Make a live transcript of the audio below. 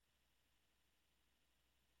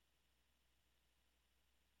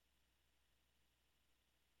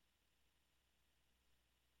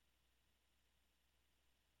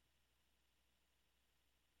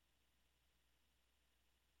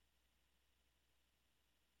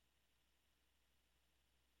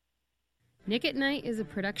Nick at Night is a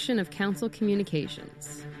production of Council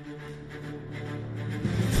Communications.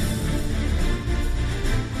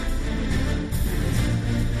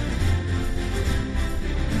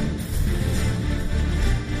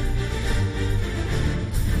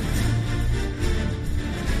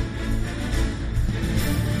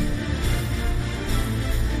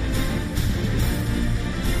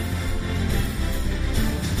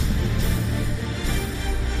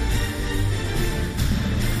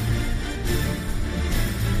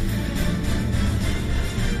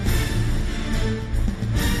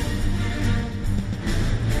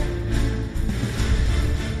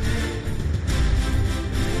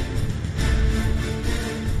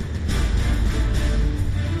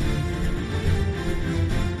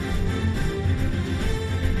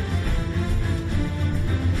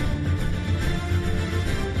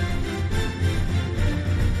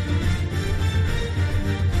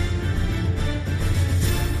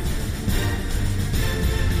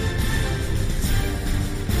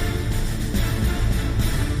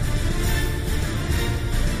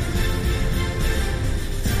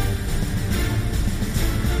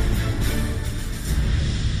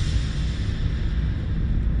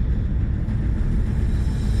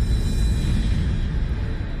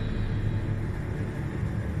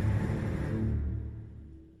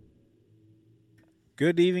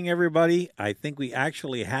 Good evening, everybody. I think we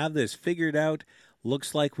actually have this figured out.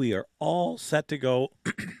 Looks like we are all set to go.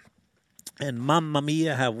 And mamma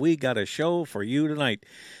mia, have we got a show for you tonight.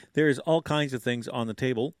 There's all kinds of things on the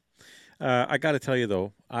table. I got to tell you,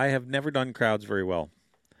 though, I have never done crowds very well.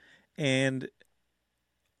 And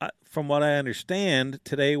from what I understand,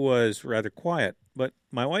 today was rather quiet. But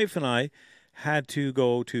my wife and I had to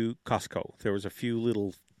go to Costco. There was a few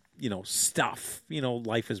little stuff.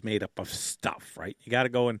 Life is made up of stuff, right? You got to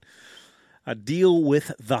go and deal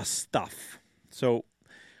with the stuff. So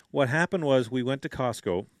what happened was we went to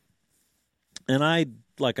Costco, and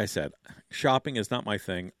like I said, shopping is not my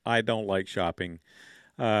thing. I don't like shopping.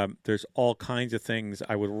 There's all kinds of things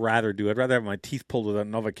I would rather do. I'd rather have my teeth pulled with a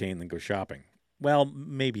Novocaine than go shopping. Well,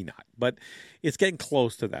 maybe not, but it's getting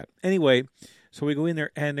close to that. Anyway, so we go in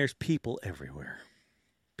there, and there's people everywhere.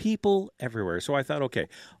 So I thought, okay,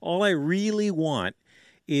 all I really want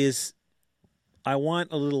is I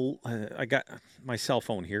want a little, I got my cell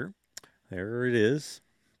phone here. There it is.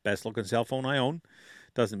 Best looking cell phone I own.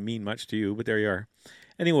 Doesn't mean much to you, but there you are.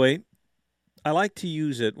 Anyway, I like to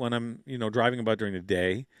use it when I'm, driving about during the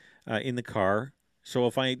day in the car. So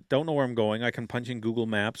if I don't know where I'm going, I can punch in Google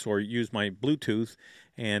Maps or use my Bluetooth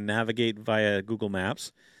and navigate via Google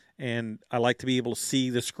Maps. And I like to be able to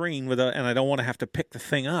see the screen and I don't want to have to pick the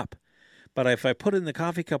thing up. But if I put it in the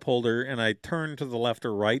coffee cup holder and I turn to the left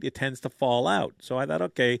or right, it tends to fall out. So I thought,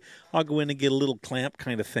 okay, I'll go in and get a little clamp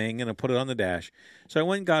kind of thing and I'll put it on the dash. So I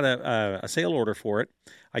went and got a sale order for it.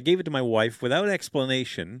 I gave it to my wife without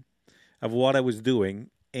explanation of what I was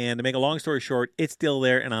doing. And to make a long story short, it's still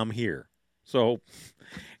there and I'm here. So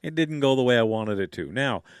it didn't go the way I wanted it to.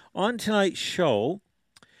 Now, on tonight's show,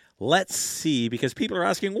 let's see, because people are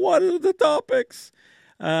asking, what are the topics?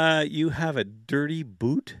 You have a dirty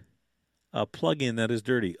boot? A plug-in that is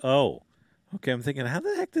dirty. Oh, okay. I'm thinking, how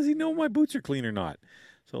the heck does he know my boots are clean or not?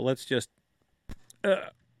 So let's just do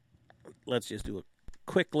a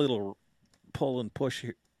quick little pull and push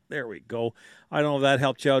here. There we go. I don't know if that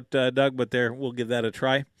helped you out, Doug, but there, we'll give that a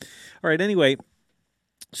try. All right, anyway,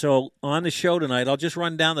 so on the show tonight, I'll just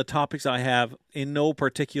run down the topics I have in no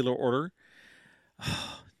particular order.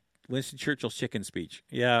 Winston Churchill's chicken speech.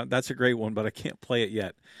 Yeah, that's a great one, but I can't play it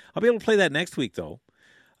yet. I'll be able to play that next week, though.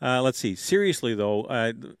 Let's see. Seriously,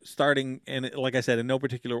 though, starting, and like I said, in no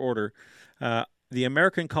particular order, the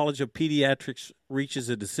American College of Pediatrics reaches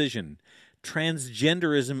a decision.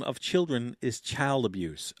 Transgenderism of children is child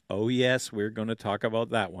abuse. Oh, yes, we're going to talk about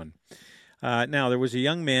that one. Now, there was a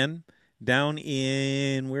young man down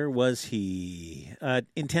in, where was he?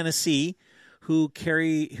 In Tennessee, who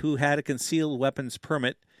had a concealed weapons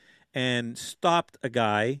permit and stopped a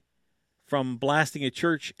guy from blasting a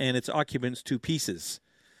church and its occupants to pieces.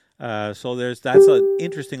 So that's an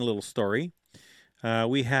interesting little story.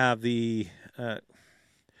 We have this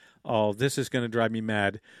is going to drive me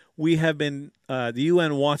mad. We have been, the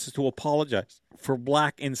UN wants us to apologize for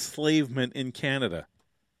black enslavement in Canada.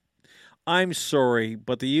 I'm sorry,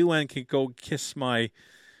 but the UN can go kiss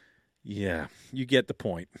you get the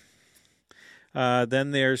point.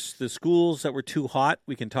 Then there's the schools that were too hot.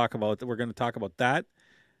 We're going to talk about that.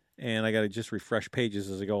 And I got to just refresh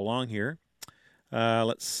pages as I go along here.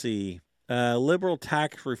 Let's see. Liberal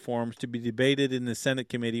tax reforms to be debated in the Senate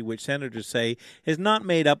committee, which senators say is not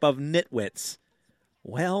made up of nitwits.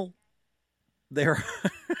 Well, there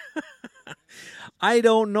I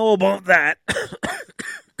don't know about that.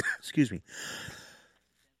 Excuse me.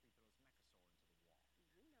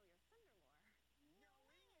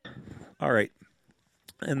 All right.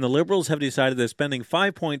 And the Liberals have decided they're spending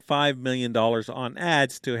 $5.5 million on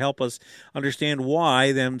ads to help us understand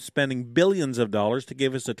why them spending billions of dollars to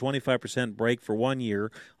give us a 25% break for 1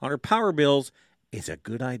 year on our power bills is a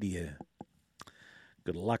good idea.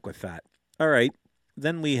 Good luck with that. All right.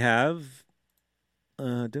 Then we have,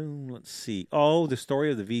 let's see. Oh, the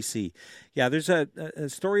story of the VC. Yeah, there's a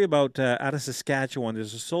story about out of Saskatchewan.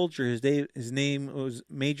 There's a soldier. His name was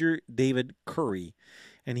Major David Curry.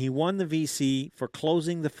 And he won the VC for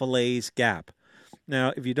closing the Falaise Gap.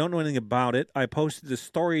 Now, if you don't know anything about it, I posted the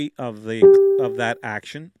story of that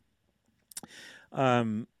action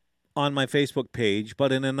on my Facebook page.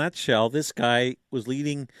 But in a nutshell, this guy was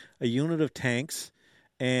leading a unit of tanks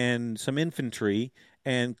and some infantry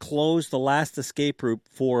and closed the last escape route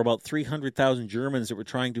for about 300,000 Germans that were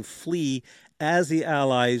trying to flee as the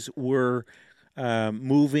Allies were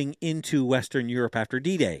moving into Western Europe after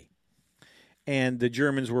D-Day. And the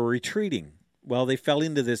Germans were retreating. Well, they fell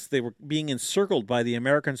into this. They were being encircled by the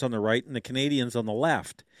Americans on the right and the Canadians on the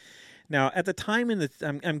left. Now, at the time,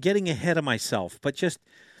 I'm getting ahead of myself, but just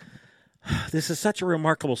this is such a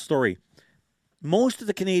remarkable story. Most of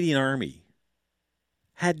the Canadian Army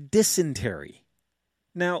had dysentery.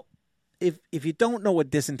 Now, if you don't know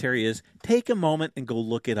what dysentery is, take a moment and go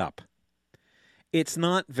look it up. It's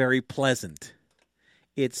not very pleasant.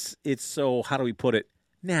 It's so, how do we put it?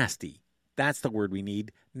 Nasty. That's the word we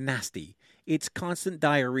need, nasty. It's constant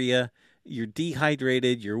diarrhea. You're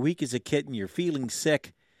dehydrated. You're weak as a kitten. You're feeling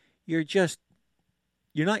sick. You're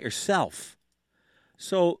not yourself.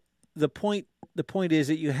 So the point is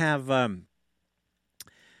that you have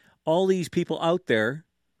all these people out there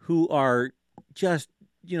who are just,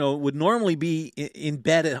 would normally be in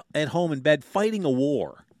bed at home in bed fighting a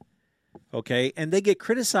war. Okay, and they get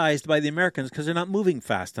criticized by the Americans because they're not moving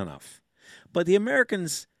fast enough. But the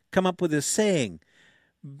Americans come up with this saying,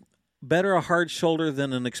 better a hard shoulder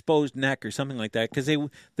than an exposed neck or something like that, because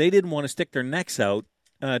they didn't want to stick their necks out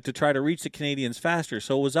to try to reach the Canadians faster.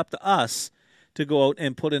 So it was up to us to go out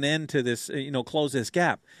and put an end to this, close this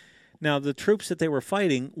gap. Now, the troops that they were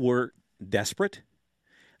fighting were desperate.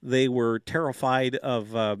 They were terrified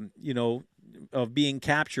of, of being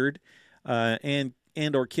captured and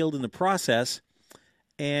or killed in the process.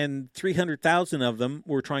 And 300,000 of them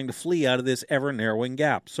were trying to flee out of this ever-narrowing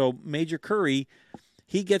gap. So Major Curry,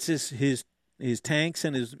 he gets his tanks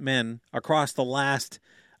and his men across the last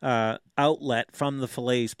outlet from the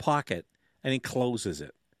Falaise pocket, and he closes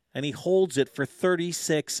it. And he holds it for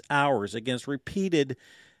 36 hours against repeated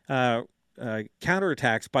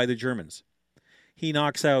counterattacks by the Germans. He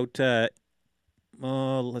knocks out,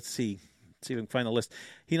 let's see if we can find the list.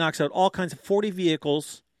 He knocks out all kinds of 40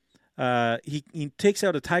 vehicles. He takes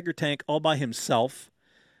out a Tiger tank all by himself.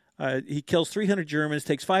 He kills 300 Germans,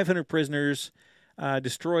 takes 500 prisoners,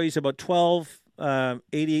 destroys about 12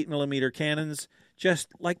 88-millimeter cannons, just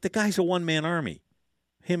like the guy's a one-man army,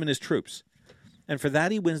 him and his troops. And for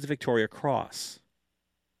that, he wins the Victoria Cross.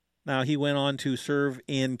 Now, he went on to serve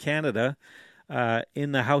in Canada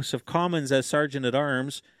in the House of Commons as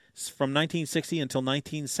Sergeant-at-Arms from 1960 until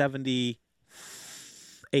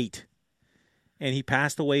 1978. And he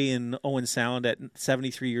passed away in Owen Sound at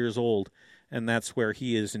 73 years old, and that's where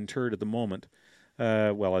he is interred at the moment.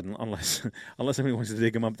 Unless somebody wants to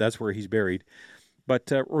dig him up, that's where he's buried.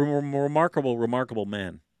 But remarkable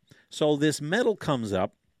man. So this medal comes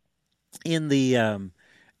up in the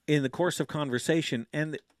course of conversation,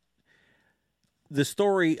 and the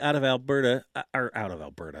story out of Alberta.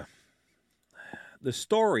 The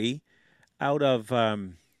story out of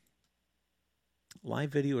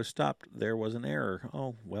live video is stopped. There was an error.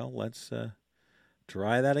 Oh, well, let's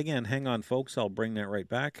try that again. Hang on, folks. I'll bring that right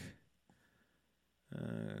back.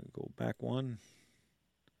 Go back one.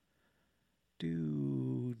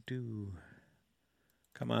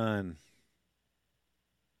 Come on.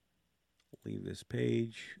 Leave this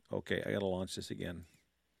page. Okay, I got to launch this again.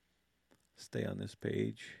 Stay on this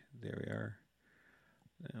page. There we are.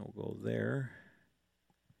 Now we'll go there.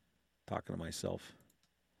 Talking to myself.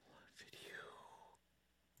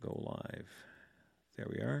 Go live. There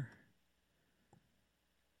we are.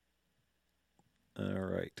 All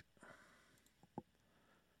right.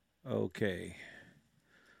 Okay.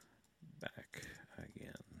 Back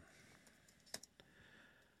again.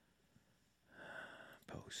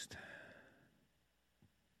 Post.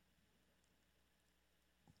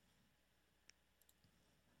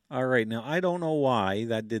 All right. Now, I don't know why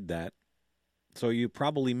that did that. So you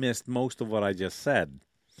probably missed most of what I just said.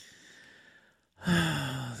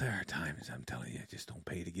 there are times, I'm telling you, just don't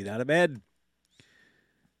pay to get out of bed.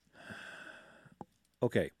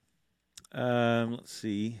 Okay. Let's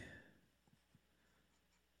see.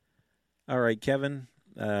 All right, Kevin,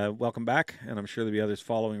 welcome back, and I'm sure there'll be others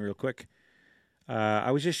following real quick. I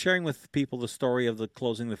was just sharing with people the story of the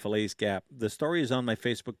closing the Falaise Gap. The story is on my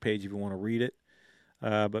Facebook page if you want to read it.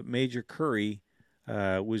 But Major Curry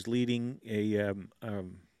was leading a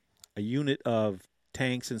unit of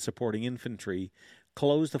tanks and supporting infantry,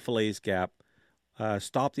 closed the Falaise Gap,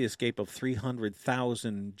 stopped the escape of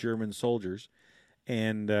 300,000 German soldiers,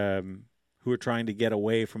 and who were trying to get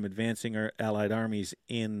away from advancing our Allied armies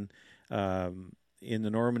in the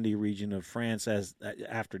Normandy region of France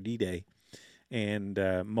after D-Day. And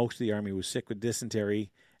most of the army was sick with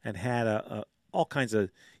dysentery and had all kinds of,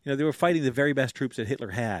 they were fighting the very best troops that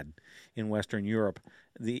Hitler had in Western Europe.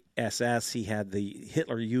 The SS, he had the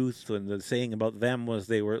Hitler Youth, and the saying about them was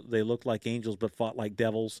they looked like angels but fought like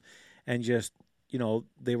devils, and just,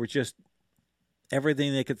 they were just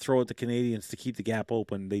everything they could throw at the Canadians to keep the gap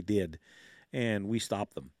open, they did, and we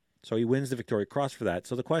stopped them. So he wins the Victoria Cross for that.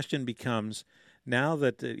 So the question becomes, now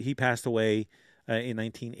that he passed away in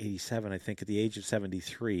 1987, I think, at the age of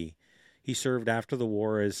 73. He served after the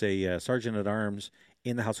war as a sergeant-at-arms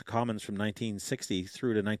in the House of Commons from 1960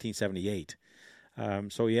 through to 1978.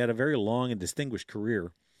 So he had a very long and distinguished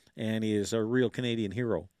career, and he is a real Canadian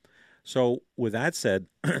hero. So with that said,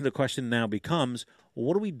 the question now becomes,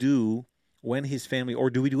 what do we do when his family,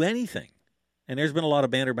 or do we do anything? And there's been a lot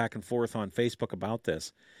of banter back and forth on Facebook about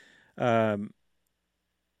this. I'm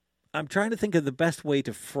trying to think of the best way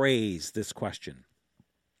to phrase this question.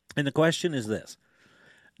 And the question is this.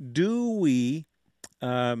 Do we,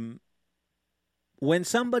 when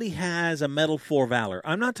somebody has a Medal for Valor,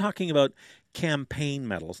 I'm not talking about campaign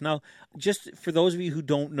medals. Now, just for those of you who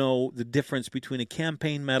don't know the difference between a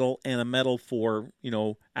campaign medal and a medal for,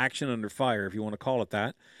 action under fire, if you want to call it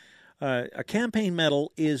that, a campaign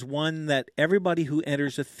medal is one that everybody who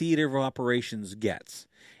enters a theater of operations gets.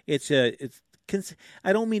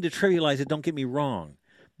 I don't mean to trivialize it, don't get me wrong,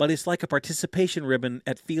 but it's like a participation ribbon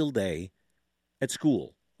at field day at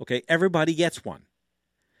school. Okay, everybody gets one.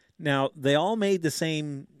 Now, they all made the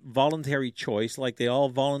same voluntary choice, like they all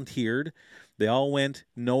volunteered. They all went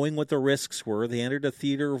knowing what the risks were. They entered a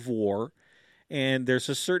theater of war, and there's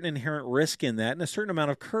a certain inherent risk in that and a certain amount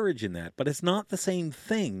of courage in that. But it's not the same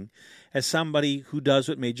thing as somebody who does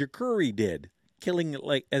what Major Curry did, killing,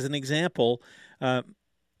 like, as an example,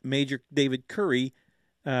 Major David Curry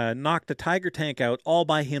knocked a Tiger tank out all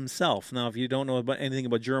by himself. Now, if you don't know anything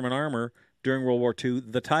about German armor, during World War II,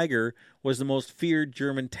 the Tiger was the most feared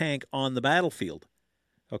German tank on the battlefield.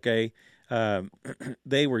 Okay?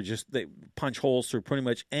 They punch holes through pretty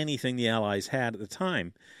much anything the Allies had at the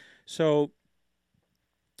time. So,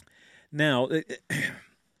 now,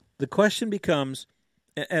 the question becomes,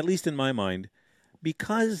 at least in my mind,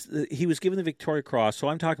 because he was given the Victoria Cross, so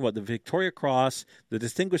I'm talking about the Victoria Cross, the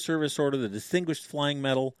Distinguished Service Order, the Distinguished Flying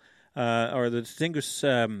Medal, or the Distinguished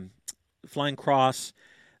Flying Cross.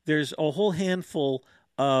 There's a whole handful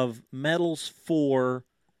of medals for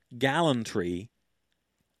gallantry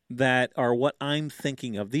that are what I'm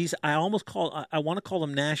thinking of. These I want to call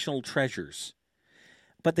them national treasures,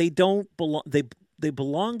 but they don't belong. They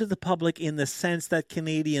belong to the public in the sense that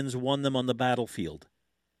Canadians won them on the battlefield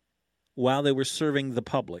while they were serving the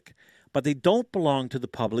public. But they don't belong to the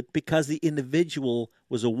public because the individual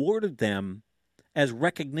was awarded them as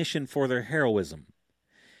recognition for their heroism.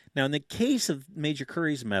 Now, in the case of Major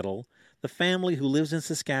Curry's medal, the family who lives in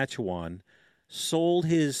Saskatchewan sold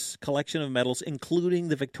his collection of medals, including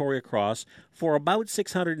the Victoria Cross, for about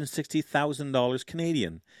 $660,000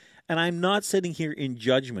 Canadian. And I'm not sitting here in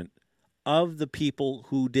judgment of the people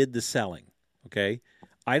who did the selling, okay?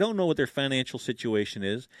 I don't know what their financial situation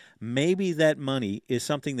is. Maybe that money is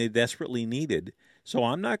something they desperately needed. So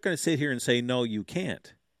I'm not going to sit here and say, no, you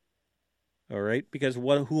can't. All right? Because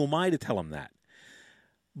who am I to tell them that?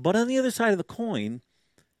 But on the other side of the coin,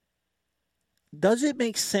 does it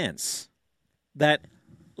make sense that,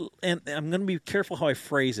 and I'm going to be careful how I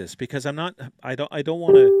phrase this because I don't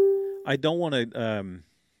want to,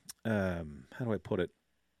 how do I put it?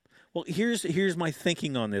 Well, here's my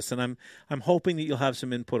thinking on this, and I'm hoping that you'll have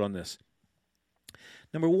some input on this.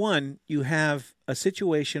 Number one, you have a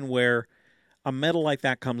situation where a medal like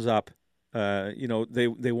that comes up.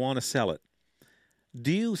 They want to sell it.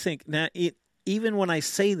 Do you think now? Even when I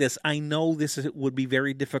say this, I know would be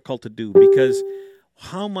very difficult to do because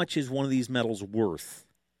how much is one of these medals worth?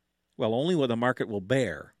 Well, only what the market will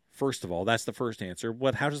bear. First of all, that's the first answer.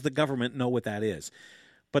 How does the government know what that is?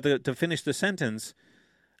 But to finish the sentence,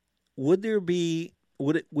 would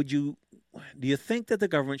you do you think that the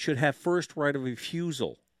government should have first right of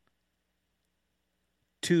refusal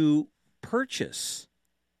to purchase,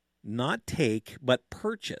 not take, but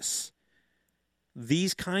purchase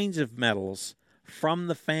these kinds of metals from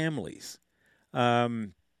the families?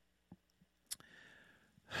 When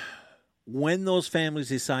those families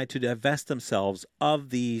decide to divest themselves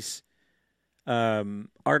of these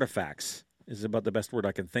artifacts, is about the best word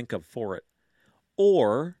I can think of for it.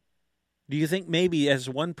 Or do you think maybe, as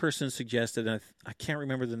one person suggested, and I can't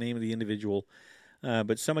remember the name of the individual,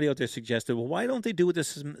 but somebody out there suggested, well, why don't they do what the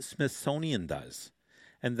Smithsonian does?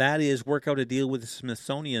 And that is work out a deal with the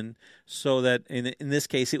Smithsonian so that, in this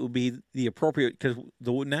case, it would be the appropriate, because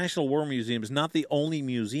the National War Museum is not the only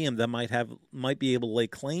museum that might be able to lay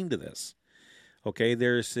claim to this. Okay,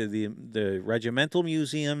 there's the regimental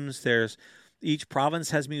museums, there's each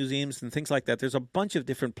province has museums and things like that. There's a bunch of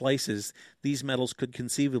different places these metals could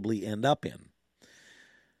conceivably end up in.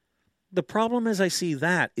 The problem, as I see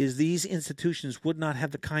that, is these institutions would not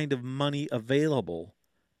have the kind of money available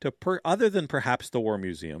to other than perhaps the War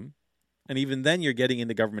Museum, and even then you're getting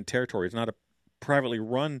into government territory. It's not a privately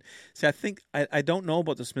run. See, I don't know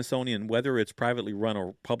about the Smithsonian, whether it's privately run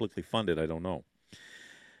or publicly funded. I don't know.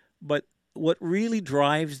 But what really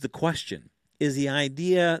drives the question is the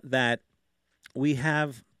idea that we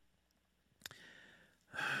have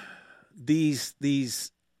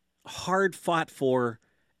these hard fought for,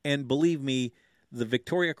 and believe me, the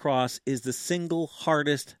Victoria Cross is the single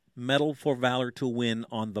hardest Medal for Valor to win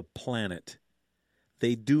on the planet.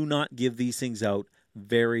 They do not give these things out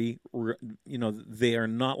they are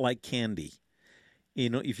not like candy.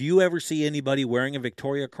 If you ever see anybody wearing a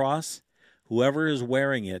Victoria Cross, whoever is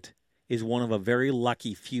wearing it is one of a very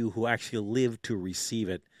lucky few who actually live to receive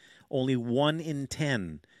it. Only 1 in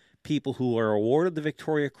 10 people who are awarded the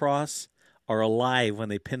Victoria Cross are alive when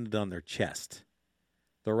they pin it on their chest.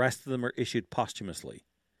 The rest of them are issued posthumously.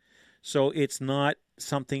 So it's not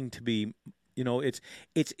something to be, it's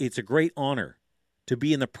a great honor to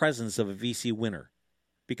be in the presence of a VC winner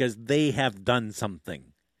because they have done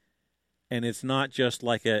something. And it's not just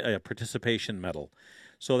like a participation medal.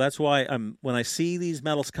 So that's why when I see these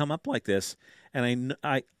medals come up like this, and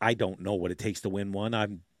I don't know what it takes to win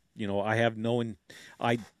one.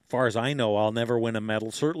 Far as I know, I'll never win a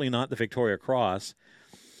medal. Certainly not the Victoria Cross.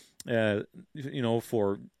 For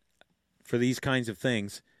these kinds of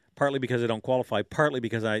things. Partly because I don't qualify, partly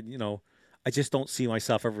because I just don't see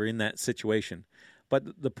myself ever in that situation.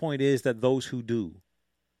 But the point is that those who do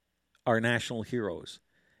are national heroes.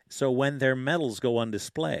 So when their medals go on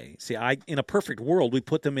display, in a perfect world, we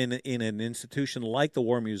put them in an institution like the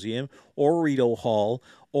War Museum or Rideau Hall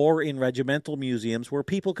or in regimental museums where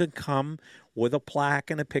people can come with a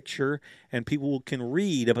plaque and a picture and people can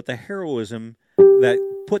read about the heroism that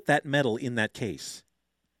put that medal in that case.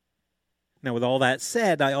 Now, with all that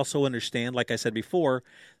said, I also understand, like I said before,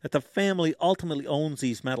 that the family ultimately owns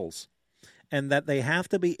these medals and that they have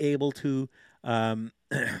to be able to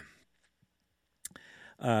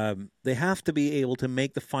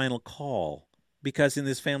make the final call. Because in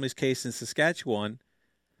this family's case in Saskatchewan,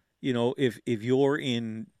 if you're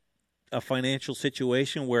in a financial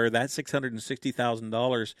situation where that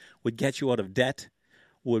 $660,000 would get you out of debt,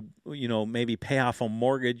 would maybe pay off a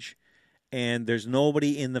mortgage, and there's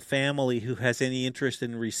nobody in the family who has any interest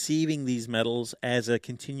in receiving these medals as a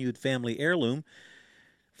continued family heirloom,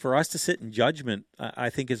 for us to sit in judgment, I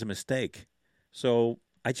think, is a mistake. So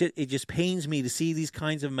it just pains me to see these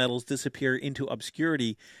kinds of medals disappear into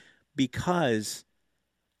obscurity because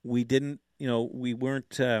we don't have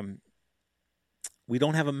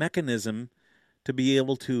a mechanism to be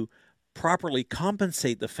able to properly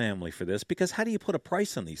compensate the family for this, because how do you put a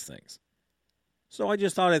price on these things? So I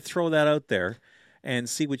just thought I'd throw that out there and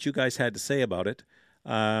see what you guys had to say about it.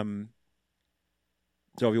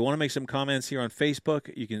 So if you want to make some comments here on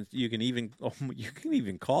Facebook, you can even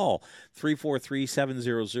call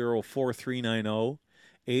 343-700-4390,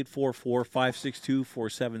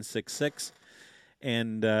 844-562-4766.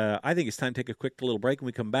 And I think it's time to take a quick little break. When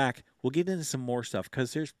we come back, we'll get into some more stuff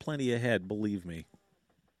because there's plenty ahead, believe me.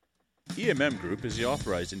 EMM Group is the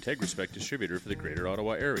authorized IntegraSpec distributor for the Greater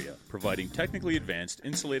Ottawa area, providing technically advanced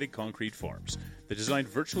insulated concrete forms. The design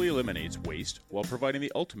virtually eliminates waste while providing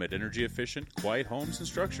the ultimate energy-efficient, quiet homes and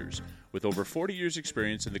structures. With over 40 years'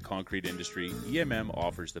 experience in the concrete industry, EMM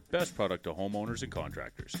offers the best product to homeowners and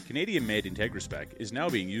contractors. Canadian-made IntegraSpec is now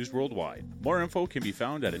being used worldwide. More info can be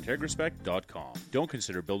found at integraspec.com. Don't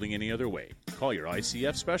consider building any other way. Call your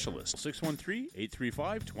ICF specialist,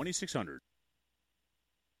 613-835-2600.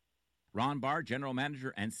 Ron Barr, General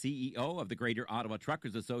Manager and CEO of the Greater Ottawa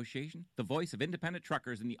Truckers Association, the voice of independent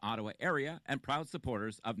truckers in the Ottawa area, and proud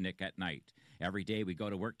supporters of Nick at Night. Every day we go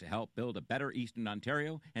to work to help build a better Eastern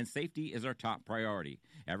Ontario, and safety is our top priority.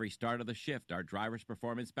 Every start of the shift, our drivers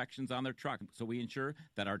perform inspections on their truck, so we ensure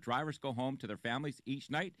that our drivers go home to their families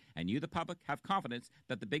each night, and you, the public, have confidence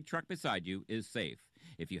that the big truck beside you is safe.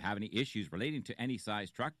 If you have any issues relating to any size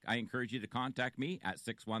truck, I encourage you to contact me at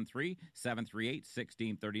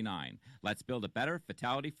 613-738-1639. Let's build a better,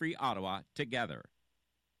 fatality-free Ottawa together.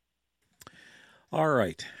 All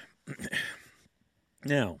right.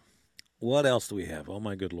 Now, what else do we have? Oh,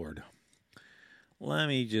 my good Lord. Let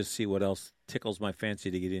me just see what else tickles my fancy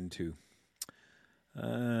to get into.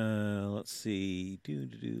 Let's see.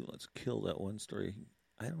 Let's kill that one story.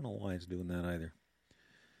 I don't know why it's doing that either.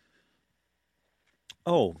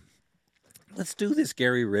 Oh, let's do this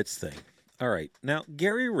Gary Ritz thing. All right. Now,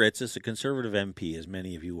 Gary Ritz is a Conservative MP, as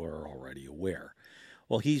many of you are already aware.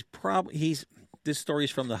 Well, this story is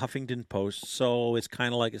from the Huffington Post, so it's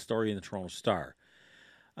kind of like a story in the Toronto Star.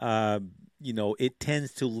 It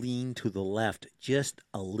tends to lean to the left just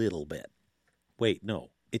a little bit. Wait, no.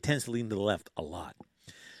 It tends to lean to the left a lot.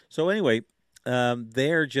 So anyway,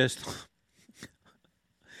 they're just...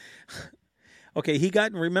 Okay,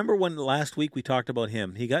 remember when last week we talked about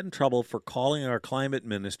him? He got in trouble for calling our climate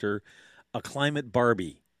minister a climate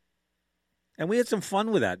Barbie. And we had some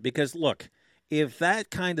fun with that because, look, if that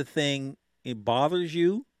kind of thing bothers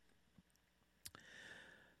you,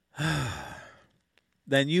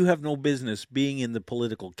 then you have no business being in the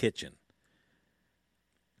political kitchen.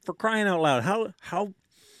 For crying out loud, how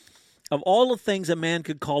of all the things a man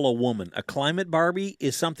could call a woman, a climate Barbie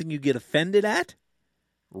is something you get offended at?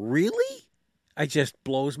 Really? It just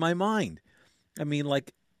blows my mind. I mean,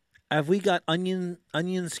 like, have we got onion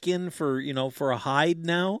skin for a hide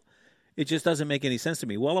now? It just doesn't make any sense to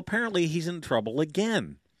me. Well, apparently he's in trouble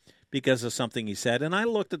again because of something he said. And I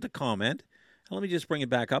looked at the comment. Let me just bring it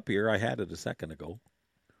back up here. I had it a second ago.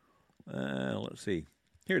 Let's see.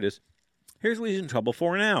 Here it is. Here's what he's in trouble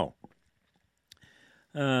for now.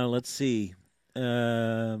 Let's see.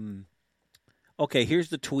 Okay, here's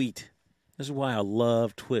the tweet. This is why I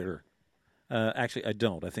love Twitter. Actually, I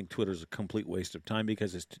don't. I think Twitter's a complete waste of time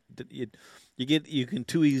because you can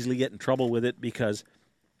too easily get in trouble with it because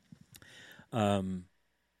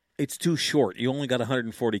it's too short. You only got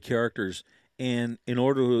 140 characters, and in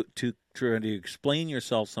order to try to explain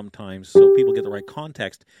yourself sometimes so people get the right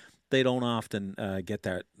context, they don't often get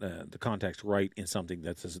the context right in something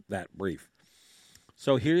that's that brief.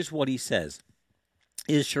 So here's what he says.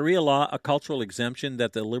 Is Sharia law a cultural exemption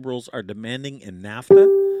that the Liberals are demanding in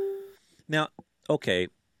NAFTA? Now, okay,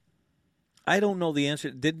 I don't know the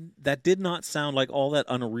answer. That did not sound like all that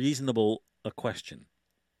unreasonable a question.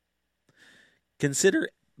 Consider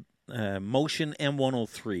Motion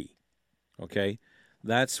M103, okay?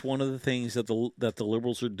 That's one of the things that the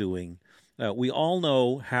Liberals are doing. We all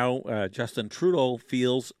know how Justin Trudeau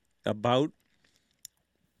feels about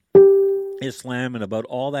Islam and about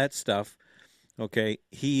all that stuff, okay?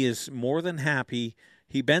 He is more than happy.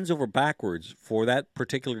 He bends over backwards for that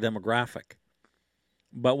particular demographic.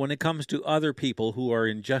 But when it comes to other people who are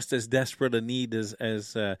in just as desperate a need as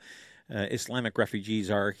Islamic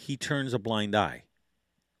refugees are, he turns a blind eye.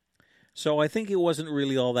 So I think it wasn't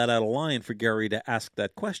really all that out of line for Gary to ask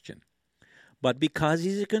that question. But because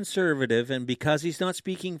he's a conservative and because he's not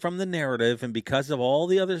speaking from the narrative and because of all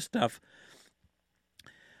the other stuff,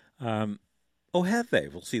 have they?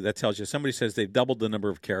 We'll see. That tells you. Somebody says they've doubled the number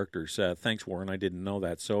of characters. Thanks, Warren. I didn't know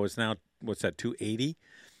that. So it's now, 280?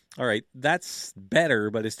 All right. That's better,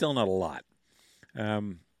 but it's still not a lot.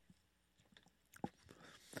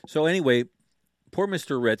 So anyway, poor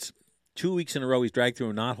Mr. Ritz, 2 weeks in a row he's dragged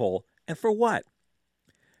through a knothole. And for what?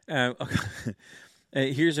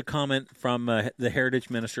 Here's a comment from the Heritage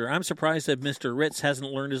Minister. I'm surprised that Mr. Ritz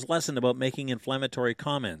hasn't learned his lesson about making inflammatory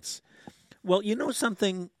comments. Well, you know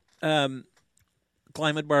something...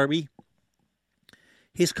 Climate Barbie,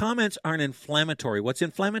 his comments aren't inflammatory. What's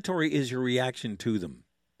inflammatory is your reaction to them.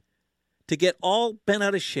 To get all bent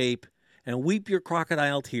out of shape and weep your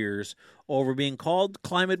crocodile tears over being called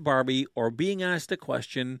Climate Barbie or being asked a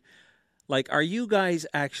question like, are you guys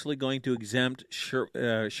actually going to exempt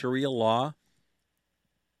Sharia law?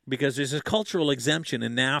 Because there's a cultural exemption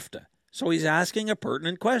in NAFTA. So he's asking a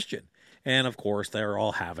pertinent question. And, of course, they're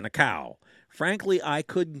all having a cow. Frankly, I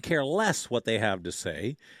couldn't care less what they have to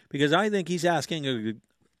say because I think he's asking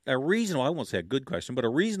a reasonable, I won't say a good question, but a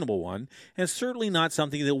reasonable one, and certainly not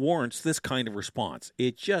something that warrants this kind of response.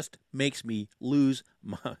 It just makes me lose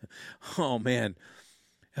my, oh man,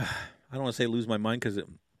 I don't want to say lose my mind because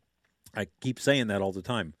I keep saying that all the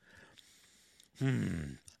time.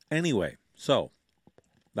 Anyway, so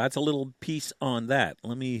that's a little piece on that.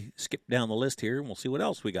 Let me skip down the list here, and we'll see what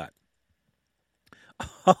else we got.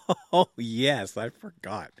 Oh, yes, I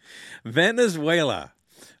forgot. Venezuela.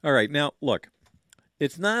 All right, now, look,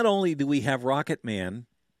 it's not only do we have Rocket Man,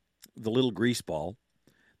 the little greaseball,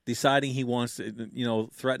 deciding he wants to,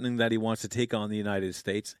 threatening that he wants to take on the United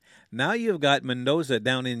States. Now you've got Mendoza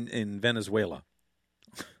down in Venezuela.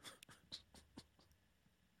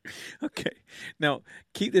 Okay. Now,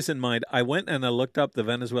 keep this in mind. I went and I looked up the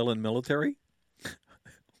Venezuelan military.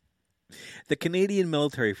 The Canadian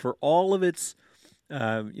military, for all of its,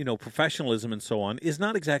 professionalism and so on, is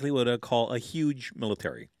not exactly what I call a huge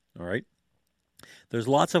military. All right. There's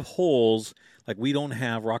lots of holes. Like, we don't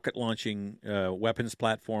have rocket launching weapons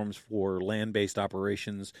platforms for land-based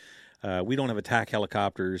operations. We don't have attack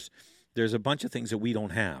helicopters. There's a bunch of things that we don't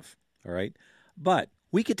have. All right. But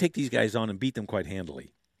we could take these guys on and beat them quite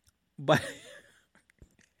handily. But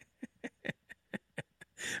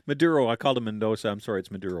Maduro, I called him Mendoza. I'm sorry, it's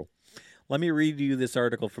Maduro. Let me read you this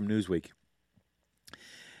article from Newsweek.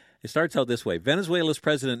 It starts out this way. Venezuela's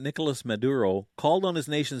President Nicolas Maduro called on his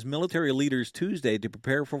nation's military leaders Tuesday to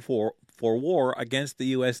prepare for war against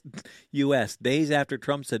the U.S. days after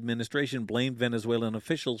Trump's administration blamed Venezuelan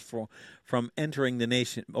officials from entering the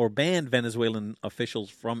nation, or banned Venezuelan officials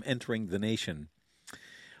from entering the nation.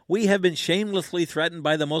 We have been shamelessly threatened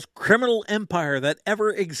by the most criminal empire that ever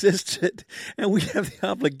existed, and we have the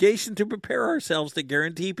obligation to prepare ourselves to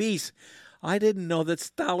guarantee peace. I didn't know that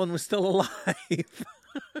Stalin was still alive.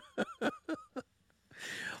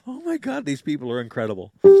 Oh, my God, these people are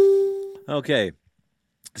incredible. Okay,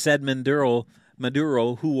 said Maduro,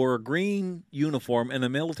 who wore a green uniform and a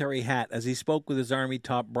military hat as he spoke with his army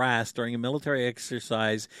top brass during a military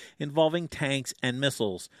exercise involving tanks and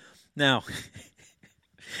missiles. Now,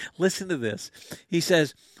 listen to this. He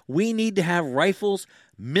says, we need to have rifles,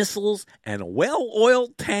 missiles, and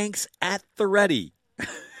well-oiled tanks at the ready.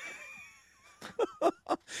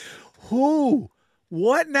 Who?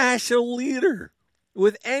 What national leader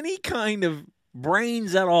with any kind of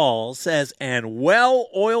brains at all says, and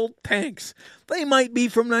well-oiled tanks? They might be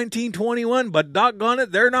from 1921, but doggone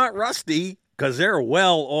it, they're not rusty because they're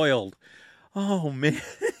well-oiled. Oh, man.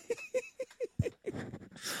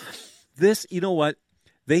 This, you know what?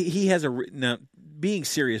 He has now, being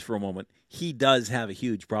serious for a moment, he does have a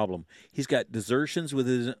huge problem. He's got desertions with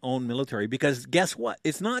his own military because guess what?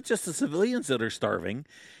 It's not just the civilians that are starving.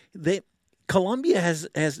 Colombia has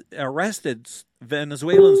arrested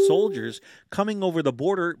Venezuelan soldiers coming over the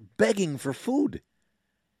border begging for food.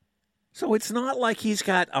 So it's not like he's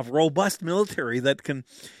got a robust military that can,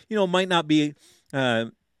 might not be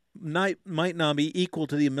equal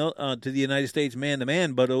to the United States man to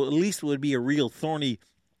man, but at least would be a real thorny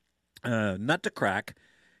nut to crack.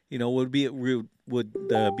 Would be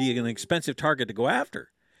an expensive target to go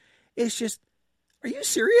after. It's just, are you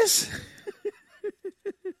serious?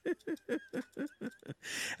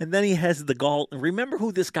 And then he has the gall. Remember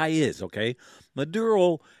who this guy is, okay?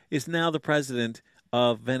 Maduro is now the president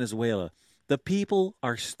of Venezuela. The people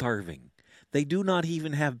are starving. They do not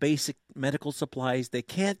even have basic medical supplies. They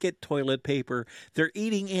can't get toilet paper. They're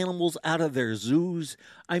eating animals out of their zoos.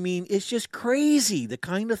 I mean, it's just crazy, the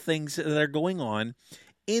kind of things that are going on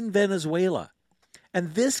in Venezuela.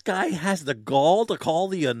 And this guy has the gall to call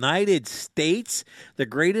the United States the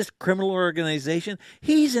greatest criminal organization.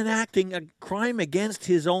 He's enacting a crime against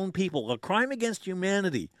his own people, a crime against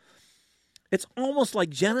humanity. It's almost like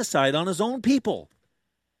genocide on his own people.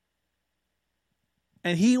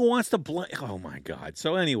 And he wants to blame. Oh, my God.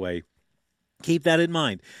 So anyway, keep that in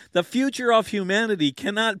mind. The future of humanity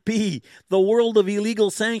cannot be the world of illegal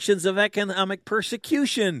sanctions of economic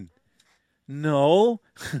persecution. No,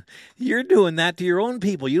 you're doing that to your own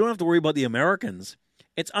people. You don't have to worry about the Americans.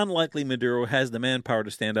 It's unlikely Maduro has the manpower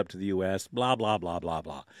to stand up to the U.S., blah, blah, blah, blah,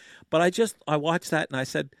 blah. But I watched that and I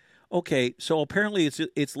said, okay, so apparently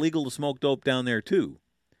it's legal to smoke dope down there too.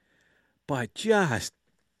 But just,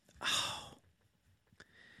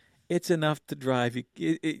 it's enough to drive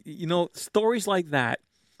you. Stories like that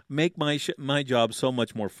make my job so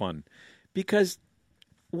much more fun because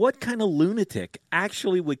what kind of lunatic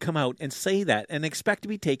actually would come out and say that and expect to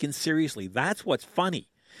be taken seriously? That's what's funny.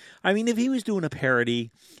 I mean, if he was doing a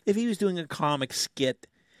parody, if he was doing a comic skit,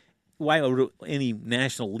 why would any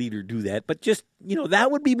national leader do that? But just, that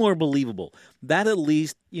would be more believable. That at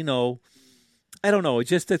least, I don't know. It's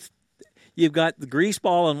just that you've got the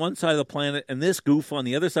greaseball on one side of the planet and this goof on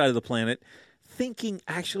the other side of the planet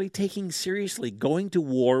actually taking seriously going to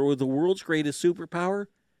war with the world's greatest superpower.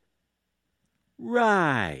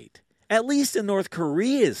 Right. At least in North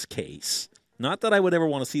Korea's case, Not that I would ever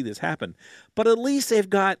want to see this happen, but at least they've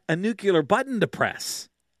got a nuclear button to press.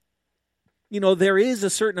 There is a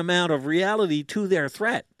certain amount of reality to their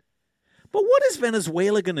threat. But what is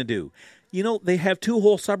Venezuela going to do? They have 2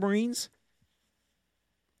 whole submarines.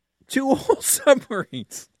 2 whole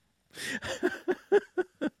submarines.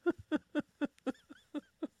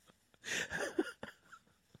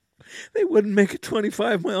 They wouldn't make it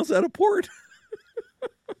 25 miles out of port.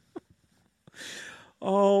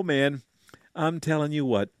 Oh, man. I'm telling you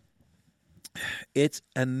what. It's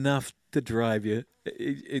enough to drive you.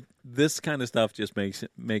 This kind of stuff just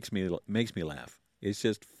makes me laugh. It's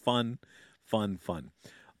just fun.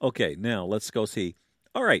 Okay, now let's go see.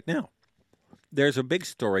 All right, now there's a big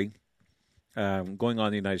story going on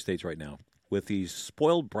in the United States right now with these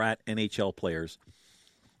spoiled brat NHL players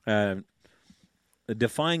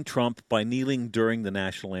defying Trump by kneeling during the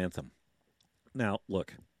national anthem. Now,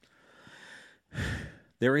 look,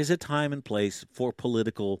 there is a time and place for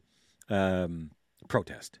political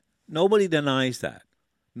protest. Nobody denies that.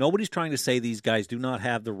 Nobody's trying to say these guys do not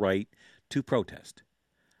have the right to protest.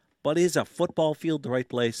 But is a football field the right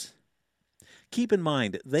place? Keep in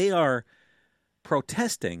mind, they are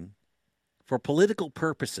protesting for political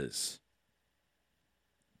purposes.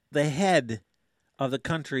 The head of the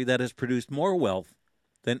country that has produced more wealth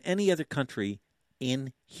than any other country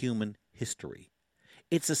in human history.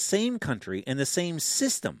 It's the same country and the same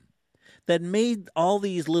system that made all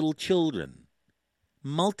these little children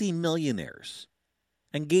multimillionaires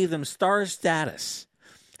and gave them star status,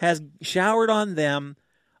 has showered on them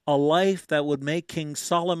a life that would make King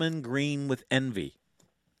Solomon green with envy.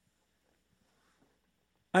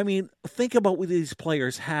 I mean, think about what these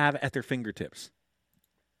players have at their fingertips.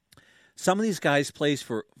 Some of these guys play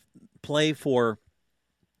for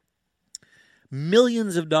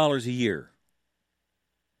millions of dollars a year.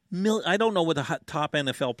 I don't know what the top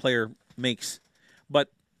NFL player makes, but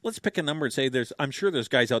let's pick a number and say I'm sure there's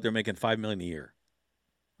guys out there making $5 million a year.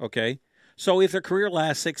 Okay? So if their career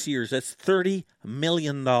lasts 6 years, that's $30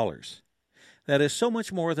 million. That is so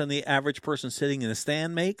much more than the average person sitting in a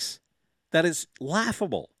stand makes. That is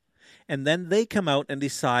laughable. And then they come out and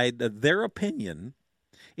decide that their opinion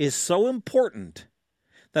is so important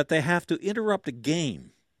that they have to interrupt a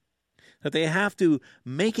game, that they have to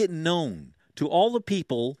make it known to all the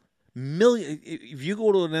people. If you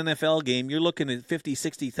go to an NFL game, you're looking at 50,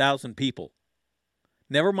 60,000 people.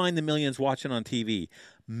 Never mind the millions watching on TV,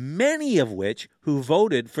 many of which who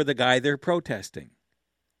voted for the guy they're protesting.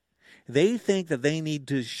 They think that they need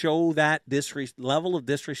to show that level of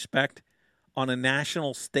disrespect on a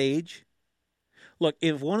national stage. Look,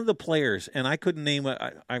 if one of the players, and I couldn't name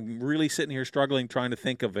I'm really sitting here struggling trying to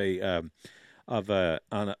think of an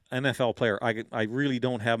NFL player. I really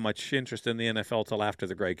don't have much interest in the NFL till after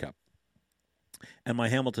the Grey Cup. And my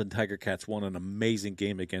Hamilton Tiger Cats won an amazing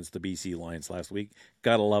game against the BC Lions last week.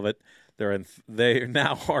 Gotta love it. They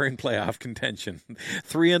now are in playoff contention.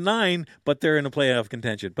 3-9, but they're in a playoff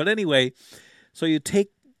contention. But anyway, so you take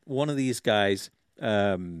one of these guys.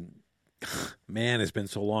 Man, it's been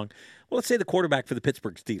so long. Well, let's say the quarterback for the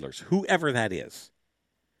Pittsburgh Steelers, whoever that is.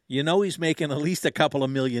 You know he's making at least a couple of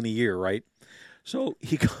million a year, right? So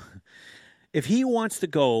if he wants to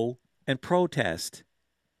go and protest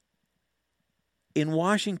in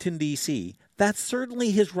Washington, D.C., that's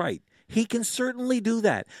certainly his right. He can certainly do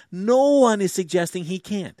that. No one is suggesting he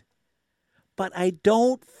can't. But I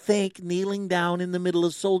don't think kneeling down in the middle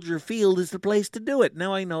of Soldier Field is the place to do it.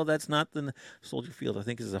 Now I know that's not the Soldier Field. I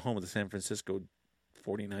think is the home of the San Francisco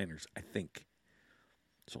 49ers, I think.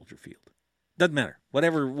 Soldier Field. Doesn't matter.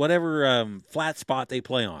 Whatever flat spot they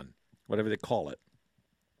play on, whatever they call it.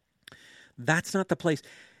 That's not the place.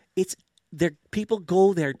 People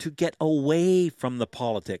go there to get away from the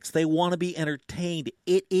politics. They want to be entertained.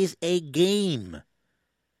 It is a game.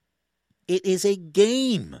 It is a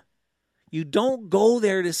game. You don't go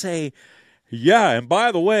there to say, yeah, and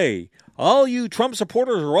by the way, all you Trump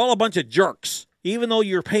supporters are all a bunch of jerks, even though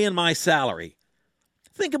you're paying my salary.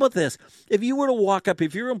 Think about this. If you were to walk up,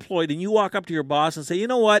 if you're employed and you walk up to your boss and say, you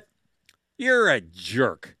know what? You're a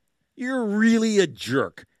jerk. You're really a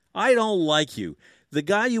jerk. I don't like you. The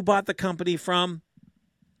guy you bought the company from,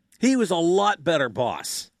 he was a lot better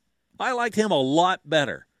boss. I liked him a lot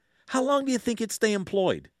better. How long do you think it'd stay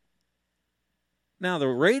employed? Now, the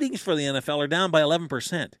ratings for the NFL are down by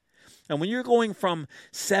 11%. And when you're going from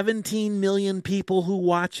 17 million people who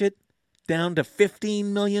watch it down to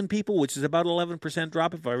 15 million people, which is about 11%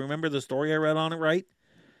 drop, if I remember the story I read on it right,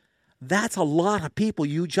 that's a lot of people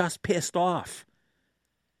you just pissed off.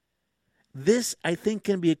 This, I think,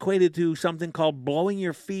 can be equated to something called blowing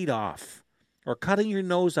your feet off or cutting your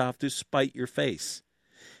nose off to spite your face.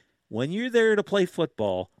 When you're there to play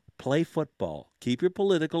football, play football. Keep your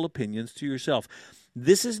political opinions to yourself.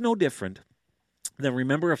 This is no different than,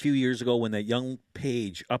 remember a few years ago when that young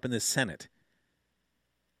page up in the Senate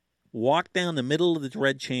walked down the middle of the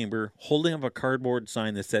red chamber holding up a cardboard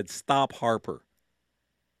sign that said, "Stop Harper."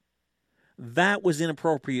 That was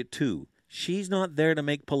inappropriate too. She's not there to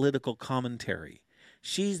make political commentary.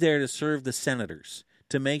 She's there to serve the senators,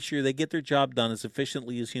 to make sure they get their job done as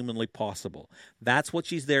efficiently as humanly possible. That's what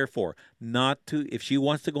she's there for. Not to, if she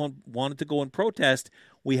wanted to go and protest,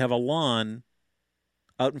 we have a lawn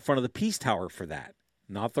out in front of the Peace Tower for that,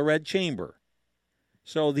 not the Red Chamber.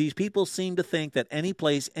 So these people seem to think that any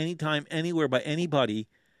place, anytime, anywhere, by anybody,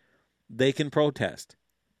 they can protest.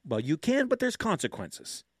 Well, you can, but there's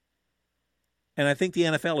consequences. And I think the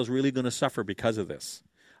NFL is really going to suffer because of this.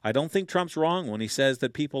 I don't think Trump's wrong when he says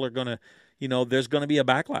that people are going to, there's going to be a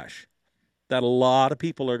backlash. That a lot of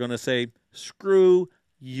people are going to say, screw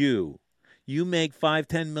you. You make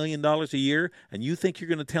 $5-10 million a year, and you think you're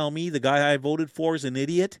going to tell me the guy I voted for is an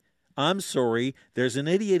idiot? I'm sorry, there's an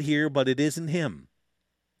idiot here, but it isn't him.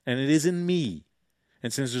 And it isn't me.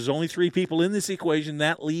 And since there's only 3 people in this equation,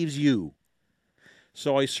 that leaves you.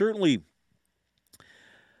 So I certainly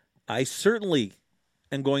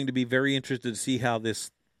am going to be very interested to see how this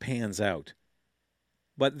pans out.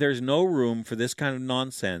 But there's no room for this kind of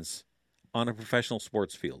nonsense on a professional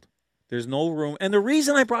sports field. There's no room. And the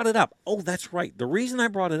reason I brought it up, that's right. The reason I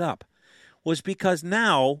brought it up was because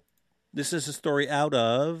now, this is a story out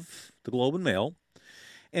of the Globe and Mail,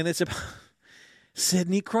 and it's about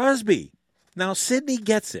Sidney Crosby. Now, Sidney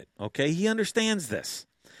gets it, okay? He understands this.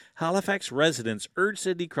 Halifax residents urged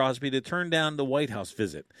Sidney Crosby to turn down the White House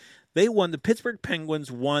visit. The Pittsburgh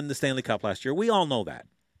Penguins won the Stanley Cup last year. We all know that.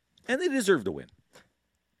 And they deserve to win.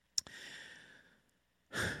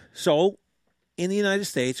 So, in the United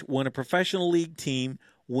States, when a professional league team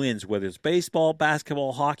wins, whether it's baseball,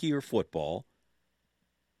 basketball, hockey, or football,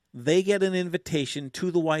 they get an invitation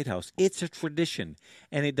to the White House. It's a tradition,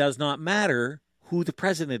 and it does not matter who the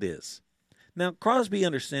president is. Now, Crosby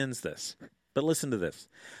understands this, but listen to this.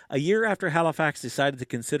 A year after Halifax decided to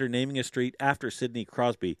consider naming a street after Sidney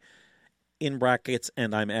Crosby, in brackets,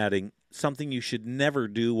 and I'm adding, something you should never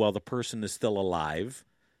do while the person is still alive,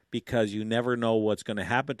 because you never know what's going to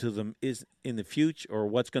happen to them is in the future, or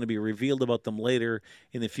what's going to be revealed about them later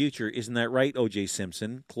in the future. Isn't that right, O.J.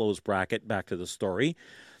 Simpson? Close bracket, back to the story.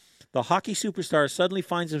 The hockey superstar suddenly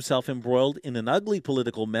finds himself embroiled in an ugly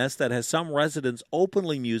political mess that has some residents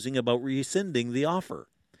openly musing about rescinding the offer.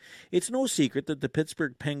 It's no secret that the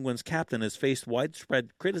Pittsburgh Penguins captain has faced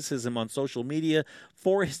widespread criticism on social media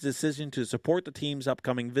for his decision to support the team's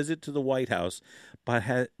upcoming visit to the White House,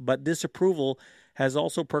 but disapproval has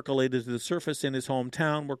also percolated to the surface in his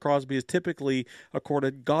hometown, where Crosby is typically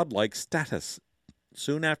accorded godlike status.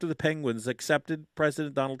 Soon after the Penguins accepted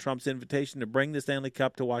President Donald Trump's invitation to bring the Stanley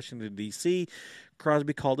Cup to Washington, D.C.,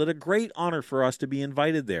 Crosby called it a great honor for us to be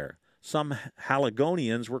invited there. Some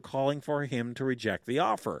Haligonians were calling for him to reject the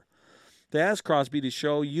offer. They asked Crosby to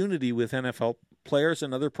show unity with NFL players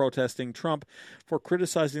and other protesting Trump for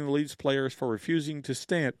criticizing the Leafs players for refusing to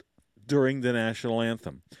stand during the national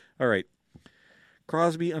anthem. All right.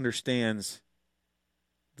 Crosby understands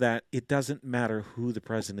that it doesn't matter who the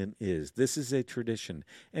president is. This is a tradition.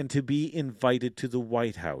 And to be invited to the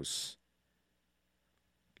White House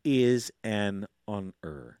is an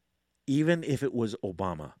honor. Even if it was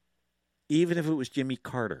Obama, even if it was Jimmy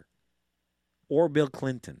Carter or Bill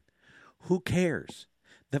Clinton, who cares?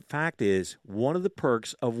 The fact is, one of the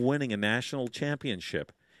perks of winning a national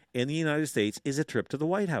championship in the United States is a trip to the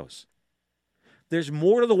White House. There's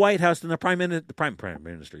more to the White House than the Prime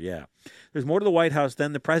Minister, yeah. There's more to the White House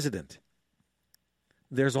than the President.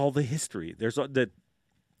 There's all the history. There's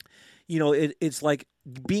it's like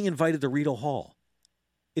being invited to Rideau Hall.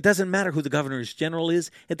 It doesn't matter who the Governor General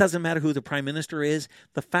is. It doesn't matter who the Prime Minister is.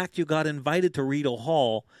 The fact you got invited to Rideau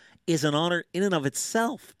Hall is an honor in and of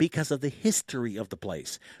itself because of the history of the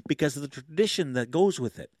place, because of the tradition that goes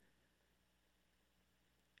with it.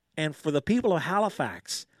 And for the people of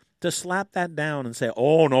Halifax to slap that down and say,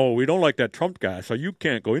 oh, no, we don't like that Trump guy, so you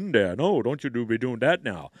can't go in there. No, don't you be doing that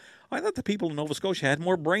now. I thought the people in Nova Scotia had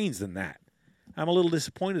more brains than that. I'm a little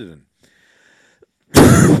disappointed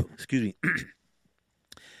in. Excuse me.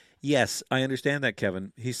 Yes, I understand that,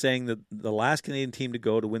 Kevin. He's saying that the last Canadian team to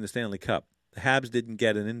go to win the Stanley Cup, the Habs didn't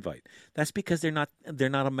get an invite. That's because they're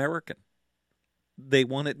not American. They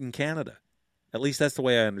won it in Canada. At least that's the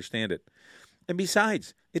way I understand it. And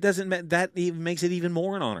besides, it doesn't that even makes it even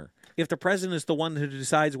more an honor. If the president is the one who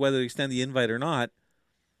decides whether to extend the invite or not,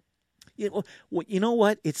 you know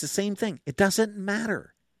what? It's the same thing. It doesn't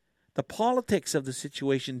matter. The politics of the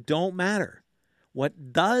situation don't matter.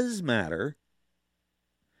 What does matter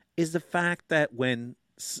is the fact that when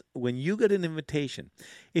you get an invitation,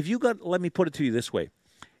 let me put it to you this way.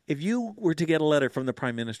 If you were to get a letter from the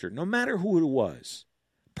Prime Minister, no matter who it was,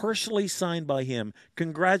 personally signed by him,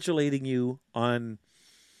 congratulating you on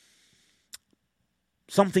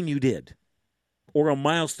something you did or a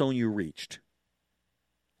milestone you reached,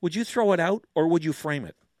 would you throw it out or would you frame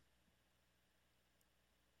it?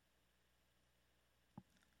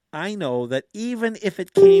 I know that even if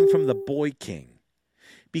it came from the Boy King,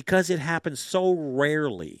 because it happens so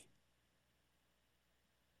rarely,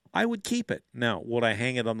 I would keep it. Now, would I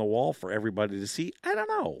hang it on the wall for everybody to see? I don't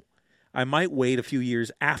know. I might wait a few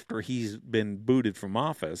years after he's been booted from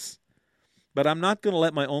office, but I'm not going to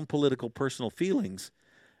let my own political personal feelings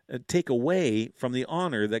take away from the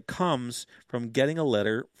honor that comes from getting a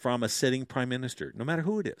letter from a sitting prime minister, no matter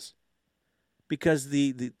who it is, because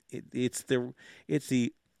it's the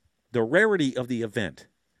rarity of the event.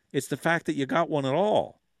 It's the fact that you got one at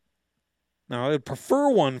all. Now, I would prefer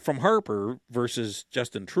one from Harper versus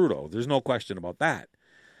Justin Trudeau. There's no question about that.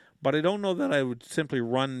 But I don't know that I would simply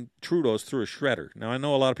run Trudeau's through a shredder. Now, I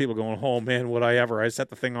know a lot of people going, oh, man, would I ever? I set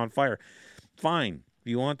the thing on fire. Fine. If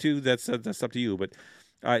you want to, that's up to you. But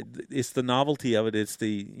it's the novelty of it. It's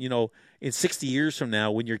in 60 years from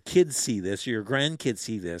now, when your kids see this or your grandkids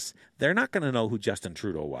see this, they're not going to know who Justin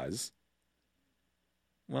Trudeau was.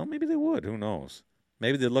 Well, maybe they would. Who knows?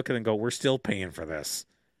 Maybe they'd look at it and go, we're still paying for this.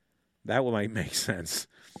 That might make sense.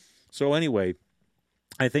 So anyway,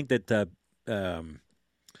 I think that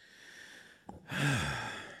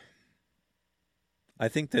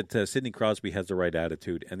Sidney Crosby has the right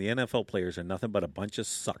attitude, and the NFL players are nothing but a bunch of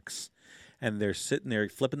sucks. And they're sitting there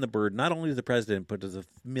flipping the bird, not only to the president, but to the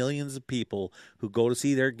millions of people who go to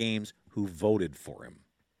see their games who voted for him.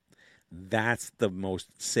 That's the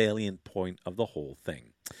most salient point of the whole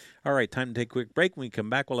thing. All right, time to take a quick break. When we come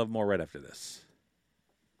back, we'll have more right after this.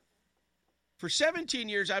 For 17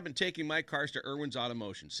 years, I've been taking my cars to Irwin's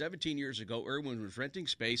Automotion. 17 years ago, Irwin was renting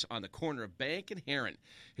space on the corner of Bank and Heron.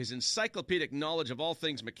 His encyclopedic knowledge of all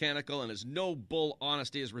things mechanical and his no-bull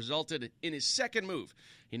honesty has resulted in his second move.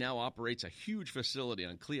 He now operates a huge facility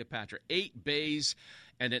on Cleopatra, 8 bays,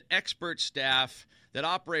 and an expert staff that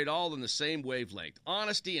operate all in the same wavelength.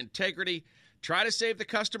 Honesty, integrity, try to save the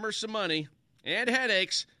customer some money and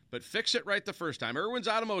headaches, but fix it right the first time. Irwin's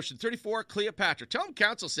Automotion, 34 Cleopatra. Tell them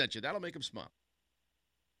Council sent you. That'll make them smile.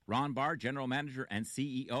 Ron Barr, General Manager and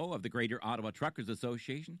CEO of the Greater Ottawa Truckers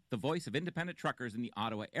Association, the voice of independent truckers in the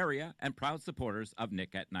Ottawa area, and proud supporters of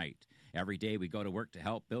Nick at Night. Every day we go to work to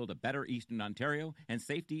help build a better Eastern Ontario, and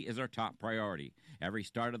safety is our top priority. Every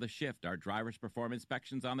start of the shift, our drivers perform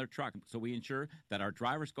inspections on their truck, so we ensure that our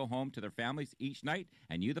drivers go home to their families each night,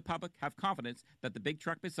 and you, the public, have confidence that the big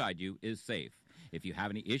truck beside you is safe. If you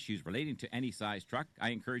have any issues relating to any size truck, I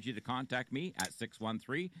encourage you to contact me at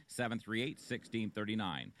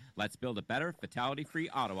 613-738-1639. Let's build a better, fatality-free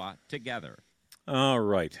Ottawa together. All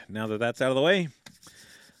right. Now that that's out of the way,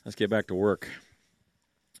 let's get back to work.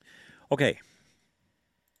 Okay.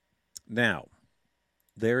 Now,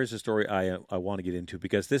 there is a story I want to get into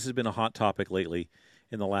because this has been a hot topic lately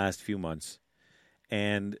in the last few months.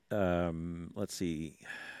 And let's see.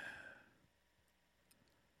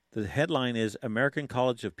 The headline is American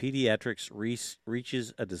College of Pediatrics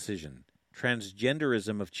reaches a decision.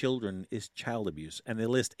 Transgenderism of children is child abuse. And they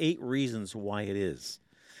list 8 reasons why it is.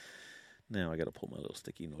 Now, I got to pull my little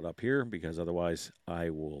sticky note up here because otherwise I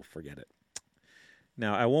will forget it.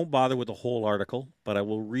 Now, I won't bother with the whole article, but I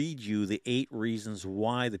will read you the 8 reasons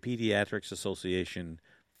why the Pediatrics Association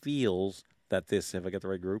feels that this, have I got the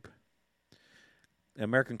right group?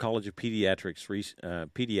 American College of Pediatrics,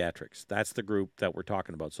 Pediatrics. That's the group that we're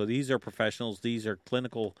talking about. So these are professionals. These are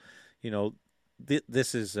clinical,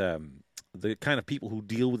 this is the kind of people who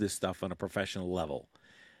deal with this stuff on a professional level.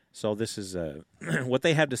 So this is what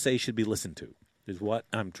they have to say should be listened to, is what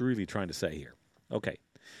I'm really trying to say here. Okay.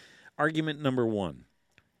 Argument number 1,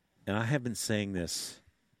 and I have been saying this.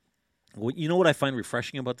 You know what I find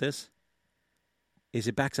refreshing about this? Is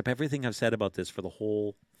it backs up everything I've said about this for the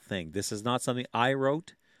whole thing. This is not something I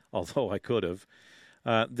wrote, although I could have.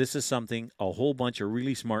 This is something a whole bunch of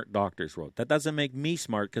really smart doctors wrote. That doesn't make me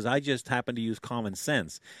smart because I just happen to use common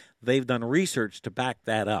sense. They've done research to back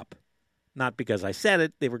that up. Not because I said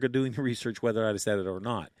it. They were doing the research whether I said it or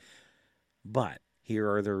not. But here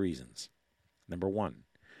are the reasons. Number 1,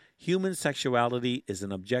 human sexuality is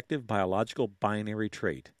an objective biological binary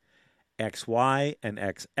trait. XY and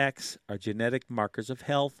XX are genetic markers of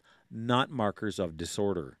health, not markers of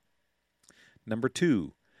disorder. Number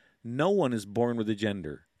 2, no one is born with a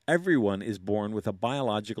gender. Everyone is born with a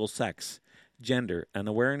biological sex. Gender, an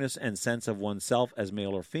awareness and sense of oneself as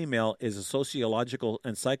male or female, is a sociological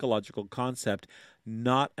and psychological concept,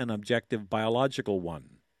 not an objective biological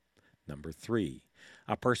one. Number 3.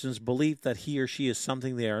 A person's belief that he or she is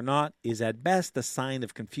something they are not is at best a sign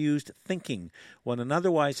of confused thinking. When an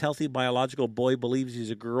otherwise healthy biological boy believes he's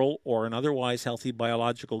a girl, or an otherwise healthy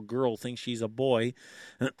biological girl thinks she's a boy,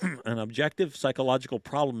 an objective psychological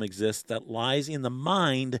problem exists that lies in the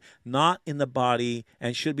mind, not in the body,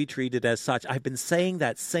 and should be treated as such. I've been saying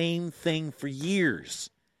that same thing for years.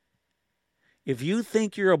 If you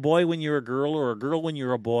think you're a boy when you're a girl, or a girl when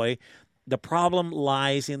you're a boy, the problem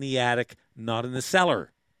lies in the attic, not in the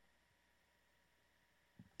cellar.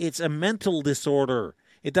 It's a mental disorder.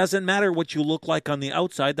 It doesn't matter what you look like on the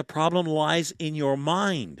outside. The problem lies in your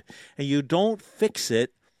mind. And you don't fix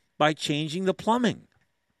it by changing the plumbing.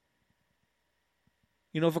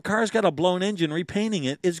 You know, if a car's got a blown engine, repainting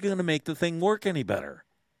it is going to make the thing work any better.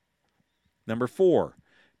 Number 4.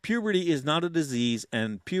 Puberty is not a disease,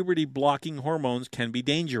 and puberty-blocking hormones can be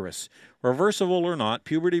dangerous. Reversible or not,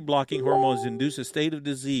 puberty-blocking hormones induce a state of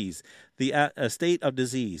disease, the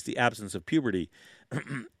absence of puberty,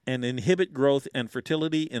 and inhibit growth and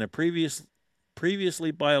fertility in a previously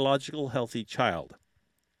biological healthy child.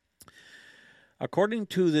 According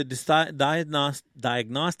to the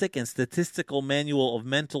Diagnostic and Statistical Manual of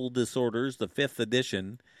Mental Disorders, the 5th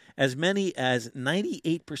edition, as many as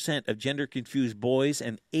 98% of gender-confused boys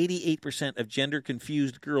and 88% of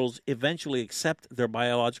gender-confused girls eventually accept their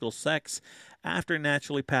biological sex after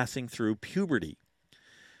naturally passing through puberty.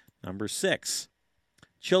 Number 6.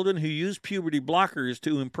 Children who use puberty blockers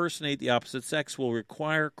to impersonate the opposite sex will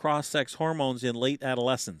require cross-sex hormones in late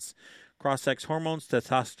adolescence. Cross-sex hormones,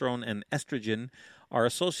 testosterone and estrogen, are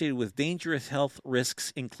associated with dangerous health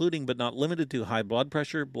risks, including but not limited to high blood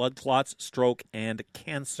pressure, blood clots, stroke, and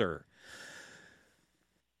cancer.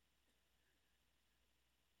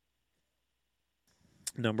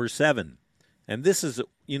 Number 7, and this is,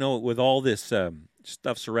 you know, with all this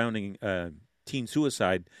stuff surrounding teen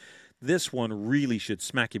suicide, this one really should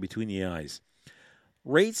smack you between the eyes.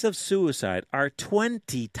 Rates of suicide are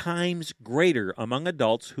 20 times greater among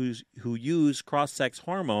adults who use cross-sex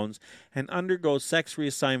hormones and undergo sex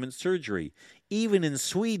reassignment surgery, even in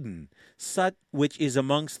Sweden, which is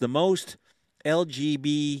amongst the most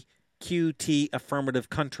LGBTQ affirmative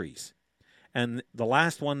countries. And the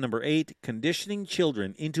last one, number 8, conditioning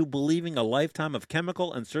children into believing a lifetime of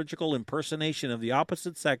chemical and surgical impersonation of the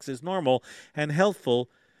opposite sex is normal and healthful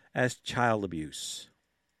as child abuse.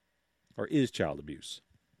 Or is child abuse.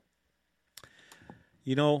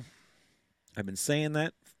 You know, I've been saying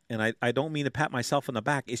that, and I don't mean to pat myself on the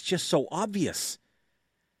back. It's just so obvious.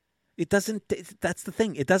 It doesn't. That's the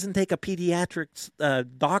thing. It doesn't take a pediatric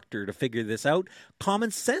doctor to figure this out.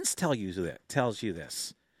 Common sense tells you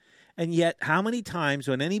this. And yet, how many times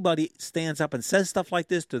when anybody stands up and says stuff like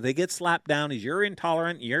this, do they get slapped down as you're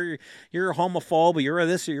intolerant, you're a homophobe, you're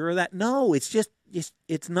this or you're that? No, it's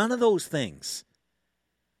none of those things.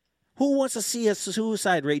 Who wants to see a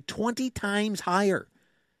suicide rate 20 times higher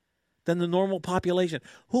than the normal population?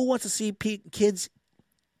 Who wants to see kids,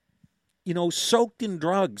 you know, soaked in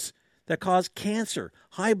drugs that cause cancer,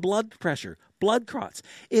 high blood pressure, blood clots?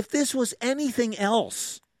 If this was anything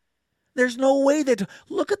else, there's no way that...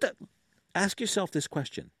 Ask yourself this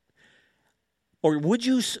question. Or would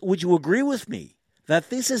you agree with me that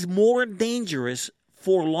this is more dangerous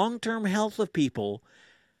for long-term health of people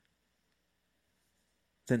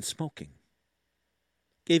than smoking?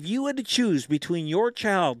 If you had to choose between your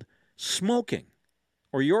child smoking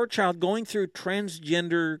or your child going through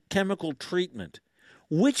transgender chemical treatment,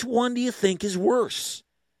 which one do you think is worse?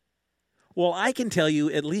 Well, I can tell you,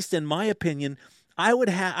 at least in my opinion, I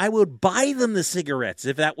would buy them the cigarettes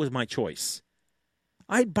if that was my choice.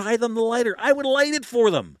 I'd buy them the lighter. I would light it for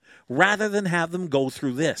them rather than have them go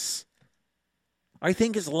through this. I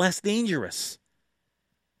think it's less dangerous.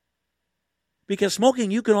 Because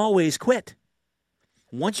smoking, you can always quit.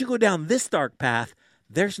 Once you go down this dark path,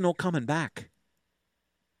 there's no coming back.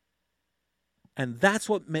 And that's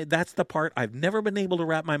the part I've never been able to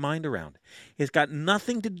wrap my mind around. It's got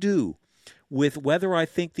nothing to do with whether I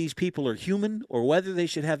think these people are human or whether they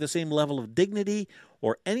should have the same level of dignity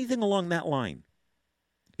or anything along that line.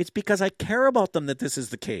 It's because I care about them that this is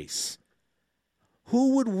the case.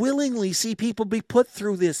 Who would willingly see people be put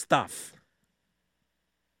through this stuff?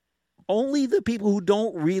 Only the people who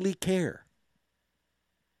don't really care.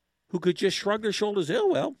 Who could just shrug their shoulders, oh,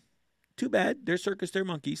 well, too bad, they're circus, they're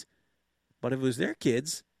monkeys. But if it was their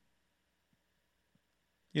kids,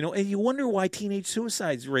 you know, and you wonder why teenage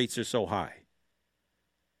suicide rates are so high.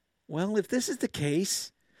 Well, if this is the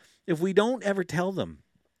case, If we don't ever tell them,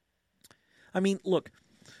 I mean, look,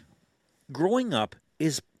 growing up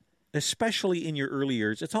is, especially in your early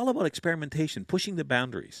years, it's all about experimentation, pushing the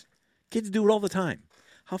boundaries. Kids do it all the time.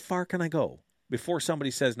 How far can I go before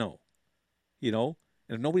somebody says no? You know,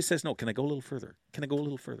 and if nobody says no, can I go a little further? Can I go a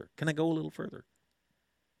little further? Can I go a little further?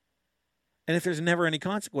 And if there's never any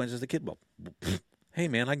consequences, the kid will, hey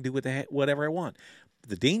man, I can do whatever I want. But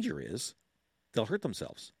the danger is they'll hurt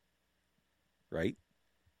themselves, right?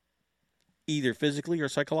 Either physically or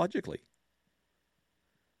psychologically.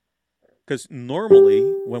 Because normally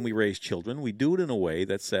when we raise children, we do it in a way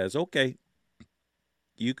that says, okay,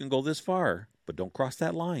 you can go this far, but don't cross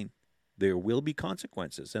that line. There will be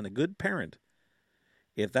consequences. And a good parent,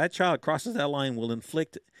 if that child crosses that line, will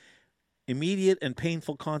inflict immediate and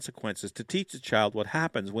painful consequences to teach the child what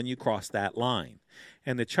happens when you cross that line.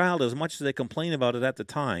 And the child, as much as they complain about it at the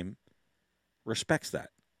time, respects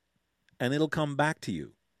that. And it'll come back to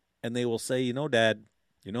you. And they will say, you know, Dad,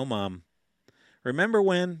 you know, Mom, remember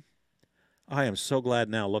when? I am so glad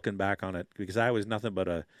now looking back on it, because I was nothing but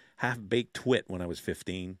a half-baked twit when I was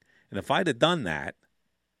 15. And if I'd have done that,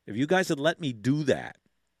 if you guys had let me do that,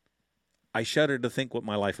 I shudder to think what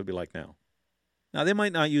my life would be like now. Now, they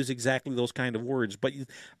might not use exactly those kind of words, but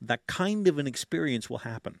that kind of an experience will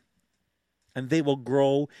happen. And they will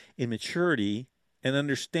grow in maturity and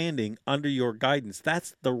understanding under your guidance.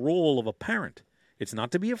 That's the role of a parent. It's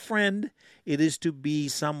not to be a friend. It is to be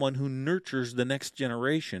someone who nurtures the next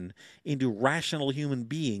generation into rational human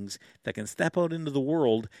beings that can step out into the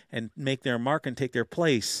world and make their mark and take their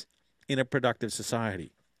place in a productive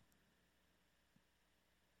society.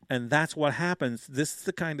 And that's what happens. This is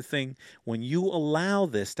the kind of thing when you allow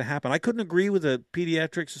this to happen. I couldn't agree with the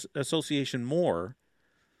Pediatrics Association more,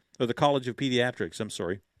 or the College of Pediatrics, I'm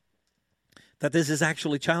sorry, that this is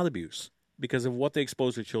actually child abuse because of what they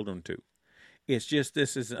expose their children to. It's just,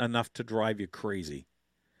 this is enough to drive you crazy.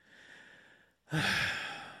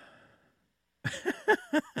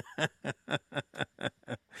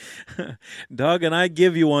 Doug, and I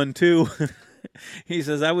give you one too. He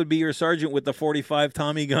says, I would be your sergeant with the 45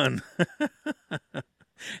 Tommy gun.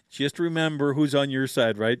 Just remember who's on your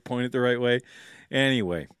side, right? Point it the right way.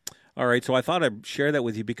 Anyway, all right, so I thought I'd share that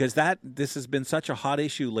with you because this has been such a hot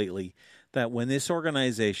issue lately that when this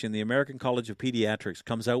organization, the American College of Pediatrics,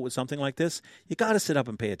 comes out with something like this, you got to sit up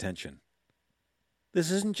and pay attention.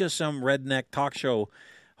 This isn't just some redneck talk show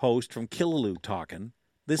host from Killaloe talking.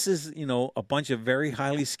 This is, a bunch of very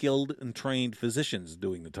highly skilled and trained physicians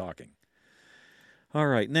doing the talking. All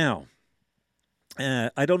right, now,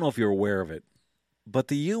 I don't know if you're aware of it, but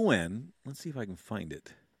the UN, let's see if I can find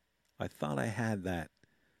it. I thought I had that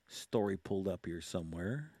story pulled up here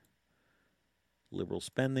somewhere. Liberal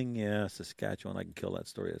spending, yeah, Saskatchewan, I can kill that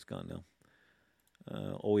story, that's gone now.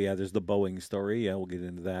 There's the Boeing story, yeah, we'll get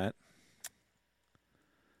into that.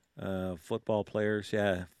 Football players,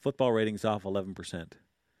 yeah, football ratings off 11%.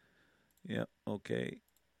 Yeah, okay.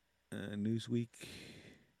 Newsweek.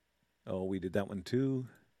 Oh, we did that one too.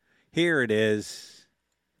 Here it is.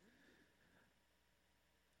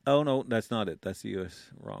 Oh, no, that's not it. That's the U.S.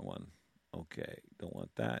 Wrong one. Okay, don't want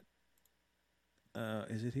that.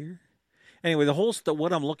 Is it here? Anyway, the whole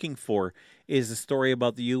what I'm looking for is the story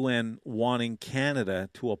about the UN wanting Canada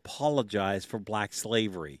to apologize for black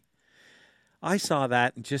slavery. I saw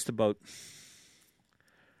that in just about...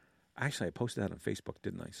 Actually, I posted that on Facebook,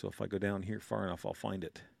 didn't I? So if I go down here far enough, I'll find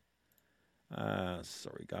it.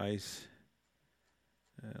 Sorry, guys.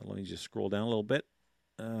 Let me just scroll down a little bit.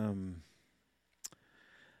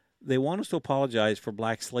 They want us to apologize for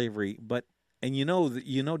black slavery, and you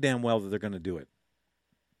know damn well that they're going to do it.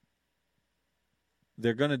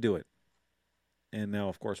 They're going to do it. And now,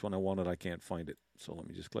 of course, when I want it, I can't find it. So let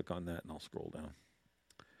me just click on that, and I'll scroll down.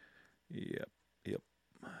 Yep.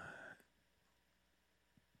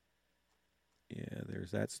 Yeah,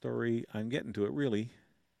 there's that story. I'm getting to it, really.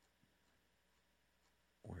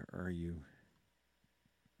 Where are you?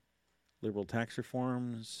 Liberal tax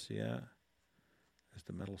reforms, yeah. That's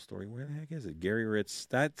the metal story. Where the heck is it? Gary Ritz.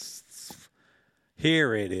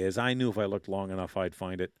 Here it is. I knew if I looked long enough I'd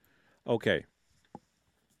find it. Okay.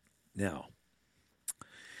 Now,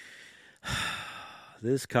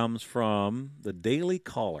 this comes from the Daily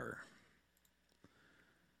Caller.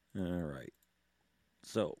 All right.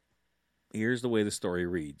 So, here's the way the story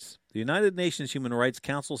reads. The United Nations Human Rights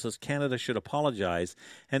Council says Canada should apologize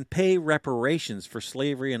and pay reparations for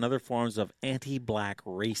slavery and other forms of anti-black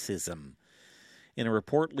racism. In a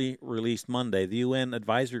report released Monday, the UN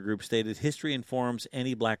Advisory Group stated history informs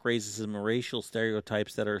anti-black racism and racial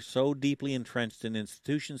stereotypes that are so deeply entrenched in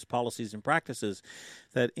institutions, policies, and practices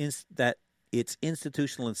that its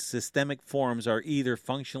institutional and systemic forms are either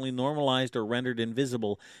functionally normalized or rendered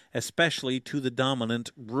invisible, especially to the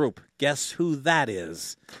dominant group. Guess who that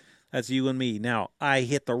is? That's you and me. Now, I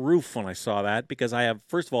hit the roof when I saw that because I have,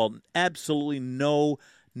 first of all, absolutely no,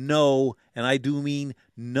 and I do mean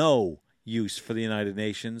no use for the United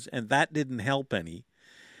Nations, and that didn't help any.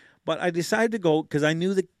 But I decided to go because I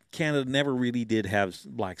knew that Canada never really did have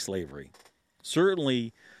black slavery.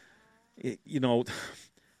 Certainly, you know,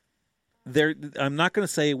 I'm not going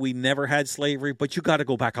to say we never had slavery, but you got to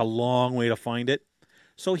go back a long way to find it.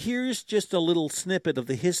 So here's just a little snippet of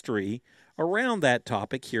the history around that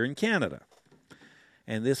topic here in Canada.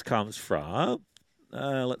 And this comes from,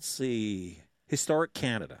 let's see, Historic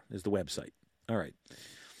Canada is the website. All right.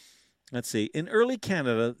 Let's see. In early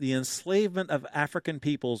Canada, the enslavement of African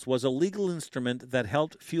peoples was a legal instrument that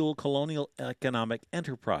helped fuel colonial economic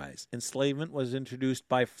enterprise. Enslavement was introduced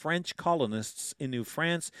by French colonists in New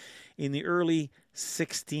France in the early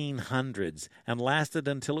 1600s and lasted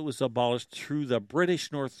until it was abolished through the British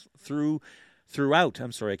throughout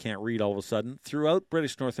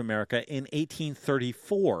British North America in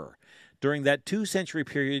 1834. During that 2-century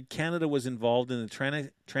period, Canada was involved in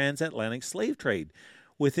the transatlantic slave trade.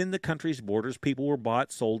 Within the country's borders, people were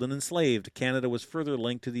bought, sold, and enslaved. Canada was further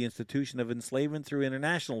linked to the institution of enslavement through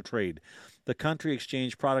international trade. The country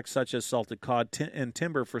exchanged products such as salted cod and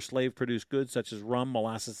timber for slave-produced goods such as rum,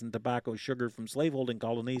 molasses, and tobacco, sugar from slaveholding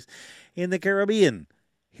colonies in the Caribbean.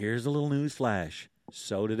 Here's a little news flash.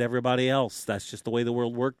 So did everybody else. That's just the way the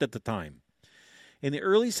world worked at the time. In the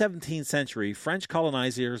early 17th century, French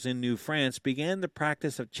colonizers in New France began the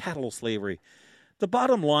practice of chattel slavery. The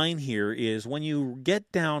bottom line here is when you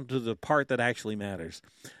get down to the part that actually matters.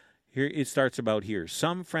 Here it starts about here.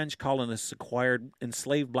 Some French colonists acquired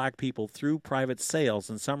enslaved black people through private sales,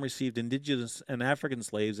 and some received indigenous and African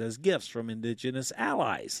slaves as gifts from indigenous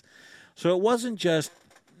allies. So it wasn't just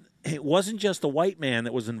the white man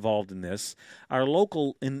that was involved in this. Our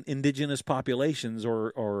local indigenous populations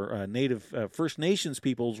or native First Nations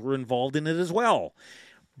peoples were involved in it as well.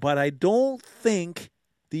 But I don't think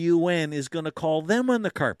the UN is going to call them on the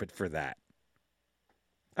carpet for that.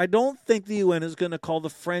 I don't think the UN is going to call the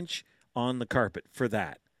French on the carpet for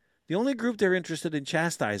that. The only group they're interested in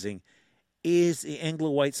chastising is the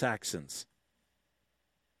Anglo-White Saxons.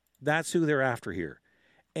 That's who they're after here.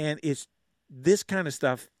 And it's this kind of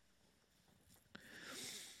stuff.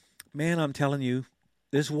 Man, I'm telling you,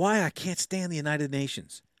 this is why I can't stand the United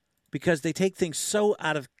Nations. Because they take things so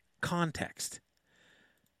out of context.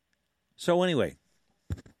 So anyway,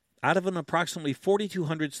 out of an approximately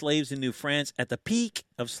 4,200 slaves in New France at the peak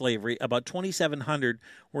of slavery, about 2,700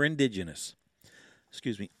 were indigenous.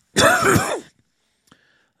 Excuse me.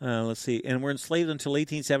 Let's see. And were enslaved until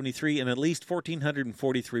 1873, and at least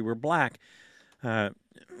 1,443 were black.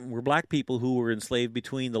 Were black people who were enslaved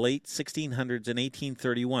between the late 1600s and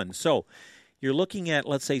 1831. So you're looking at,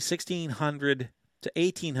 let's say, 1600 to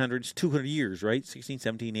 1800s, 200 years, right? 16,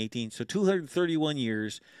 17, 18. So 231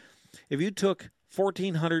 years. If you took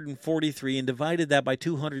 1,443 and divided that by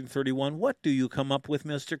 231, what do you come up with,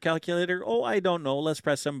 Mr. Calculator? Oh, I don't know. Let's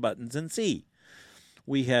press some buttons and see.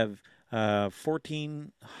 We have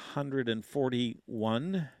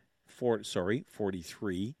 1,441,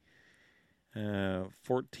 43.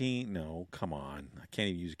 14, no, come on. I can't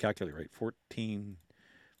even use a calculator right.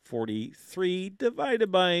 1,443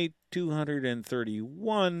 divided by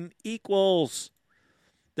 231 equals...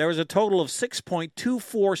 There was a total of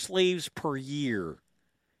 6.24 slaves per year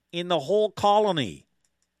in the whole colony.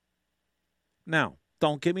 Now,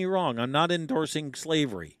 don't get me wrong. I'm not endorsing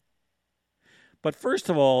slavery. But first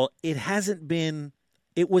of all, it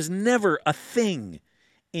was never a thing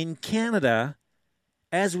in Canada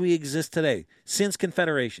as we exist today, since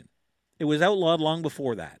Confederation. It was outlawed long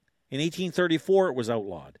before that. In 1834, it was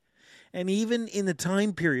outlawed. And even in the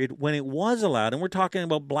time period when it was allowed, and we're talking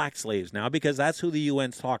about black slaves now because that's who the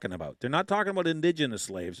UN's talking about. They're not talking about indigenous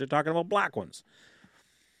slaves. They're talking about black ones.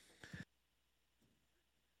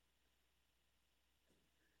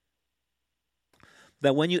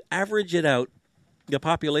 That when you average it out, the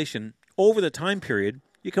population over the time period,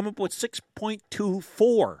 you come up with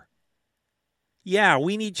 6.24. Yeah,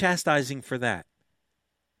 we need chastising for that.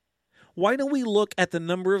 Why don't we look at the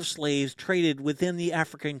number of slaves traded within the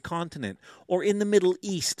African continent or in the Middle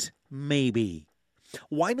East, maybe?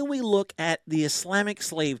 Why don't we look at the Islamic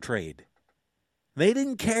slave trade? They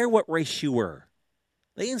didn't care what race you were.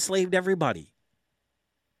 They enslaved everybody.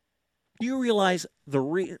 Do you realize the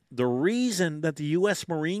reason that the U.S.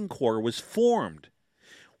 Marine Corps was formed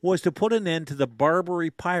was to put an end to the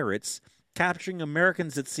Barbary pirates capturing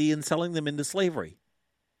Americans at sea and selling them into slavery?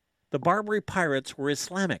 The Barbary pirates were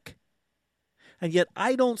Islamic. And yet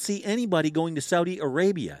I don't see anybody going to Saudi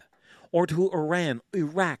Arabia or to Iran,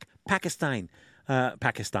 Iraq, Pakistan,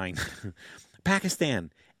 Pakistan,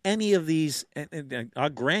 any of these. And I'll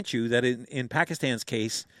grant you that in Pakistan's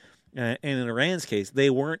case and in Iran's case, they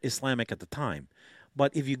weren't Islamic at the time.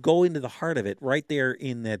 But if you go into the heart of it, right there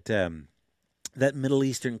in that Middle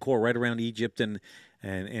Eastern core, right around Egypt and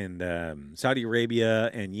Saudi Arabia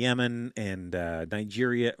and Yemen and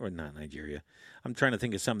Nigeria, or not Nigeria, I'm trying to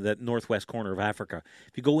think of some of that northwest corner of Africa.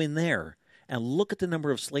 If you go in there and look at the number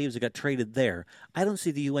of slaves that got traded there, I don't see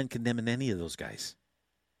the UN condemning any of those guys.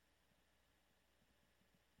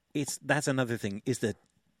 That's another thing, is the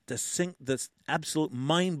absolute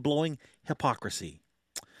mind-blowing hypocrisy.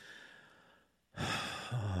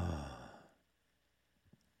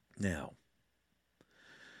 Now,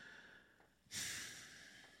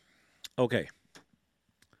 okay.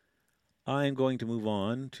 I'm going to move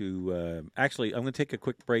on to, actually, I'm going to take a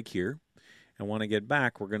quick break here. And when I get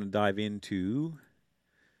back, we're going to dive into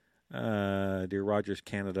Dear Rogers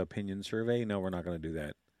Canada Opinion Survey. No, we're not going to do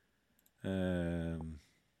that. Let's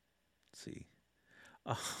see.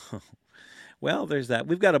 Oh, well, there's that.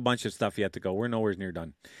 We've got a bunch of stuff yet to go. We're nowhere near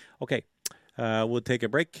done. Okay. We'll take a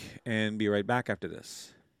break and be right back after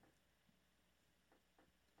this.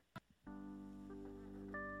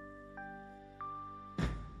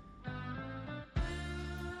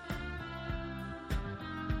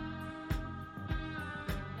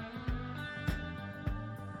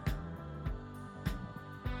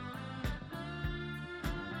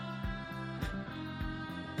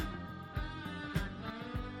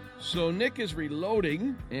 So Nick is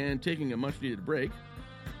reloading and taking a much-needed break.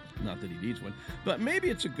 Not that he needs one, but maybe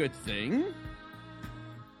it's a good thing.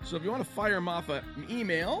 So if you want to fire him off an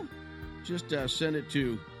email, just send it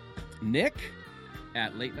to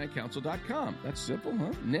nick@latenightcouncil.com. That's simple,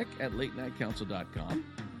 huh? nick@latenightcouncil.com.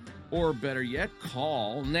 Or better yet,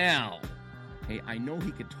 call now. Hey, I know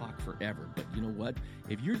he could talk forever, but you know what?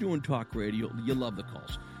 If you're doing talk radio, you love the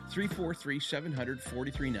calls.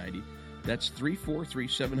 343-700-4390. That's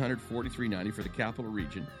 343-700-4390 for the Capital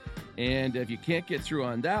Region. And if you can't get through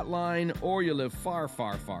on that line, or you live far,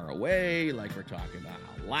 far, far away, like we're talking about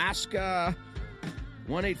Alaska,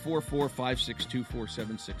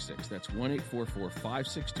 1-844-562-4766. That's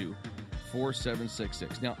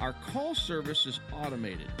 1-844-562-4766. Now, our call service is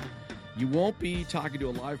automated. You won't be talking to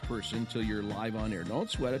a live person until you're live on air. Don't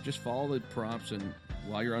sweat it. Just follow the prompts and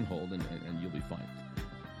while you're on hold, and you'll be fine.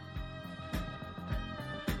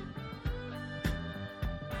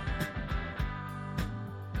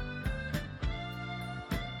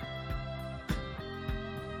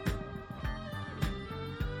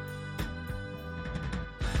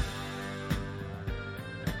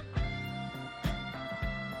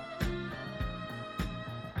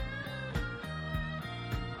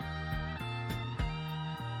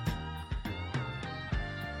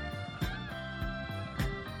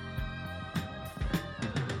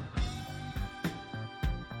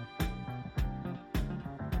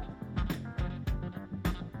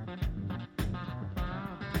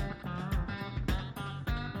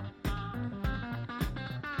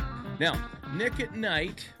 Now, Nick at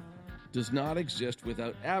Night does not exist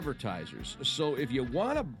without advertisers. So if you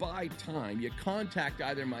want to buy time, you contact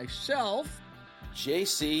either myself,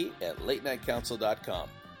 JC at latenightcouncil.com,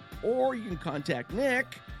 or you can contact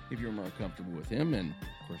Nick if you're more comfortable with him, and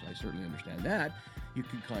of course I certainly understand that. You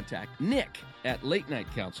can contact Nick at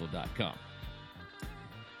latenightcouncil.com.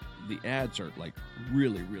 The ads are like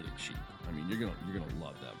really, really cheap. I mean, you're gonna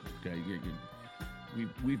love them. Okay,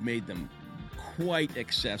 we've made them quite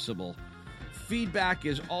accessible. Feedback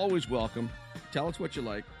is always welcome. Tell us what you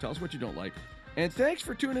like. Tell us what you don't like. And thanks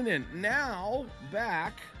for tuning in. Now,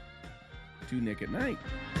 back to Nick at Night.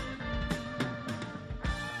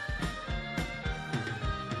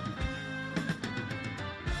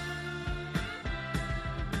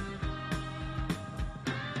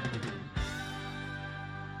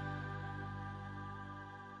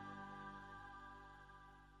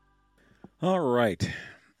 All right.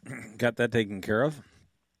 Got that taken care of.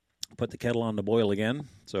 Put the kettle on to boil again.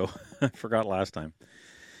 So I forgot last time.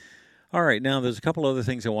 All right. Now, there's a couple other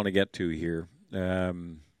things I want to get to here.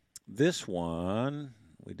 This one,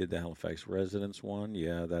 we did the Halifax residents one.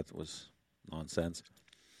 Yeah, that was nonsense.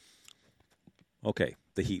 Okay,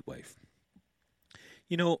 the heat wave.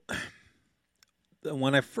 You know,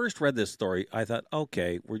 when I first read this story, I thought,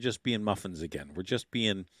 okay, we're just being muffins again. We're just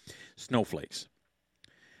being snowflakes.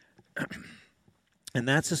 And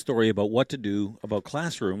that's a story about what to do about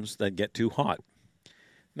classrooms that get too hot.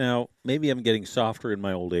 Now, maybe I'm getting softer in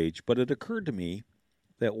my old age, but it occurred to me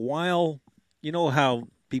that while, you know how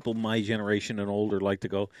people my generation and older like to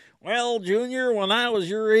go, well, Junior, when I was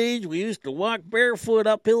your age, we used to walk barefoot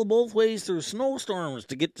uphill both ways through snowstorms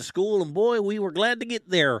to get to school, and boy, we were glad to get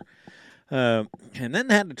there. And then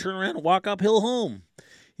had to turn around and walk uphill home.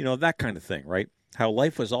 You know, that kind of thing, right? How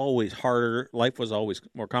life was always harder, life was always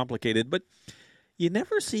more complicated, but you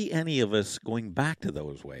never see any of us going back to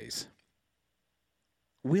those ways.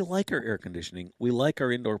 We like our air conditioning. We like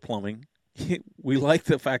our indoor plumbing. We like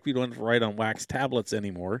the fact we don't have to write on wax tablets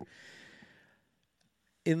anymore.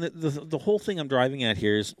 In the whole thing I'm driving at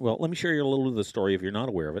here is, well, let me share you a little of the story if you're not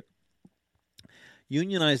aware of it.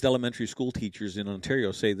 Unionized elementary school teachers in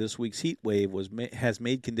Ontario say this week's heat wave has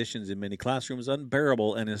made conditions in many classrooms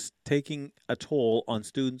unbearable and is taking a toll on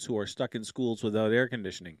students who are stuck in schools without air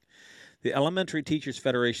conditioning. The Elementary Teachers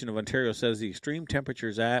Federation of Ontario says the extreme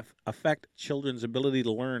temperatures affect children's ability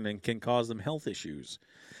to learn and can cause them health issues.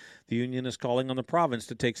 The union is calling on the province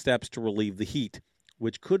to take steps to relieve the heat,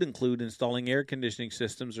 which could include installing air conditioning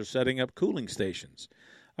systems or setting up cooling stations.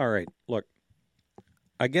 All right, look,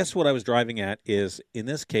 I guess what I was driving at is, in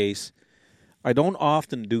this case, I don't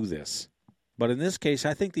often do this, but in this case,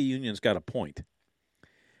 I think the union's got a point.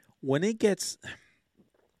 When it gets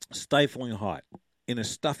stifling hot in a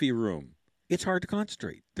stuffy room, it's hard to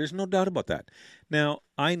concentrate. There's no doubt about that. Now,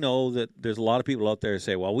 I know that there's a lot of people out there who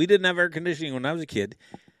say, well, we didn't have air conditioning when I was a kid.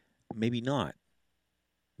 Maybe not.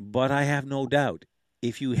 But I have no doubt,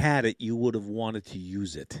 if you had it, you would have wanted to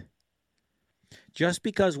use it. Just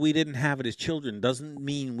because we didn't have it as children doesn't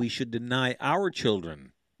mean we should deny our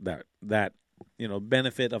children that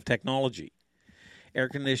benefit of technology. Air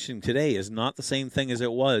conditioning today is not the same thing as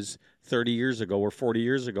it was 30 years ago or 40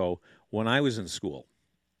 years ago when I was in school.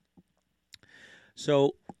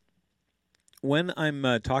 So when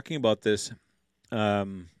I'm talking about this,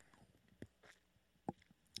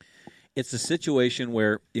 it's a situation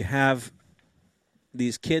where you have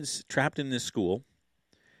these kids trapped in this school,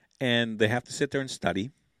 and they have to sit there and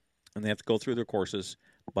study, and they have to go through their courses,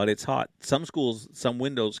 but it's hot. Some schools, some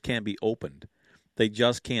windows can't be opened. They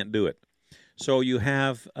just can't do it. So you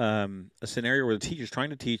have a scenario where the teacher's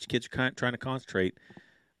trying to teach, kids are trying to concentrate,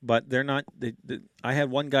 but they're not. I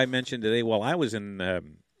had one guy mention today, while I was in,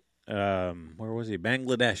 where was he?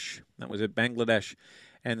 Bangladesh. That was it, Bangladesh.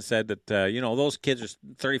 And said that, those kids are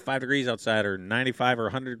 35 degrees outside or 95 or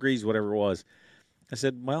 100 degrees, whatever it was. I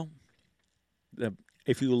said, well,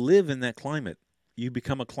 if you live in that climate, you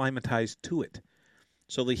become acclimatized to it.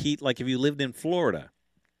 So the heat, like if you lived in Florida,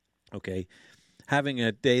 okay, having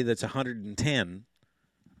a day that's 110,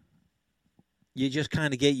 you just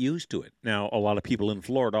kind of get used to it. Now, a lot of people in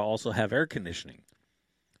Florida also have air conditioning.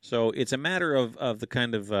 So it's a matter of the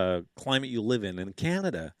kind of climate you live in. In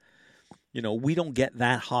Canada, we don't get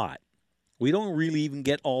that hot. We don't really even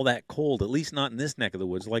get all that cold, at least not in this neck of the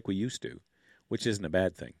woods like we used to, which isn't a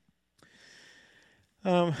bad thing.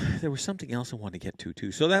 There was something else I wanted to get to,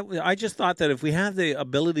 too. So I just thought that if we have the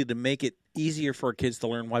ability to make it easier for our kids to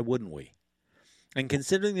learn, why wouldn't we? And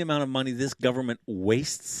considering the amount of money this government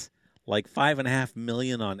wastes, like $5.5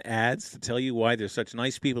 million on ads to tell you why there's such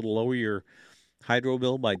nice people to lower your hydro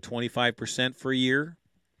bill by 25% for a year,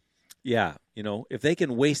 yeah, if they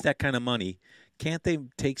can waste that kind of money, can't they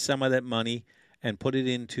take some of that money and put it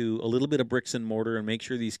into a little bit of bricks and mortar and make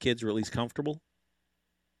sure these kids are at least comfortable?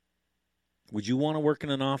 Would you want to work in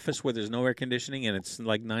an office where there's no air conditioning and it's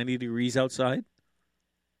like 90 degrees outside?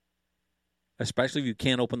 Especially if you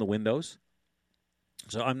can't open the windows.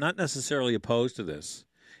 So I'm not necessarily opposed to this.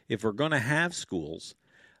 If we're going to have schools,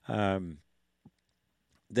 then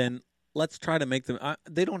let's try to make them,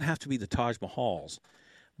 they don't have to be the Taj Mahals,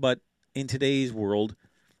 but in today's world,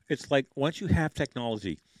 it's like once you have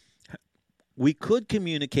technology, we could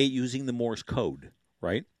communicate using the Morse code,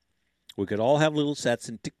 right? We could all have little sets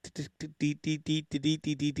and tick, tick, tick, tick, tick, tick, tick, tick,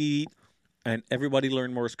 tick, tick, tick, and everybody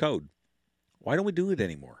learn Morse code. Why don't we do it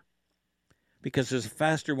anymore? Because there's a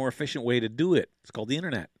faster, more efficient way to do it. It's called the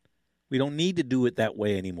internet. We don't need to do it that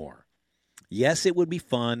way anymore. Yes, it would be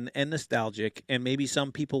fun and nostalgic, and maybe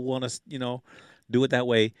some people want to, do it that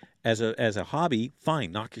way as a hobby.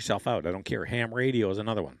 Fine, knock yourself out. I don't care. Ham radio is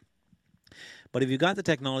another one. But if you've got the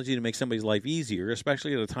technology to make somebody's life easier,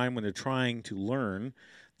 especially at a time when they're trying to learn,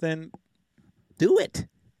 then do it.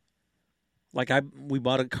 Like we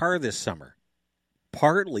bought a car this summer,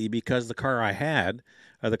 partly because the car I had,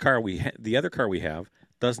 the other car we have,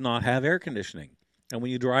 does not have air conditioning. And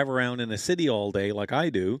when you drive around in a city all day like I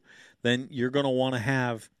do, then you're going to want to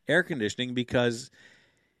have air conditioning because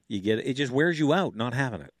it just wears you out not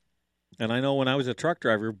having it. And I know when I was a truck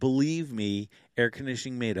driver, believe me, air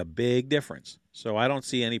conditioning made a big difference. So I don't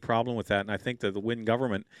see any problem with that. And I think that the Wynne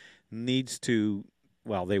government needs to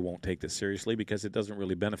well, they won't take this seriously because it doesn't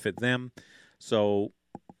really benefit them. So,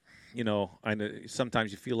 you know, I know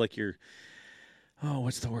sometimes you feel like you're,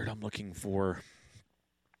 what's the word I'm looking for?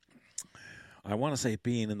 I want to say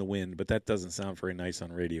peeing in the wind, but that doesn't sound very nice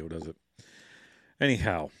on radio, does it?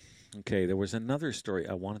 Anyhow, okay, there was another story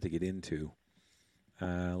I wanted to get into.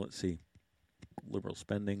 Let's see. Liberal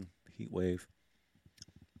spending, heat wave.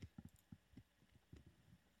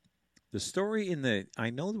 The story in the, I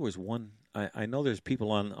know there was one, I know there's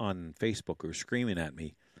people on Facebook who are screaming at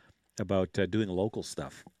me about doing local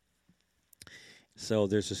stuff. So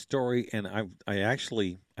there's a story, and I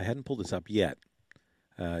hadn't pulled this up yet,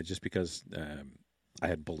 just because I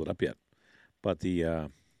hadn't pulled it up yet. But the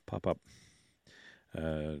pop-up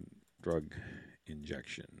drug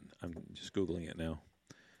injection, I'm just Googling it now.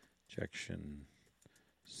 Injection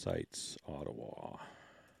sites, Ottawa.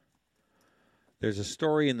 There's a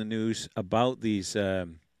story in the news about these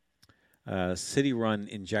city-run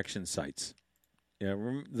injection sites. Yeah,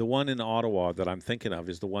 the one in Ottawa that I'm thinking of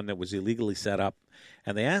is the one that was illegally set up.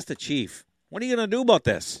 And they asked the chief, what are you going to do about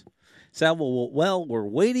this? He said, well, we're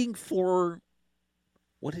waiting for,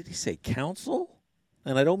 what did he say, council?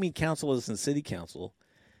 And I don't mean council as in city council.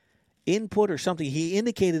 Input or something. He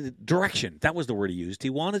indicated direction. That was the word he used.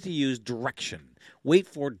 He wanted to use direction. Wait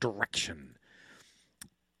for direction.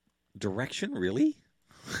 Direction, really?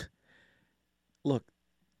 Look,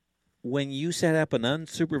 when you set up an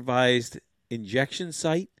unsupervised injection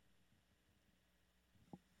site,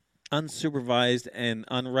 unsupervised and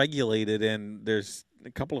unregulated, and there's a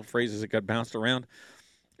couple of phrases that got bounced around,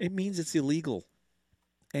 it means it's illegal.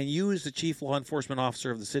 And you, as the chief law enforcement officer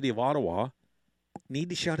of the city of Ottawa, need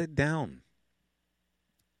to shut it down.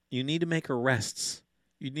 You need to make arrests.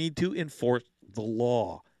 You need to enforce the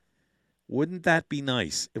law. Wouldn't that be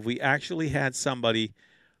nice if we actually had somebody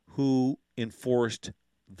who enforced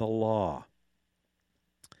the law?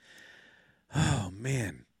 Oh,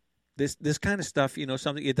 man. This kind of stuff, you know,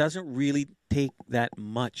 something, it doesn't really take that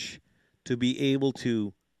much to be able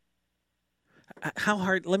to. How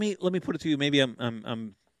hard? Let me put it to you. Maybe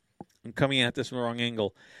I'm coming at this from the wrong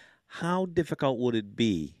angle. How difficult would it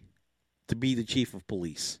be to be the chief of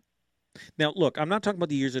police? Now, look, I'm not talking about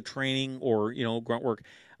the years of training or, you know, grunt work,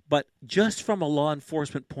 but just from a law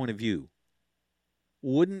enforcement point of view,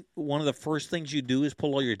 wouldn't one of the first things you do is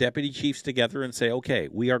pull all your deputy chiefs together and say, okay,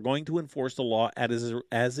 we are going to enforce the law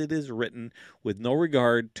as it is written with no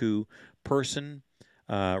regard to person,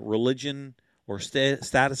 religion, or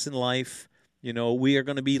status in life. You know, we are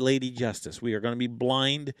going to be Lady Justice. We are going to be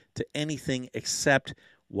blind to anything except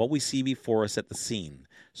what we see before us at the scene.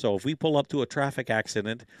 So if we pull up to a traffic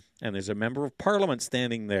accident and there's a member of parliament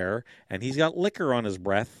standing there and he's got liquor on his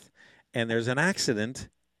breath and there's an accident,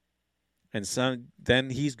 and then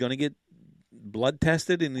he's going to get blood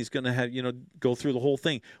tested and he's going to have, you know, go through the whole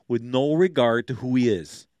thing with no regard to who he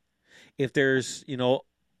is. If there's, you know,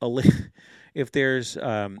 if there's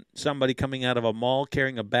somebody coming out of a mall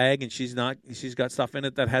carrying a bag and she's got stuff in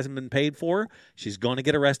it that hasn't been paid for, she's going to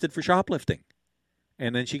get arrested for shoplifting.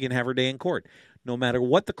 And then she can have her day in court. No matter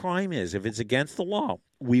what the crime is, if it's against the law,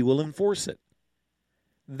 we will enforce it.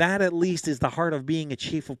 That at least is the heart of being a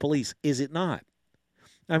chief of police, is it not?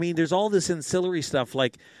 I mean, there's all this ancillary stuff,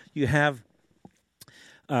 like you have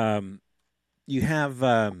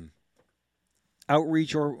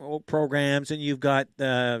outreach or programs, and you've got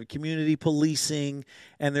community policing,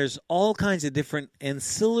 and there's all kinds of different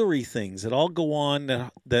ancillary things that all go on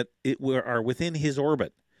that are within his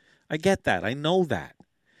orbit. I get that. I know that.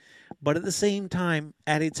 But at the same time,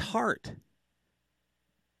 at its heart,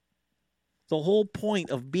 the whole point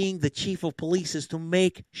of being the chief of police is to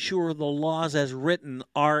make sure the laws as written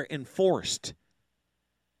are enforced.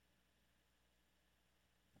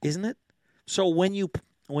 Isn't it? So when you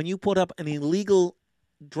put up an illegal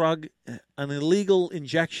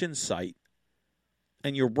injection site,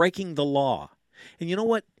 and you're breaking the law, and you know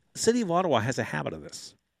what? The city of Ottawa has a habit of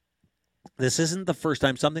this. This isn't the first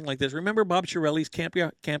time something like this. Remember Bob Chiarelli's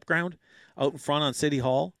campground out in front on City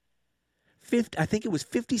Hall? I think it was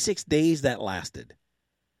 56 days that lasted.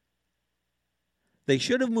 They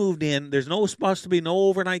should have moved in. There's supposed to be no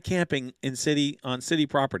overnight camping on city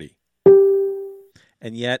property.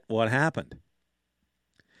 And yet, what happened?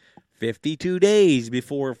 52 days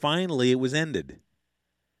before finally it was ended.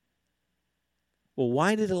 Well,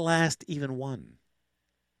 why did it last even one?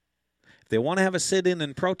 If they want to have a sit-in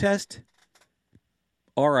and protest,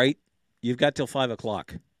 all right, you've got till 5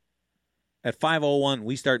 o'clock. At 5:01,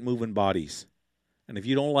 we start moving bodies. And if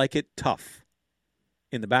you don't like it, tough.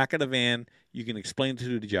 In the back of the van, you can explain it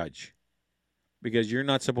to the judge. because you're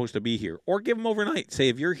not supposed to be here. Or give them overnight. Say,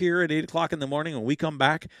 if you're here at 8 o'clock in the morning and we come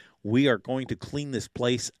back, we are going to clean this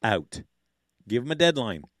place out. Give them a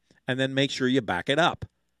deadline. And then make sure you back it up.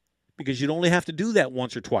 Because you'd only have to do that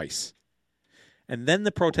once or twice. And then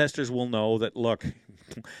the protesters will know that, look,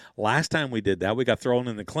 last time we did that, we got thrown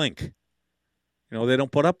in the clink. They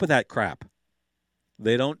don't put up with that crap.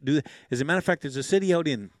 They don't do. As a matter of fact, there's a city out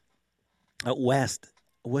west.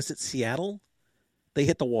 Was it Seattle? They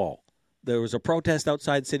hit the wall. There was a protest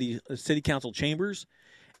outside city council chambers,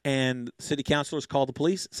 and city councilors called the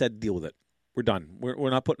police, said, deal with it. We're done. We're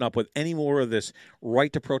not putting up with any more of this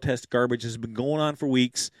right to protest garbage. It's been going on for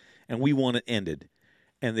weeks, and we want it ended.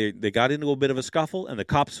 And they got into a bit of a scuffle, and the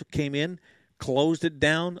cops came in, closed it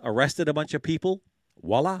down, arrested a bunch of people.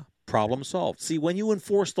 Voila, problem solved. See, when you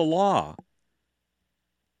enforce the law,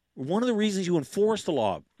 one of the reasons you enforce the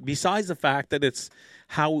law, besides the fact that it's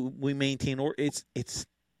how we maintain, or it's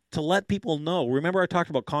to let people know. Remember I talked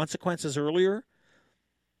about consequences earlier?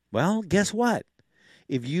 Well, guess what?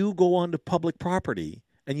 If you go onto public property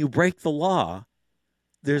and you break the law,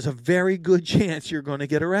 there's a very good chance you're going to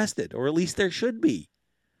get arrested, or at least there should be.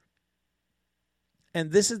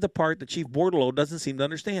 And this is the part that Chief Bordelot doesn't seem to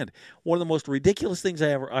understand. One of the most ridiculous things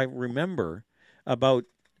I remember about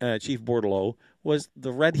Chief Bordelot was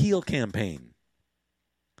the Red Heel campaign.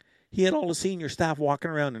 He had all the senior staff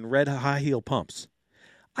walking around in red high heel pumps.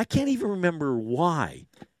 I can't even remember why,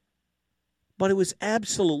 but it was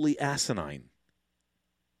absolutely asinine.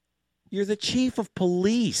 You're the chief of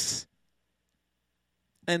police.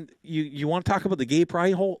 And you want to talk about the gay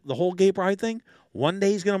pride, the whole gay pride thing? One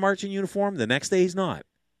day he's going to march in uniform, the next day he's not.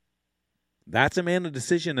 That's a man of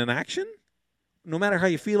decision and action? No matter how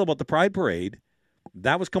you feel about the pride parade,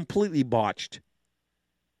 that was completely botched.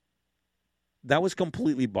 That was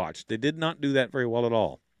completely botched. They did not do that very well at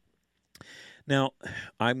all. Now,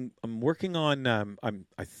 I'm working on,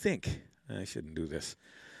 I think, I shouldn't do this.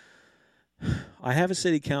 I have a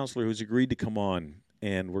city councilor who's agreed to come on,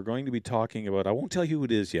 and we're going to be talking about, I won't tell you who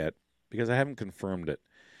it is yet, because I haven't confirmed it.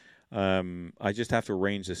 I just have to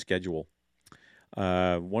arrange the schedule.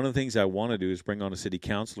 One of the things I want to do is bring on a city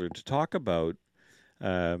councilor to talk about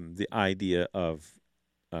the idea of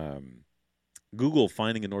Google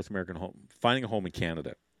finding a home in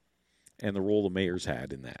Canada, and the role the mayor's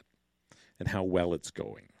had in that, and how well it's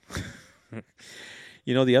going.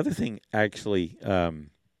 The other thing, actually,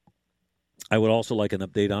 I would also like an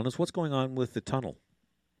update on is what's going on with the tunnel,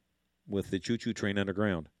 with the choo-choo train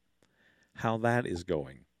underground, how that is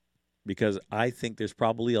going. Because I think there's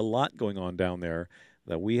probably a lot going on down there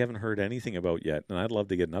that we haven't heard anything about yet, and I'd love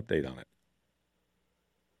to get an update on it.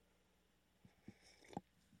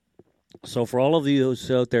 So for all of those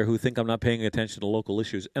out there who think I'm not paying attention to local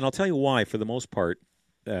issues, and I'll tell you why, for the most part,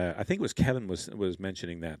 I think it was Kevin was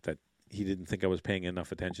mentioning that he didn't think I was paying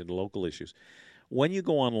enough attention to local issues. When you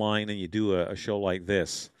go online and you do a show like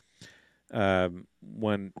this,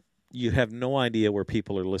 when you have no idea where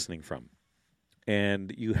people are listening from,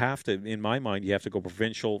 and you have to, in my mind, you have to go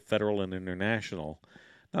provincial, federal, and international,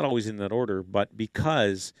 not always in that order, but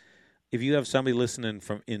because if you have somebody listening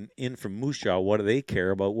from Moose Jaw, what do they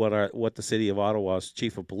care about what the city of Ottawa's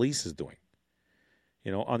chief of police is doing?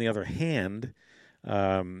 On the other hand,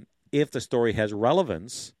 if the story has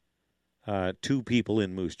relevance to people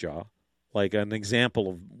in Moose Jaw, like an example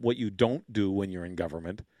of what you don't do when you're in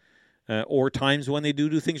government, or times when they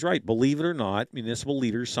do things right. Believe it or not, municipal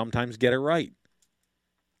leaders sometimes get it right.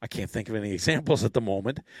 I can't think of any examples at the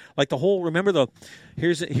moment. Like the whole, remember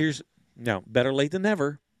here's now, better late than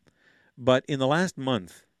never, but in the last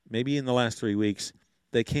month, maybe in the last 3 weeks,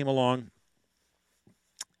 they came along.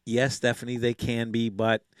 Yes, Stephanie, they can be,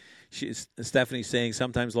 but Stephanie's saying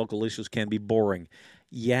sometimes local issues can be boring.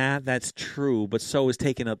 Yeah, that's true, but so is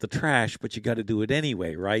taking out the trash, but you got to do it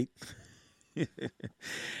anyway, right?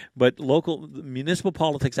 But municipal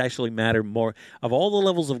politics actually matter more. Of all the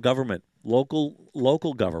levels of government,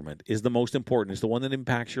 local government is the most important. It's the one that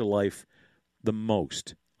impacts your life the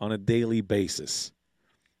most on a daily basis.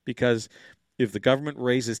 Because if the government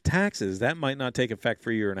raises taxes, that might not take effect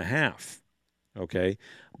for a year and a half. Okay?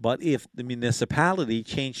 But if the municipality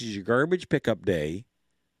changes your garbage pickup day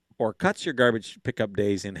or cuts your garbage pickup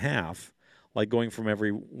days in half, like going from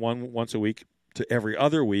once a week to every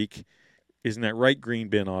other week, isn't that right, Green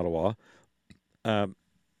Bin Ottawa?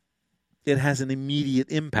 It has an immediate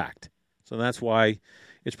impact. So that's why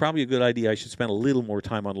it's probably a good idea I should spend a little more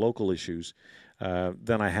time on local issues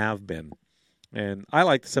than I have been. And I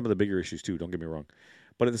like some of the bigger issues too, don't get me wrong.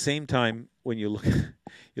 But at the same time, when you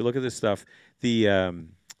look at this stuff, talking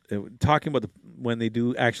about when they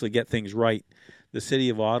do actually get things right, the city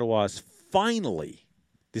of Ottawa is finally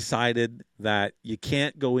decided that you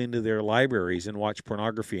can't go into their libraries and watch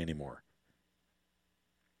pornography anymore.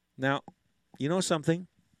 Now, you know something?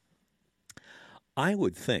 I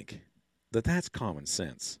would think that that's common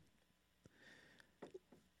sense.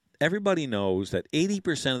 Everybody knows that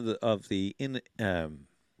 80% of the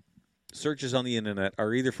searches on the internet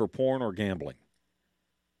are either for porn or gambling.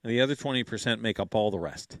 And the other 20% make up all the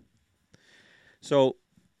rest. So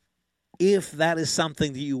if that is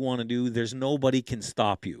something that you want to do, there's nobody can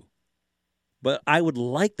stop you. But I would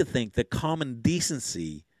like to think that common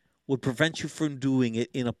decency would prevent you from doing it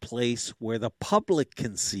in a place where the public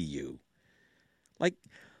can see you. Like,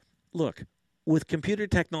 look, with computer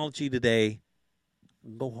technology today,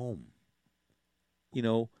 go home. You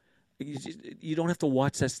know, you don't have to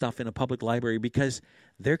watch that stuff in a public library because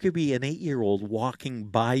there could be an 8-year-old walking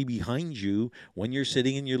by behind you when you're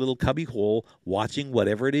sitting in your little cubby hole watching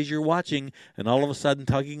whatever it is you're watching, and all of a sudden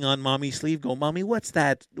tugging on Mommy's sleeve, go, Mommy, what's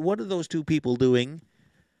that? What are those two people doing?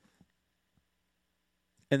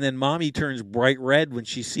 And then Mommy turns bright red when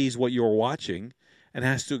she sees what you're watching and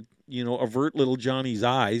has to, you know, avert little Johnny's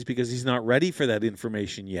eyes because he's not ready for that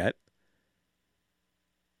information yet.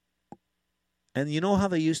 And you know how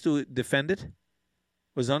they used to defend it?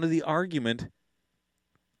 Was under the argument,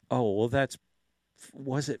 oh, well,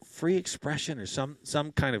 was it free expression or some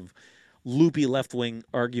kind of loopy left-wing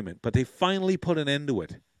argument? But they finally put an end to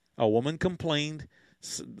it. A woman complained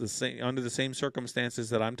under the same circumstances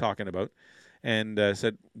that I'm talking about and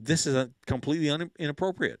said, this is completely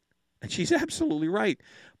inappropriate. And she's absolutely right.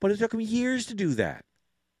 But it took them years to do that.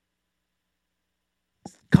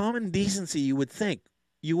 Common decency, you would think.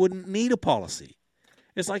 You wouldn't need a policy.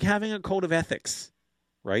 It's like having a code of ethics,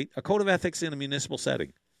 right? A code of ethics in a municipal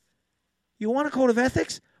setting. You want a code of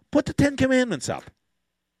ethics? Put the 10 Commandments up.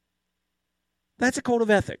 That's a code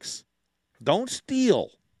of ethics. Don't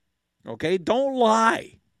steal, okay? Don't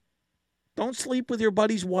lie. Don't sleep with your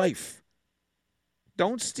buddy's wife.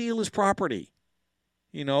 Don't steal his property.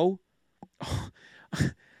 You know?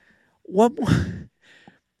 What?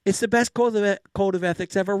 It's the best code of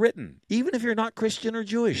ethics ever written, even if you're not Christian or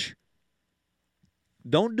Jewish.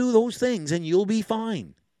 Don't do those things and you'll be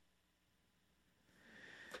fine.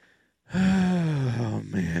 Oh,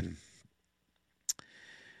 man.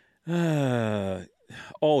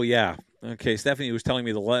 Oh, yeah. Okay, Stephanie was telling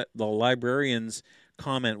me the librarian's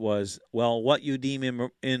comment was, well, what you deem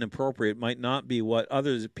inappropriate might not be what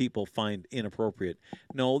other people find inappropriate.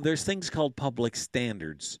 No, there's things called public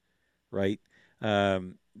standards, right?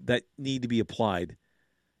 That need to be applied.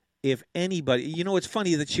 If anybody, you know, it's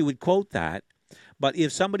funny that she would quote that, but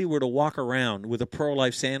if somebody were to walk around with a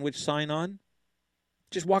pro-life sandwich sign on,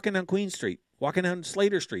 just walking down Queen Street, walking down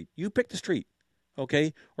Slater Street, you pick the street,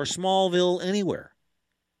 okay, or Smallville, anywhere,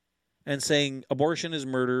 and saying abortion is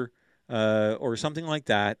murder or something like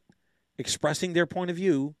that, expressing their point of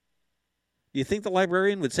view, do you think the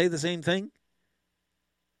librarian would say the same thing?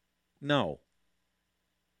 No.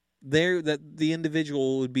 That the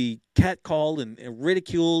individual would be catcalled and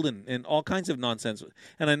ridiculed and all kinds of nonsense.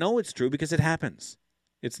 And I know it's true because it happens.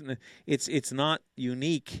 It's not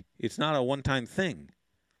unique. It's not a one-time thing.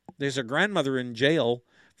 There's a grandmother in jail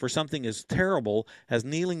for something as terrible as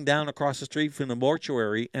kneeling down across the street from the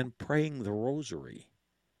mortuary and praying the rosary.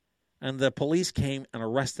 And the police came and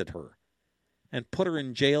arrested her and put her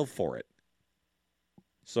in jail for it.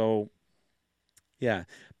 So, yeah,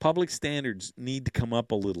 public standards need to come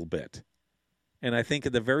up a little bit. And I think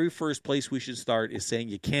at the very first place we should start is saying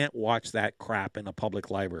you can't watch that crap in a public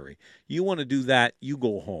library. You want to do that, you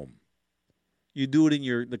go home. You do it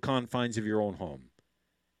in the confines of your own home.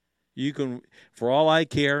 You can, for all I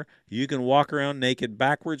care, you can walk around naked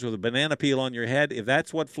backwards with a banana peel on your head. If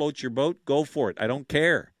that's what floats your boat, go for it. I don't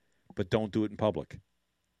care. But don't do it in public.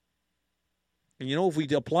 And you know, if we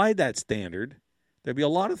applied that standard, there'd be a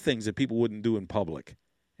lot of things that people wouldn't do in public,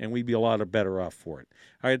 and we'd be a lot better off for it.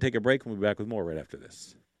 All right, take a break, and we'll be back with more right after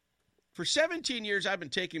this. For 17 years, I've been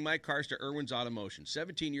taking my cars to Irwin's Automotion.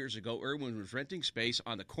 17 years ago, Irwin was renting space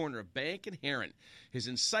on the corner of Bank and Heron. His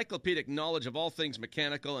encyclopedic knowledge of all things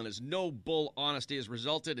mechanical and his no-bull honesty has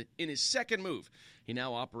resulted in his second move. He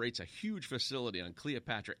now operates a huge facility on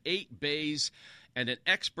Cleopatra, 8 bays, and an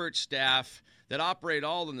expert staff that operate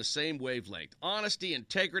all in the same wavelength. Honesty,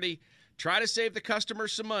 integrity, try to save the customer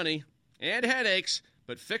some money and headaches,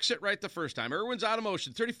 but fix it right the first time. Irwin's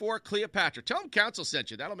Automotion, 34 Cleopatra. Tell them Council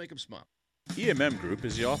sent you. That'll make them smile. EMM Group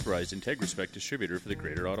is the authorized IntegraSpec distributor for the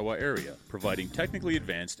Greater Ottawa area, providing technically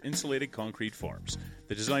advanced insulated concrete forms.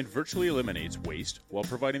 The design virtually eliminates waste while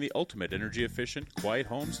providing the ultimate energy-efficient, quiet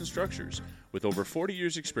homes and structures. With over 40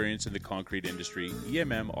 years' experience in the concrete industry,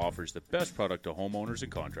 EMM offers the best product to homeowners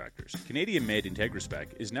and contractors. Canadian-made IntegraSpec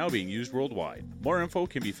is now being used worldwide. More info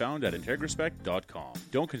can be found at integraspec.com.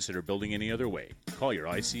 Don't consider building any other way. Call your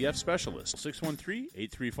ICF specialist,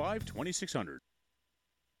 613-835-2600.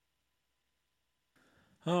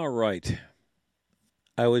 All right.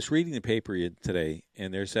 I was reading the paper today,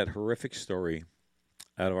 and there's that horrific story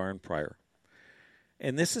out of Arnprior.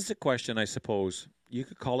 And this is a question, I suppose, you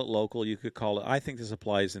could call it local, you could call it, I think this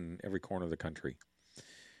applies in every corner of the country.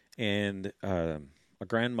 And a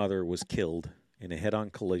grandmother was killed in a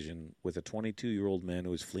head-on collision with a 22-year-old man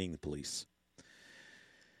who was fleeing the police.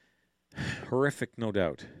 Horrific, no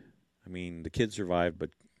doubt. I mean, the kid survived,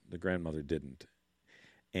 but the grandmother didn't.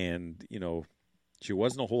 And, you know, she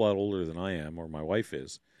wasn't a whole lot older than I am, or my wife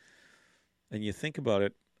is. And you think about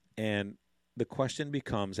it, and the question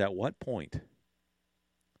becomes, at what point?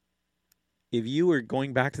 If you were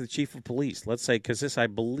going back to the chief of police, let's say, because this, I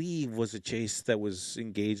believe, was a chase that was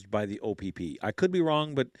engaged by the OPP. I could be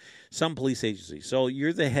wrong, but some police agency. So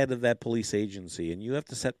you're the head of that police agency, and you have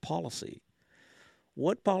to set policy.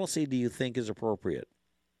 What policy do you think is appropriate?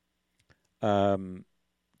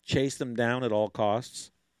 Chase them down at all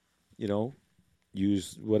costs, you know,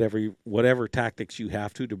 use whatever tactics you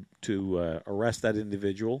have to arrest that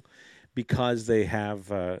individual because they have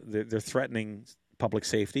they're threatening public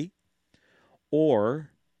safety, or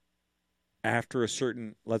after a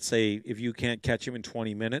certain, let's say, if you can't catch him in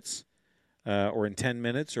 20 minutes or in 10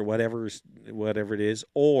 minutes or whatever it is,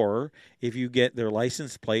 or if you get their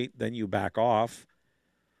license plate, then you back off.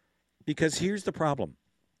 Because here's the problem.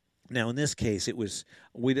 Now, in this case, it was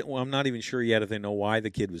I'm not even sure yet if they know why the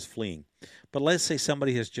kid was fleeing. But let's say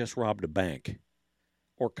somebody has just robbed a bank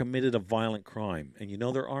or committed a violent crime, and you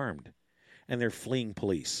know they're armed, and they're fleeing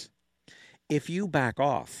police. If you back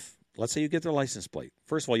off, let's say you get their license plate.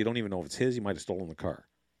 First of all, you don't even know if it's his. You might have stolen the car.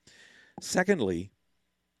 Secondly,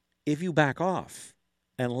 if you back off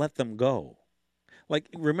and let them go. Like,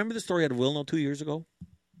 remember the story out of Wilno 2 years ago?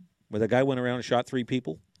 Where the guy went around and shot 3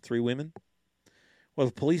 women? Well,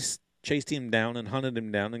 the police chased him down and hunted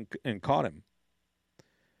him down and caught him.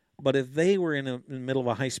 But if they were in the middle of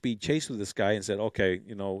a high-speed chase with this guy and said, okay,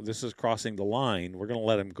 you know, this is crossing the line, we're going to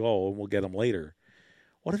let him go and we'll get him later.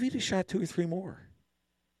 What if he'd have shot 2 or 3 more?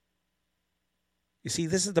 You see,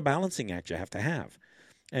 this is the balancing act you have to have.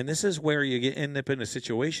 And this is where you end up in a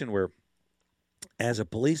situation where, as a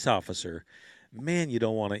police officer, man, you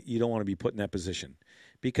don't want to be put in that position.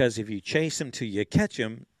 Because if you chase him till you catch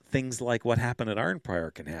him, things like what happened at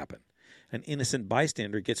Arnprior can happen. An innocent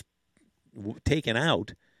bystander gets taken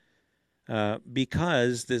out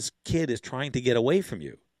because this kid is trying to get away from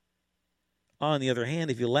you. On the other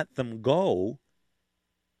hand, if you let them go,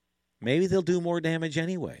 maybe they'll do more damage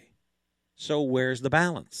anyway. So where's the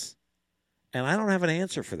balance? And I don't have an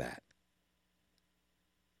answer for that.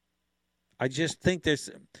 I just think it's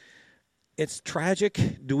tragic.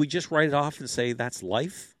 Do we just write it off and say that's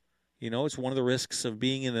life? You know, it's one of the risks of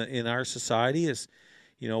being in our society is,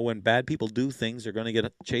 you know, when bad people do things, they're going to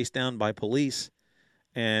get chased down by police,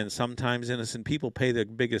 and sometimes innocent people pay the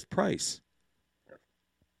biggest price.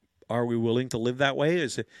 Are we willing to live that way?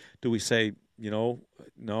 Do we say, you know,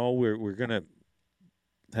 no, we're going to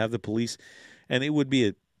have the police, and it would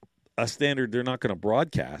be a standard they're not going to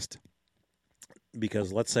broadcast,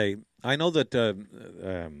 because let's say, I know that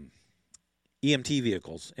EMT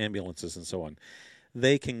vehicles, ambulances and so on,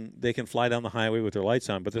 they can fly down the highway with their lights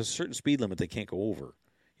on, but there's a certain speed limit they can't go over.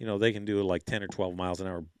 You know, they can do like 10 or 12 miles an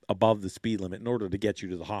hour above the speed limit in order to get you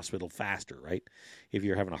to the hospital faster, right? If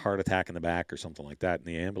you're having a heart attack in the back or something like that in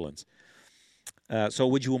the ambulance. So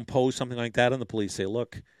would you impose something like that on the police? Say,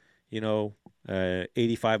 look, you know,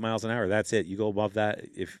 85 miles an hour, that's it. You go above that.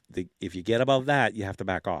 If you get above that, you have to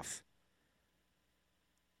back off.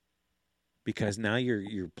 Because now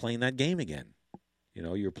you're playing that game again. You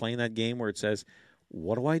know, you're playing that game where it says,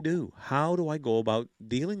 what do I do? How do I go about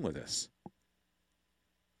dealing with this?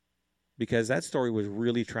 Because that story was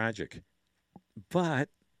really tragic. But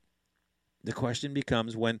the question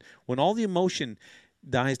becomes when all the emotion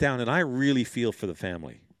dies down, and I really feel for the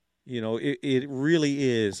family. You know, it really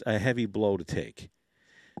is a heavy blow to take.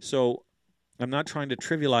 So I'm not trying to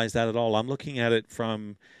trivialize that at all. I'm looking at it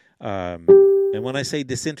from, and when I say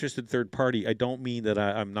disinterested third party, I don't mean that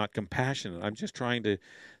I'm not compassionate. I'm just trying to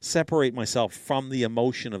separate myself from the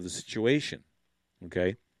emotion of the situation,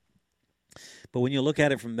 okay? But when you look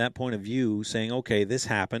at it from that point of view, saying, okay, this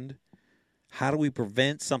happened, How do we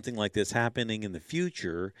prevent something like this happening in the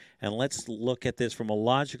future? And let's look at this from a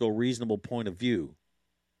logical, reasonable point of view.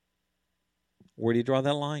 Where do you draw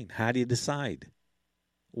that line? How do you decide?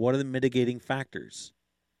 What are the mitigating factors?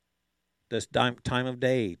 Does time of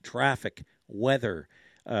day, traffic, weather,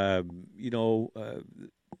 if you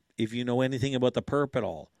know anything about the perp at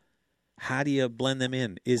all, how do you blend them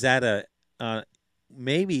in? Is that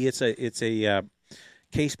maybe it's a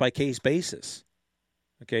case-by-case basis?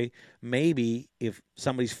 Okay, maybe if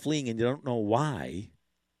somebody's fleeing and you don't know why,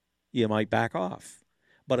 you might back off.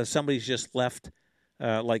 But if somebody's just left,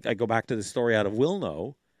 like I go back to the story out of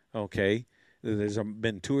Wilno, okay, there's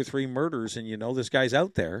been 2 or 3 murders and you know this guy's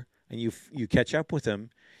out there and you catch up with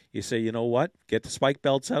him, you say, you know what, get the spike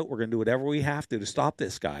belts out, we're going to do whatever we have to stop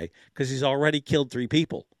this guy because he's already killed 3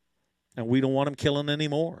 people and we don't want him killing any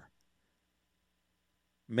more.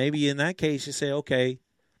 Maybe in that case you say, okay,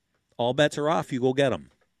 all bets are off. You go get him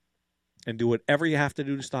and do whatever you have to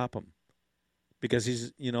do to stop him because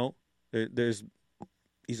he's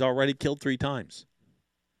already killed 3 times.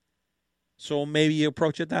 So maybe you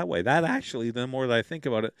approach it that way. That actually, the more that I think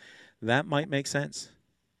about it, that might make sense.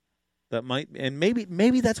 That might, and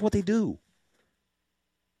maybe that's what they do.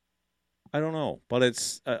 I don't know, but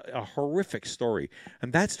it's a horrific story.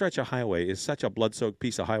 And that stretch of highway is such a blood-soaked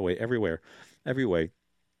piece of highway everywhere.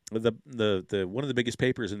 The one of the biggest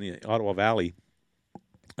papers in the Ottawa Valley,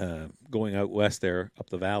 going out west there, up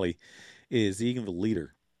the valley, is the Eganville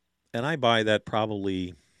Leader. And I buy that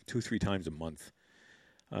probably 2-3 times a month.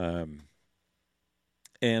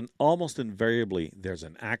 And almost invariably, there's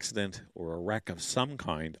an accident or a wreck of some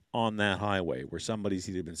kind on that highway where somebody's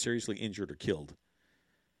either been seriously injured or killed.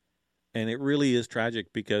 And it really is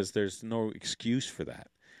tragic because there's no excuse for that.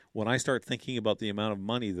 When I start thinking about the amount of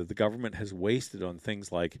money that the government has wasted on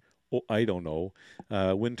things like,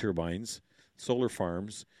 wind turbines, solar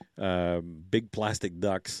farms, big plastic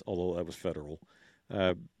ducts, although that was federal,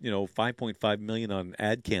 $5.5 million on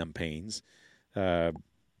ad campaigns,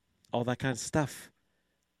 all that kind of stuff.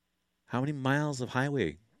 How many miles of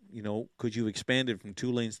highway, could you expand it from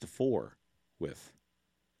 2 lanes to 4 with?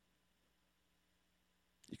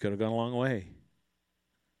 You could have gone a long way.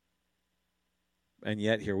 And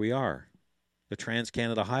yet here we are. The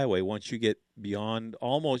Trans-Canada Highway, once you get beyond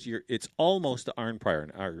it's almost to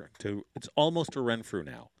Arnprior, it's almost to Renfrew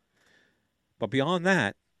now. But beyond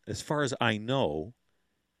that, as far as I know,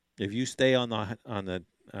 if you stay on the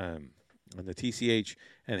TCH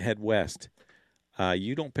and head west,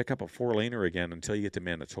 you don't pick up a 4-laner again until you get to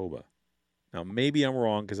Manitoba. Now, maybe I'm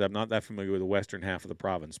wrong because I'm not that familiar with the western half of the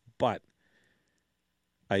province, but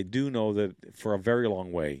I do know that for a very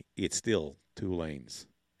long way, it's still 2 lanes.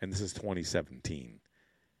 And this is 2017.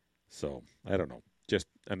 So, I don't know. Just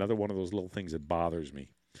another one of those little things that bothers me.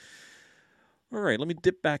 All right, let me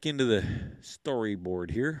dip back into the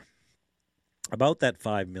storyboard here about that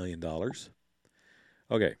 $5 million.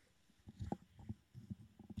 Okay.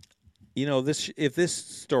 If this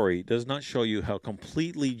story does not show you how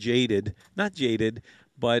completely not jaded,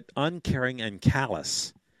 but uncaring and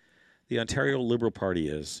callous the Ontario Liberal Party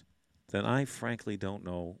is, then I frankly don't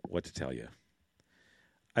know what to tell you.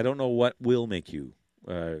 I don't know what will make you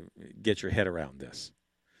get your head around this.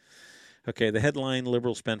 Okay, the headline,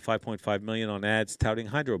 Liberals spend $5.5 million on ads touting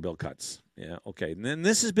hydro bill cuts. Yeah, okay. And then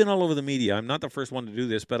this has been all over the media. I'm not the first one to do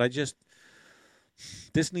this, but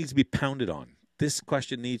this needs to be pounded on. This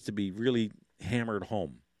question needs to be really hammered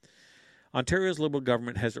home. Ontario's Liberal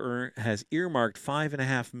government has earmarked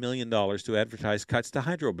 $5.5 million to advertise cuts to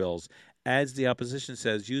hydro bills. Ads, the opposition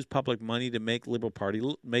says, use public money to make the Liberal Party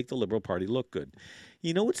look good.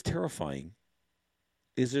 You know what's terrifying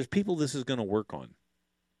is there's people this is going to work on.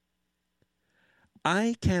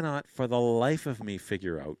 I cannot for the life of me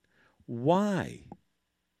figure out why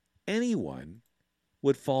anyone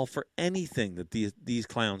would fall for anything that these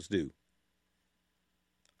clowns do.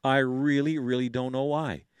 I really, really don't know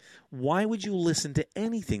why. Why would you listen to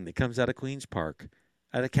anything that comes out of Queen's Park,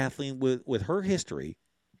 out of Kathleen with her history,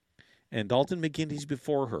 and Dalton McGuinty's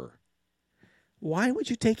before her? Why would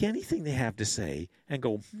you take anything they have to say and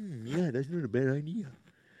go, yeah, that's not a bad idea.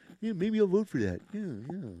 Yeah, maybe I'll vote for that. Yeah.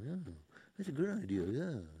 That's a good idea.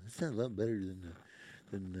 Yeah, that sounds a lot better than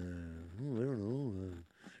I don't know,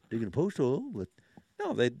 digging a post hole. But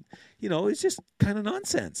no, it's just kind of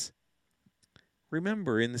nonsense.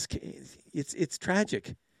 Remember, in this case, it's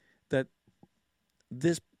tragic that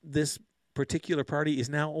this particular party is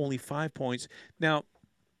now only 5 points. Now,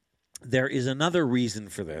 there is another reason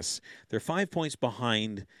for this. They're 5 points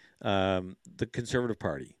behind the Conservative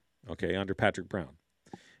Party, okay, under Patrick Brown.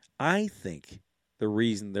 I think the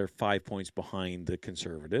reason they're 5 points behind the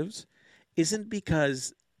Conservatives isn't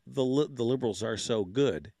because the Liberals are so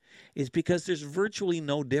good is because there's virtually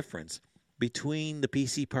no difference between the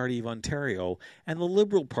PC Party of Ontario and the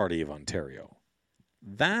Liberal Party of Ontario.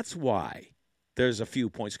 That's why there's a few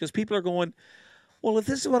points, because people are going, well, if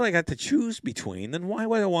this is what I got to choose between, then why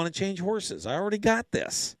would I want to change horses? I already got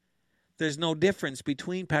this. There's no difference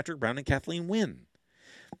between Patrick Brown and Kathleen Wynne.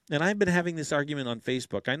 And I've been having this argument on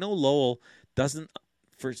Facebook. I know Lowell doesn't,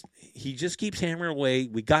 he just keeps hammering away,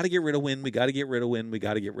 we got to get rid of Wynne, we got to get rid of Wynne, we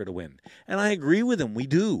got to get rid of Wynne. And I agree with him, we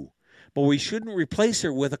do. But we shouldn't replace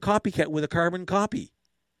her with a copycat, with a carbon copy.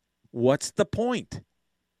 What's the point?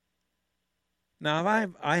 Now,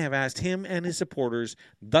 I have asked him and his supporters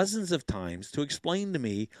dozens of times to explain to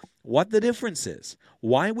me what the difference is.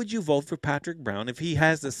 Why would you vote for Patrick Brown if he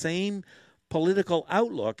has the same political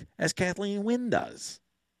outlook as Kathleen Wynne does?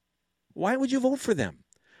 Why would you vote for them?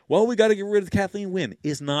 Well, we got to get rid of Kathleen Wynne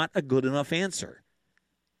is not a good enough answer.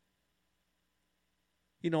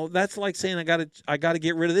 You know, that's like saying I got to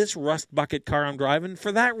get rid of this rust bucket car I'm driving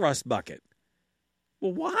for that rust bucket.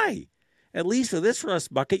 Well, why? At least for this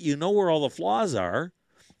rust bucket, you know where all the flaws are.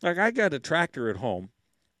 Like, I got a tractor at home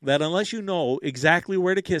that unless you know exactly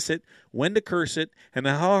where to kiss it, when to curse it, and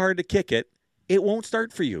how hard to kick it, it won't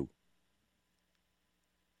start for you.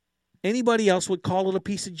 Anybody else would call it a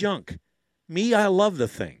piece of junk. Me, I love the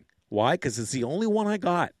thing. Why? Because it's the only one I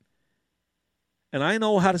got. And I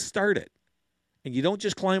know how to start it. And you don't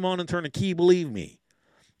just climb on and turn a key, believe me.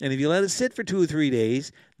 And if you let it sit for 2 or 3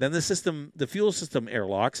 days, then the fuel system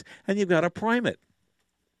airlocks, and you've got to prime it.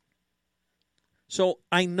 So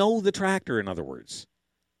I know the tractor, in other words.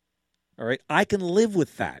 All right? I can live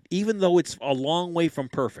with that, even though it's a long way from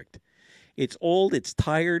perfect. It's old, it's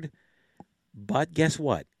tired, but guess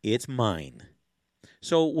what? It's mine.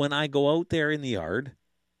 So when I go out there in the yard,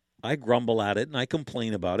 I grumble at it and I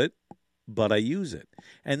complain about it, but I use it.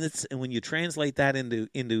 And when you translate that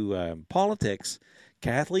into politics,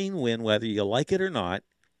 Kathleen Wynne, whether you like it or not,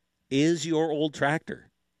 is your old tractor.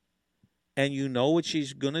 And you know what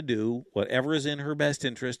she's going to do, whatever is in her best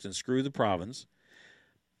interest, and screw the province.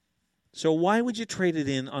 So why would you trade it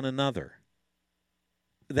in on another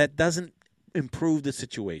that doesn't improve the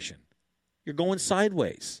situation? You're going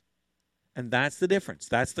sideways. And that's the difference.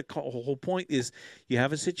 That's the whole point is you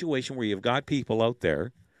have a situation where you've got people out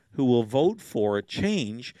there who will vote for a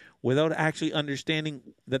change without actually understanding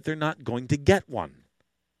that they're not going to get one.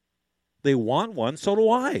 They want one, so do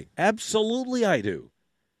I. Absolutely I do.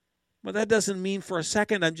 But that doesn't mean for a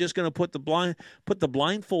second I'm just going to put the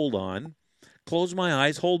blindfold on, close my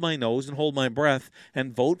eyes, hold my nose, and hold my breath,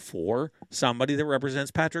 and vote for somebody that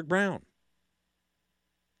represents Patrick Brown.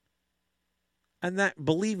 And that,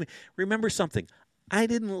 believe me, remember something. I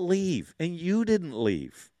didn't leave, and you didn't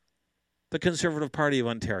leave the Conservative Party of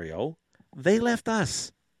Ontario. They left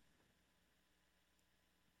us.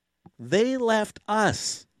 They left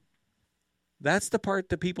us. That's the part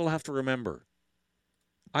that people have to remember.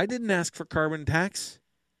 I didn't ask for carbon tax.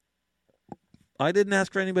 I didn't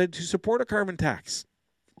ask for anybody to support a carbon tax.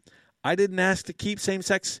 I didn't ask to keep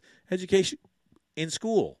same-sex education in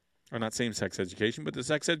school. Or not same-sex education, but the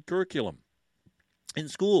sex ed curriculum in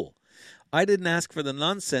school. I didn't ask for the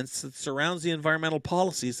nonsense that surrounds the environmental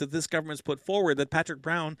policies that this government's put forward that Patrick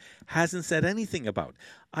Brown hasn't said anything about.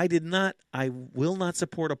 I will not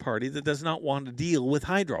support a party that does not want to deal with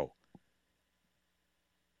hydro.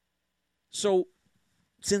 So,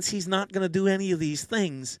 since he's not going to do any of these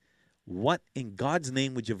things, what in God's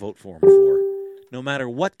name would you vote for him for? No matter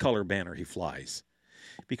what color banner he flies.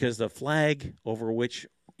 Because the flag over which,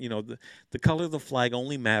 the color of the flag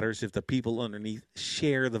only matters if the people underneath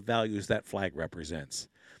share the values that flag represents.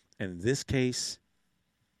 And in this case,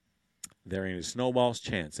 there ain't a snowball's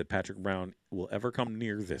chance that Patrick Brown will ever come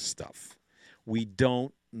near this stuff. We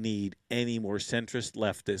don't need any more centrist,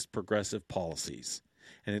 leftist, progressive policies.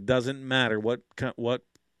 And it doesn't matter what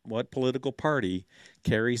political party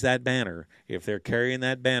carries that banner. If they're carrying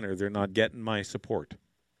that banner, they're not getting my support.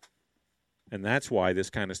 And that's why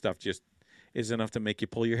this kind of stuff just is enough to make you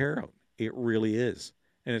pull your hair out. It really is.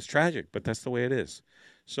 And it's tragic, but that's the way it is.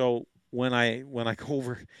 So when I go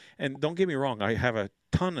over, and don't get me wrong, I have a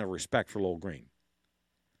ton of respect for Lowell Green.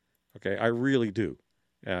 Okay, I really do.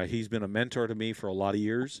 He's been a mentor to me for a lot of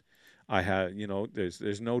years. I have,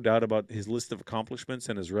 there's no doubt about his list of accomplishments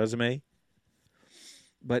and his resume.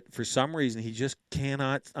 But for some reason, he just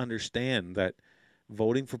cannot understand that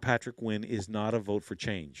voting for Patrick Wynne is not a vote for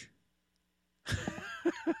change.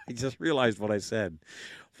 I just realized what I said.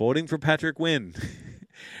 Voting for Patrick Wynne.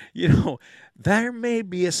 There may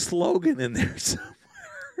be a slogan in there somewhere.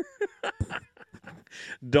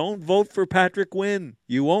 Don't vote for Patrick Wynne.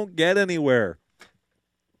 You won't get anywhere.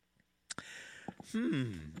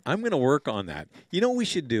 I'm going to work on that. You know what we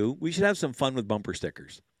should do? We should have some fun with bumper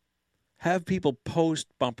stickers. Have people post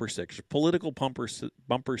bumper stickers, political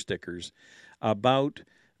bumper stickers about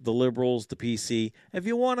the Liberals, the PC. If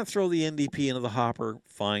you want to throw the NDP into the hopper,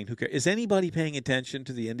 fine. Who cares? Is anybody paying attention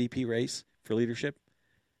to the NDP race for leadership?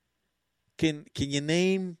 Can you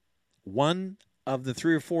name one of the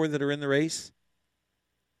 3 or 4 that are in the race?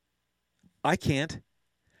 I can't.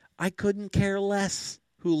 I couldn't care less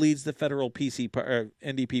who leads the federal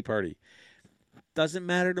NDP party. Doesn't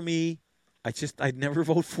matter to me. I'd never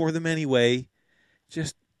vote for them anyway.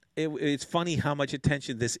 It's funny how much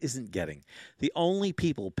attention this isn't getting. The only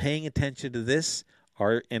people paying attention to this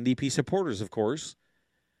are NDP supporters, of course,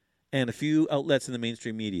 and a few outlets in the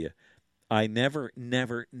mainstream media. I never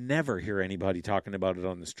hear anybody talking about it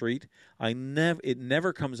on the street. It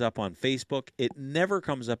never comes up on Facebook. It never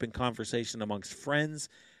comes up in conversation amongst friends.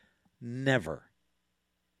 Never.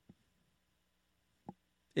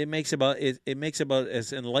 It makes about as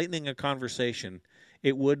enlightening a conversation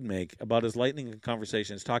it would make about as enlightening a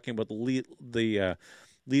conversation as talking about the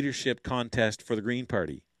leadership contest for the Green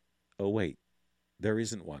Party. Oh wait, there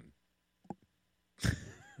isn't one.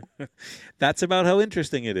 That's about how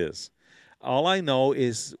interesting it is. All I know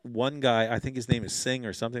is one guy, I think his name is Singh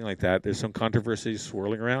or something like that. There's some controversy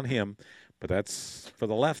swirling around him, but that's for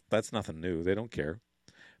the left. That's nothing new. They don't care.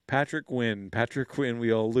 Patrick Wynn,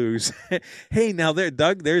 we all lose. Hey, now there,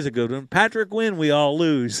 Doug, there's a good one. Patrick Wynn, we all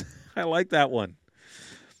lose. I like that one.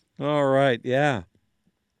 All right, yeah.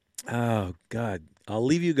 Oh, God. I'll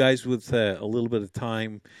leave you guys with a little bit of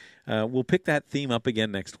time. We'll pick that theme up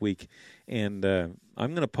again next week, and I'm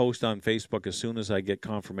going to post on Facebook as soon as I get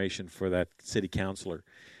confirmation for that city councilor.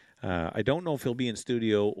 I don't know if he'll be in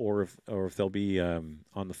studio or if they'll be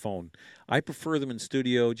on the phone. I prefer them in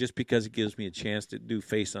studio just because it gives me a chance to do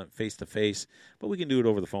face to face, but we can do it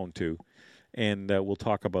over the phone too. And we'll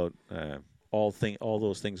talk about all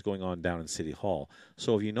those things going on down in City Hall.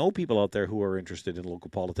 So if you know people out there who are interested in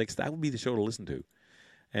local politics, that would be the show to listen to.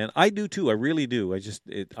 And I do too. I really do.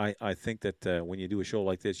 I think that when you do a show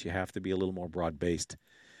like this, you have to be a little more broad based.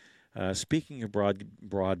 Speaking of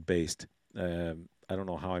broad based. I don't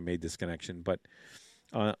know how I made this connection, but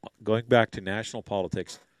going back to national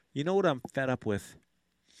politics, you know what I'm fed up with?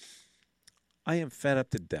 I am fed up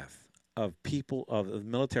to death of people, of the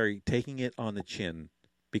military taking it on the chin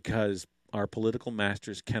because our political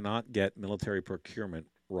masters cannot get military procurement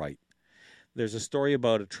right. There's a story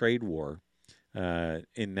about a trade war in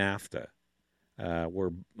NAFTA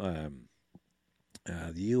where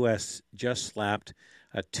the U.S. just slapped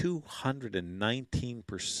a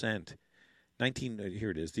 219%.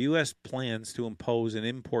 Here it is. The U.S. plans to impose an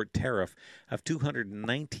import tariff of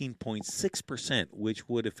 219.6%, which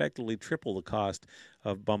would effectively triple the cost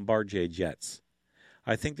of Bombardier jets.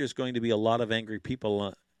 I think there's going to be a lot of angry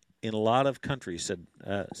people in a lot of countries, said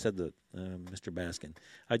Mr. Baskin.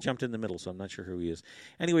 I jumped in the middle, so I'm not sure who he is.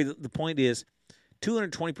 Anyway, the point is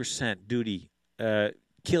 220% duty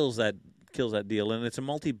kills that deal, and it's a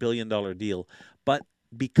multi-billion-dollar deal. But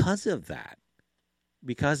because of that,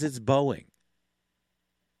 because it's Boeing,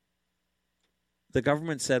 the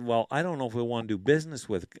government said, well, I don't know if we want to do business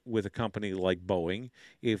with a company like Boeing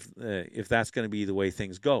if that's going to be the way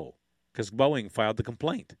things go, because Boeing filed the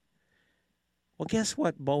complaint. Well, guess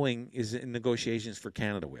what Boeing is in negotiations for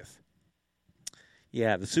Canada with?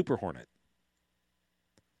 Yeah, the Super Hornet.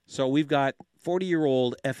 So we've got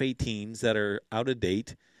 40-year-old F-18s that are out of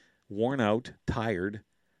date, worn out, tired.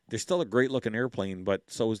 They're still a great-looking airplane, but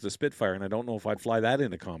so is the Spitfire, and I don't know if I'd fly that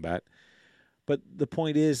into combat. But the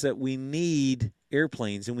point is that we need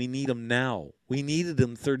airplanes, and we need them now. We needed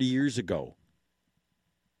them 30 years ago,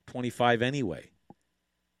 25 anyway.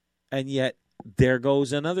 And yet there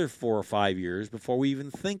goes another 4 or 5 years before we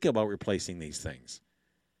even think about replacing these things.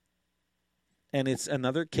 And it's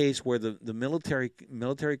another case where the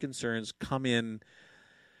military concerns come in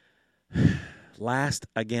last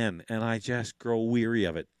again, and I just grow weary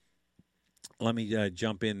of it. Let me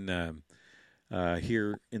jump in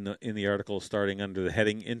here in the article, starting under the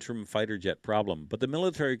heading "Interim Fighter Jet Problem." But the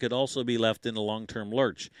military could also be left in a long-term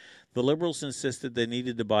lurch. The Liberals insisted they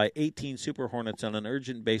needed to buy 18 Super Hornets on an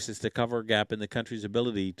urgent basis to cover a gap in the country's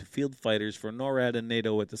ability to field fighters for NORAD and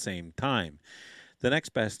NATO at the same time. The next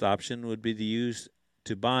best option would be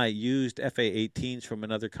to buy used FA-18s from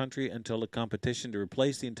another country until a competition to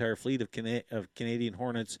replace the entire fleet of Canadian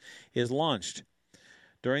Hornets is launched.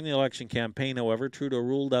 During the election campaign, however, Trudeau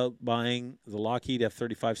ruled out buying the Lockheed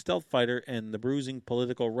F-35 stealth fighter, and the bruising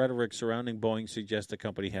political rhetoric surrounding Boeing suggests the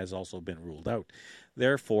company has also been ruled out.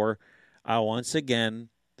 Therefore, once again,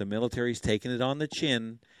 the military's taken it on the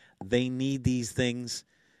chin. They need these things.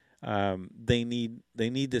 They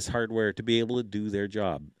need this hardware to be able to do their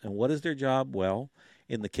job. And what is their job? Well,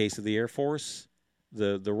 in the case of the Air Force,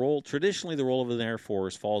 the role of an Air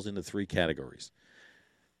Force falls into three categories.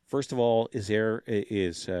 First of all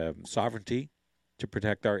is sovereignty, to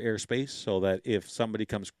protect our airspace, so that if somebody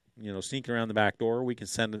comes sneaking around the back door, we can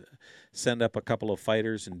send up a couple of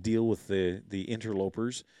fighters and deal with the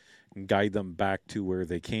interlopers and guide them back to where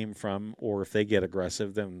they came from, or if they get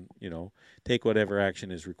aggressive, then take whatever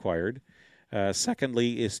action is required.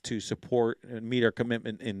 Secondly is to support and meet our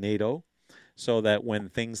commitment in NATO, so that when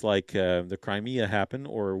things like the Crimea happen,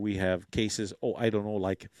 or we have cases,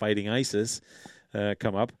 like fighting ISIS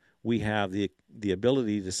come up, we have the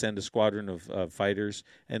ability to send a squadron of fighters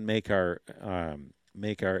and make our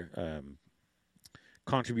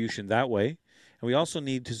contribution that way. And we also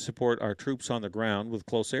need to support our troops on the ground with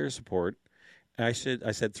close air support. I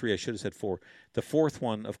said three. I should have said four. The fourth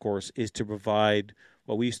one, of course, is to provide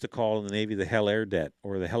what we used to call in the Navy the Hell Air Det,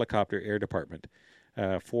 or the Helicopter Air Department.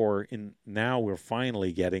 Now we're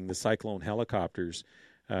finally getting the Cyclone helicopters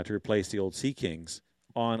to replace the old Sea Kings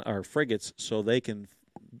on our frigates, so they can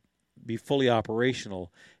be fully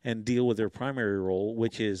operational and deal with their primary role,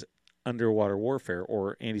 which is underwater warfare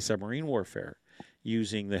or anti-submarine warfare,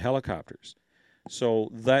 using the helicopters. So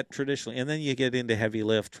that traditionally, and then you get into heavy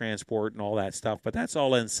lift, transport, and all that stuff, but that's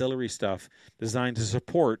all ancillary stuff designed to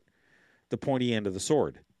support the pointy end of the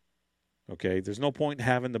sword. Okay, there's no point in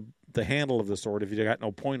having the handle of the sword if you got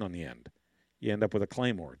no point on the end. You end up with a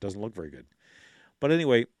claymore. It doesn't look very good. But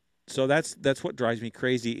anyway, so that's what drives me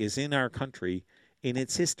crazy, is in our country, in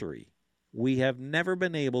its history, we have never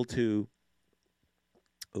been able to.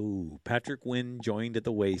 Patrick Wynn joined at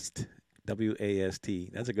the waist.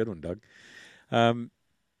 WAST. That's a good one, Doug.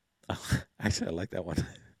 Actually, I like that one.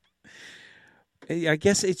 I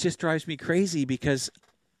guess it just drives me crazy because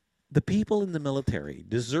the people in the military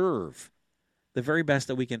deserve the very best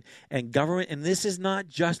that we can. And government, and this is not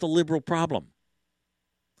just a liberal problem.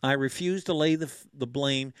 I refuse to lay the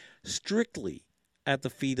blame strictly at the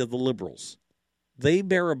feet of the liberals. They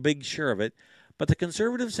bear a big share of it, but the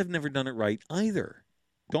conservatives have never done it right either.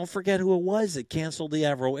 Don't forget who it was that canceled the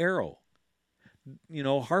Avro Arrow.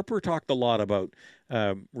 Harper talked a lot about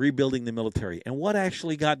rebuilding the military, and what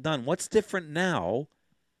actually got done. What's different now?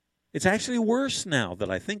 It's actually worse now that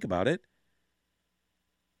I think about it.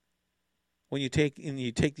 When you take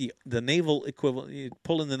the naval equivalent, you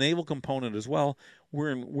pull in the naval component as well.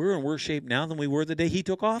 We're in worse shape now than we were the day he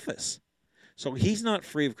took office. So he's not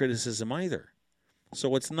free of criticism either.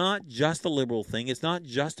 So it's not just a liberal thing. It's not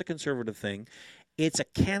just a conservative thing. It's a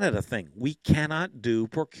Canada thing. We cannot do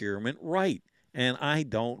procurement right, and I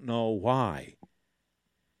don't know why.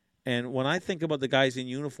 And when I think about the guys in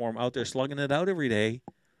uniform out there slugging it out every day,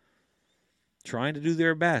 trying to do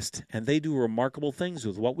their best, and they do remarkable things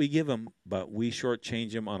with what we give them, but we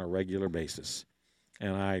shortchange them on a regular basis.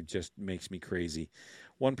 And it just makes me crazy.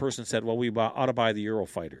 One person said, well, we ought to buy the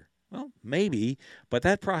Eurofighter. Well, maybe, but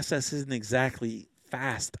that process isn't exactly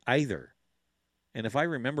fast either. And if I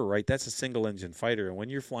remember right, that's a single-engine fighter. And when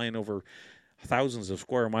you're flying over thousands of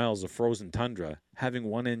square miles of frozen tundra, having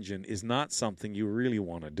one engine is not something you really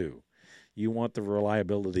want to do. You want the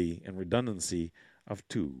reliability and redundancy of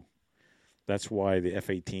two. That's why the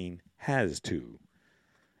F-18 has two.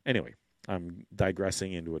 Anyway, I'm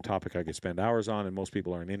digressing into a topic I could spend hours on and most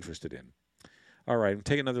people aren't interested in. All right, we'll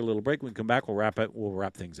take another little break. When we come back, we'll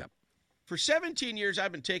wrap things up. For 17 years,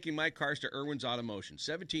 I've been taking my cars to Irwin's Automotion.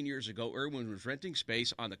 17 years ago, Irwin was renting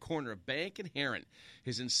space on the corner of Bank and Heron.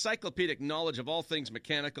 His encyclopedic knowledge of all things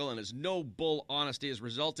mechanical and his no-bull honesty has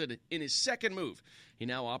resulted in his second move. He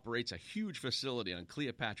now operates a huge facility on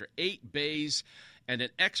Cleopatra, 8 bays, and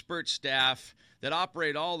an expert staff that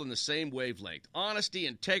operate all in the same wavelength. Honesty,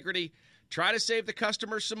 integrity, try to save the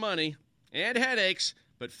customers some money and headaches,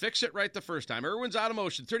 but fix it right the first time. Irwin's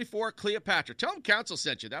Automotion, 34 Cleopatra. Tell them Council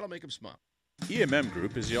sent you. That'll make them smile. EMM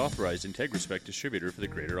Group is the authorized IntegraSpec distributor for the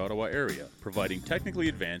Greater Ottawa area, providing technically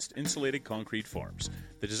advanced insulated concrete forms.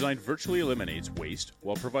 The design virtually eliminates waste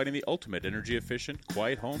while providing the ultimate energy-efficient,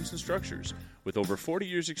 quiet homes and structures. With over 40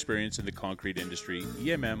 years' experience in the concrete industry,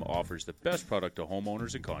 EMM offers the best product to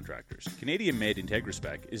homeowners and contractors. Canadian-made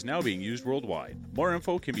IntegraSpec is now being used worldwide. More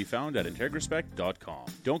info can be found at integraspec.com.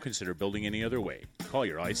 Don't consider building any other way. Call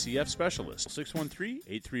your ICF specialist,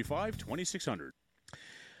 613-835-2600.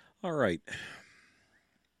 All right.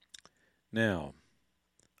 Now,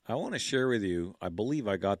 I want to share with you, I believe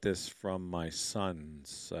I got this from my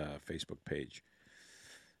son's Facebook page.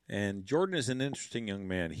 And Jordan is an interesting young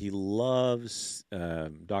man. He loves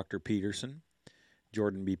Dr. Peterson,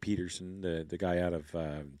 Jordan B. Peterson, the guy out of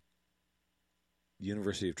the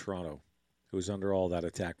University of Toronto. who was under all that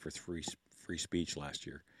attack for free speech last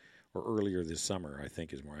year, or earlier this summer, I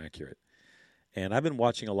think is more accurate. And I've been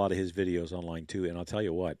watching a lot of his videos online too, and I'll tell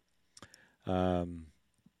you what, the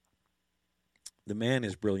man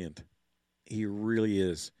is brilliant. He really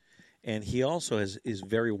is. And he also is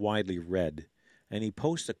very widely read. And he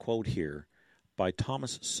posts a quote here by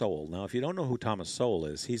Thomas Sowell. Now, if you don't know who Thomas Sowell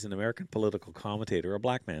is, he's an American political commentator, a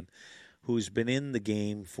black man, who's been in the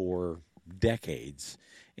game for decades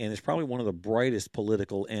and is probably one of the brightest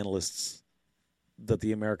political analysts that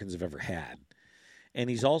the Americans have ever had. And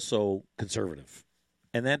he's also conservative.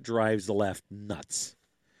 And that drives the left nuts.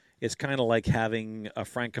 It's kind of like having a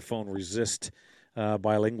Francophone resist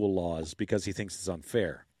bilingual laws because he thinks it's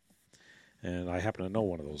unfair. And I happen to know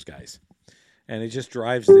one of those guys. And it just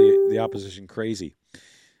drives the opposition crazy.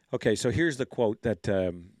 Okay, so here's the quote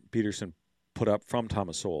that Peterson put up from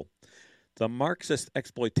Thomas Sowell. The Marxist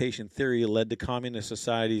exploitation theory led to communist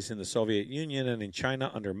societies in the Soviet Union and in China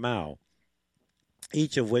under Mao,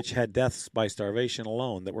 each of which had deaths by starvation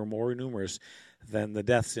alone that were more numerous than the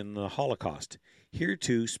deaths in the Holocaust. Here,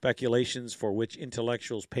 too, speculations for which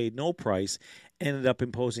intellectuals paid no price ended up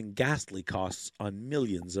imposing ghastly costs on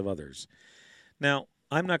millions of others. Now,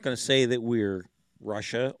 I'm not going to say that we're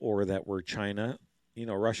Russia or that we're China,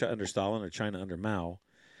 Russia under Stalin or China under Mao,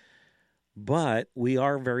 but we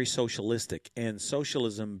are very socialistic, and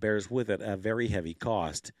socialism bears with it a very heavy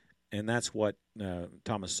cost, and that's what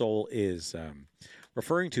Thomas Sowell is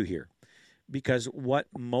referring to here. Because what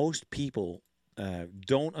most people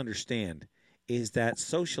don't understand is that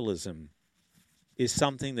socialism is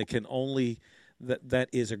something that can only, that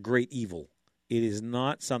is a great evil. It is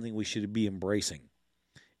not something we should be embracing.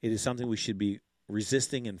 It is something we should be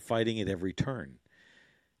resisting and fighting at every turn.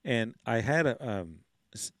 And I had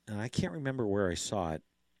I can't remember where I saw it,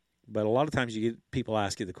 but a lot of times you get people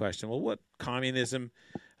ask you the question, well, what, communism?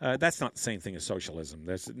 That's not the same thing as socialism.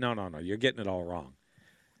 No, you're getting it all wrong.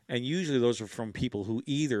 And usually those are from people who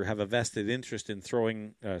either have a vested interest in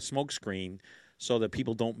throwing a smokescreen so that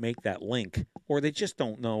people don't make that link, or they just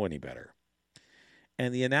don't know any better.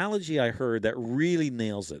 And the analogy I heard that really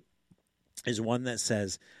nails it is one that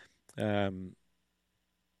says, if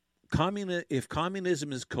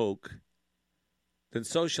communism is Coke, then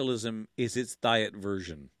socialism is its diet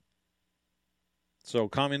version. So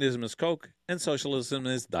communism is Coke, and socialism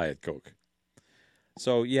is Diet Coke.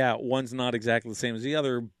 So, yeah, one's not exactly the same as the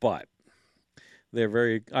other, but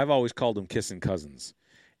I've always called them kissing cousins.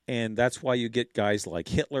 And that's why you get guys like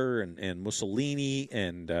Hitler and Mussolini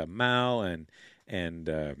and Mao and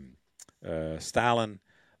Stalin.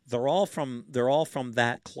 They're all from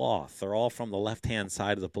that cloth. They're all from the left-hand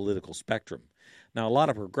side of the political spectrum. Now, a lot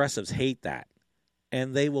of progressives hate that,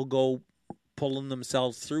 and they will go pulling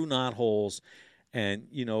themselves through knotholes and,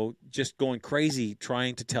 just going crazy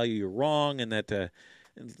trying to tell you you're wrong, and that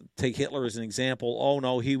take Hitler as an example. Oh,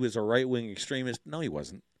 no, he was a right-wing extremist. No, he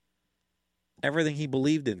wasn't. Everything he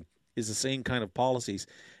believed in is the same kind of policies.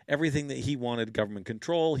 Everything that he wanted, government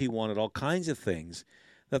control, he wanted all kinds of things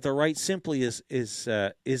that the right simply is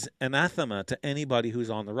anathema to anybody who's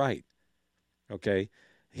on the right. Okay?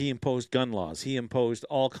 He imposed gun laws. He imposed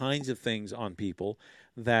all kinds of things on people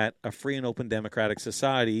that a free and open democratic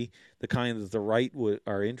society, the kind that the right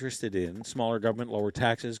are interested in, smaller government, lower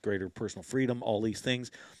taxes, greater personal freedom, all these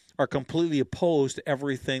things, are completely opposed to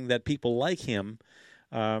everything that people like him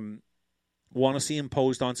want to see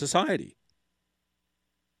imposed on society.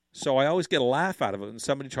 So I always get a laugh out of it when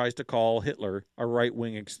somebody tries to call Hitler a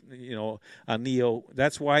right-wing, a neo.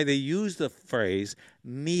 That's why they use the phrase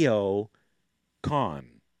neo-con.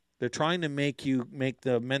 They're trying to make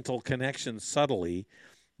the mental connection subtly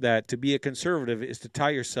that to be a conservative is to tie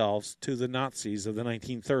yourselves to the Nazis of the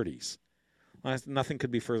 1930s. Well, nothing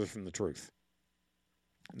could be further from the truth.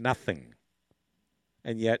 Nothing.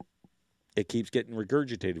 And yet, it keeps getting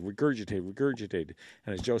regurgitated.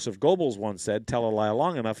 And as Joseph Goebbels once said, tell a lie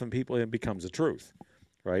long enough and it becomes a truth,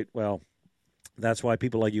 right? Well, that's why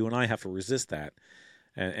people like you and I have to resist that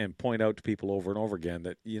and point out to people over and over again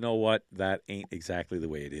that, you know what, that ain't exactly the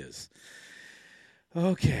way it is.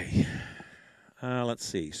 Okay. Let's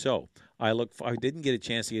see. So I didn't get a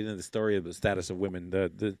chance to get into the story of the status of women.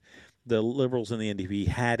 The Liberals and the NDP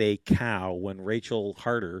had a cow when Rachel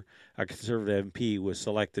Harder, a Conservative MP,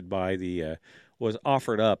 was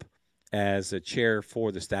offered up as a chair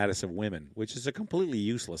for the status of women, which is a completely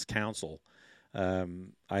useless council.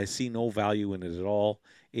 I see no value in it at all.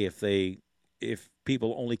 If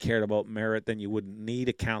people only cared about merit, then you wouldn't need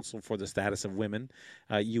a council for the status of women.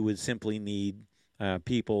 You would simply need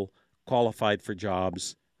people qualified for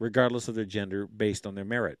jobs, regardless of their gender, based on their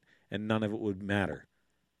merit, and none of it would matter.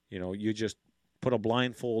 You just put a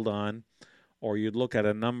blindfold on or you'd look at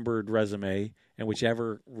a numbered resume, and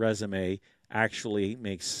whichever resume actually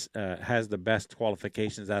has the best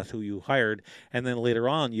qualifications, that's who you hired. And then later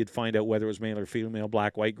on, you'd find out whether it was male or female,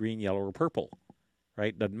 black, white, green, yellow, or purple.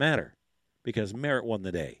 Right? Doesn't matter, because merit won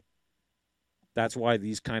the day. That's why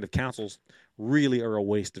these kind of councils really are a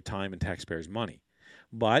waste of time and taxpayers' money.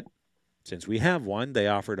 But since we have one, they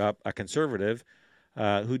offered up a conservative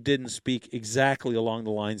who didn't speak exactly along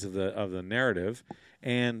the lines of the narrative,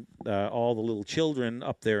 and all the little children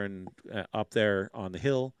up there on the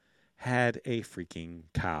hill had a freaking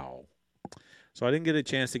cow. So I didn't get a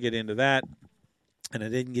chance to get into that, and I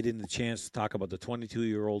didn't get into the chance to talk about the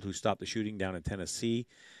 22-year-old who stopped the shooting down in Tennessee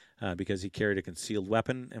because he carried a concealed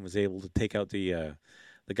weapon and was able to take out the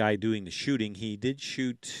guy doing the shooting. He did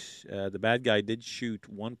shoot, the bad guy did shoot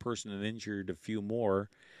one person and injured a few more,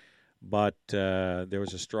 but there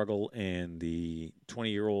was a struggle, and the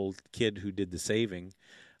 20-year-old kid who did the saving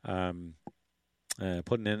put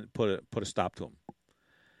a stop to him.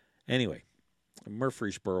 Anyway,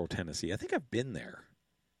 Murfreesboro, Tennessee. I think I've been there.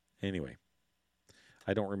 Anyway,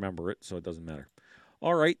 I don't remember it, so it doesn't matter.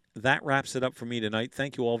 All right, that wraps it up for me tonight.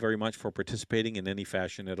 Thank you all very much for participating in any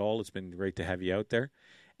fashion at all. It's been great to have you out there,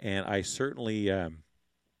 and I certainly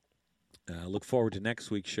look forward to next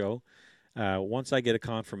week's show. Once I get a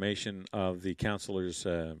confirmation of the counselor's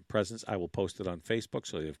presence, I will post it on Facebook,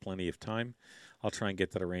 so you have plenty of time. I'll try and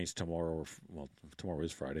get that arranged tomorrow. Tomorrow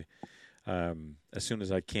is Friday. As soon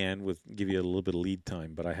as I can, give you a little bit of lead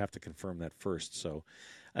time, but I have to confirm that first. So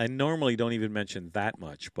I normally don't even mention that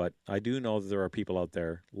much, but I do know that there are people out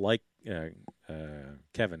there like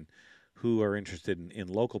Kevin who are interested in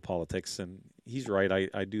local politics, and he's right.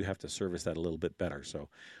 I do have to service that a little bit better. So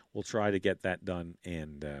we'll try to get that done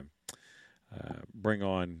and bring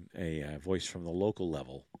on a voice from the local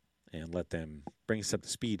level and let them bring us up to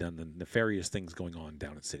speed on the nefarious things going on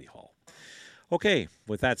down at City Hall. Okay,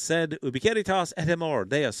 with that said, ubiceritas et amor,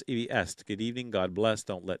 Deus ibi est. Good evening, God bless,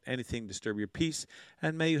 don't let anything disturb your peace,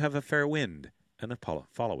 and may you have a fair wind and a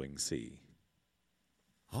following sea.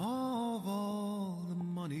 Of all the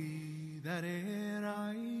money that e'er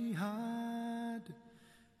I had,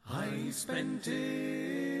 I spent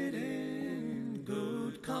it in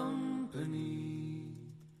good company,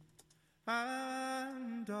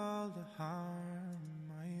 and all the harm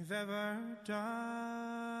I've ever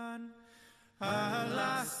done,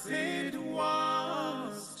 alas, it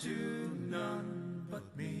was to none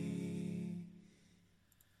but me.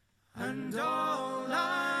 And all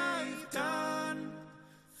I've done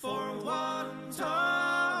for want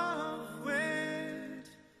of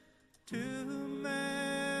wit, to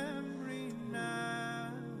memory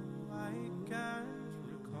now I can't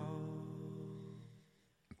recall.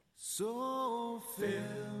 So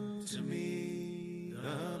fill to me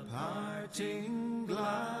the parting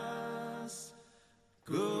glass,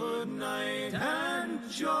 good night and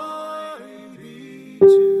joy be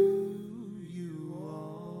to you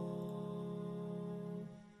all.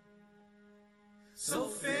 So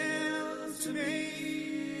fill to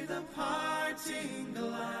me the parting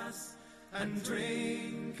glass, and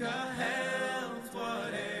drink a health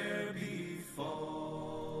whate'er befalls.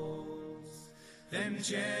 Then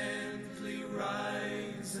gently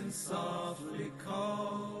rise and softly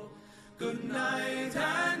call, good night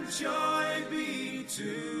and joy be to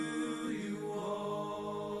you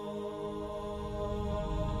all.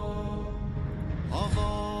 Of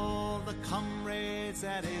all the comrades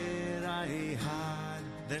that e'er I had,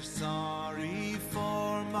 they're sorry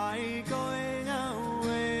for my going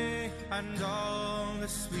away, and all the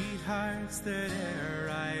sweethearts that e'er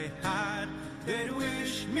I had, they'd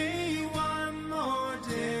wish me one more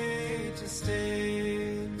day to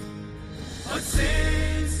stay. But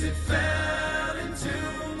since it fell into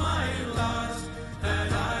my lot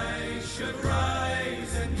that I should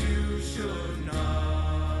rise and you should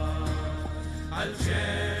not, I'll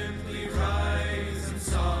gently rise and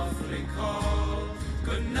softly call,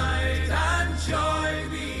 good night and joy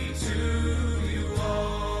be to you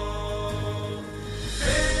all.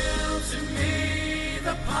 Fill to me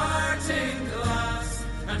the parting glass,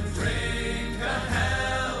 and drink a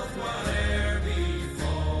health whate'er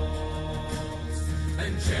befalls,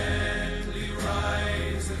 and gently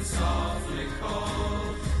rise and softly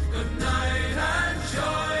call, good night and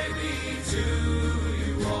joy be to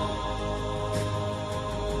you all.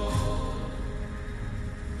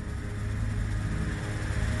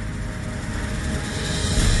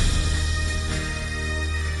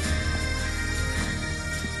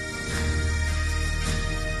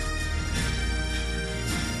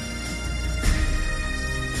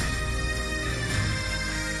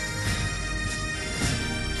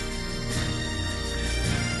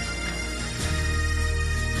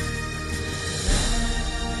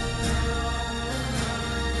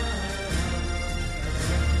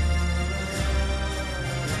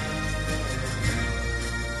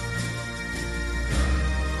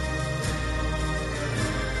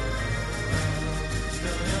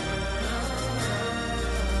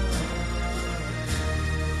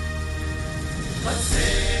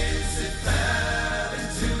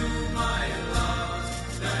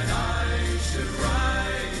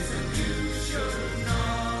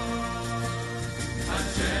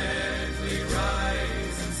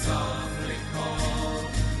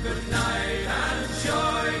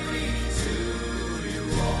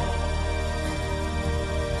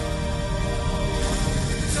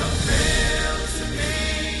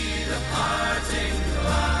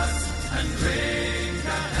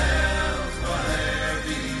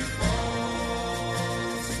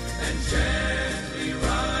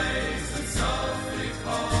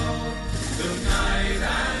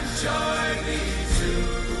 joy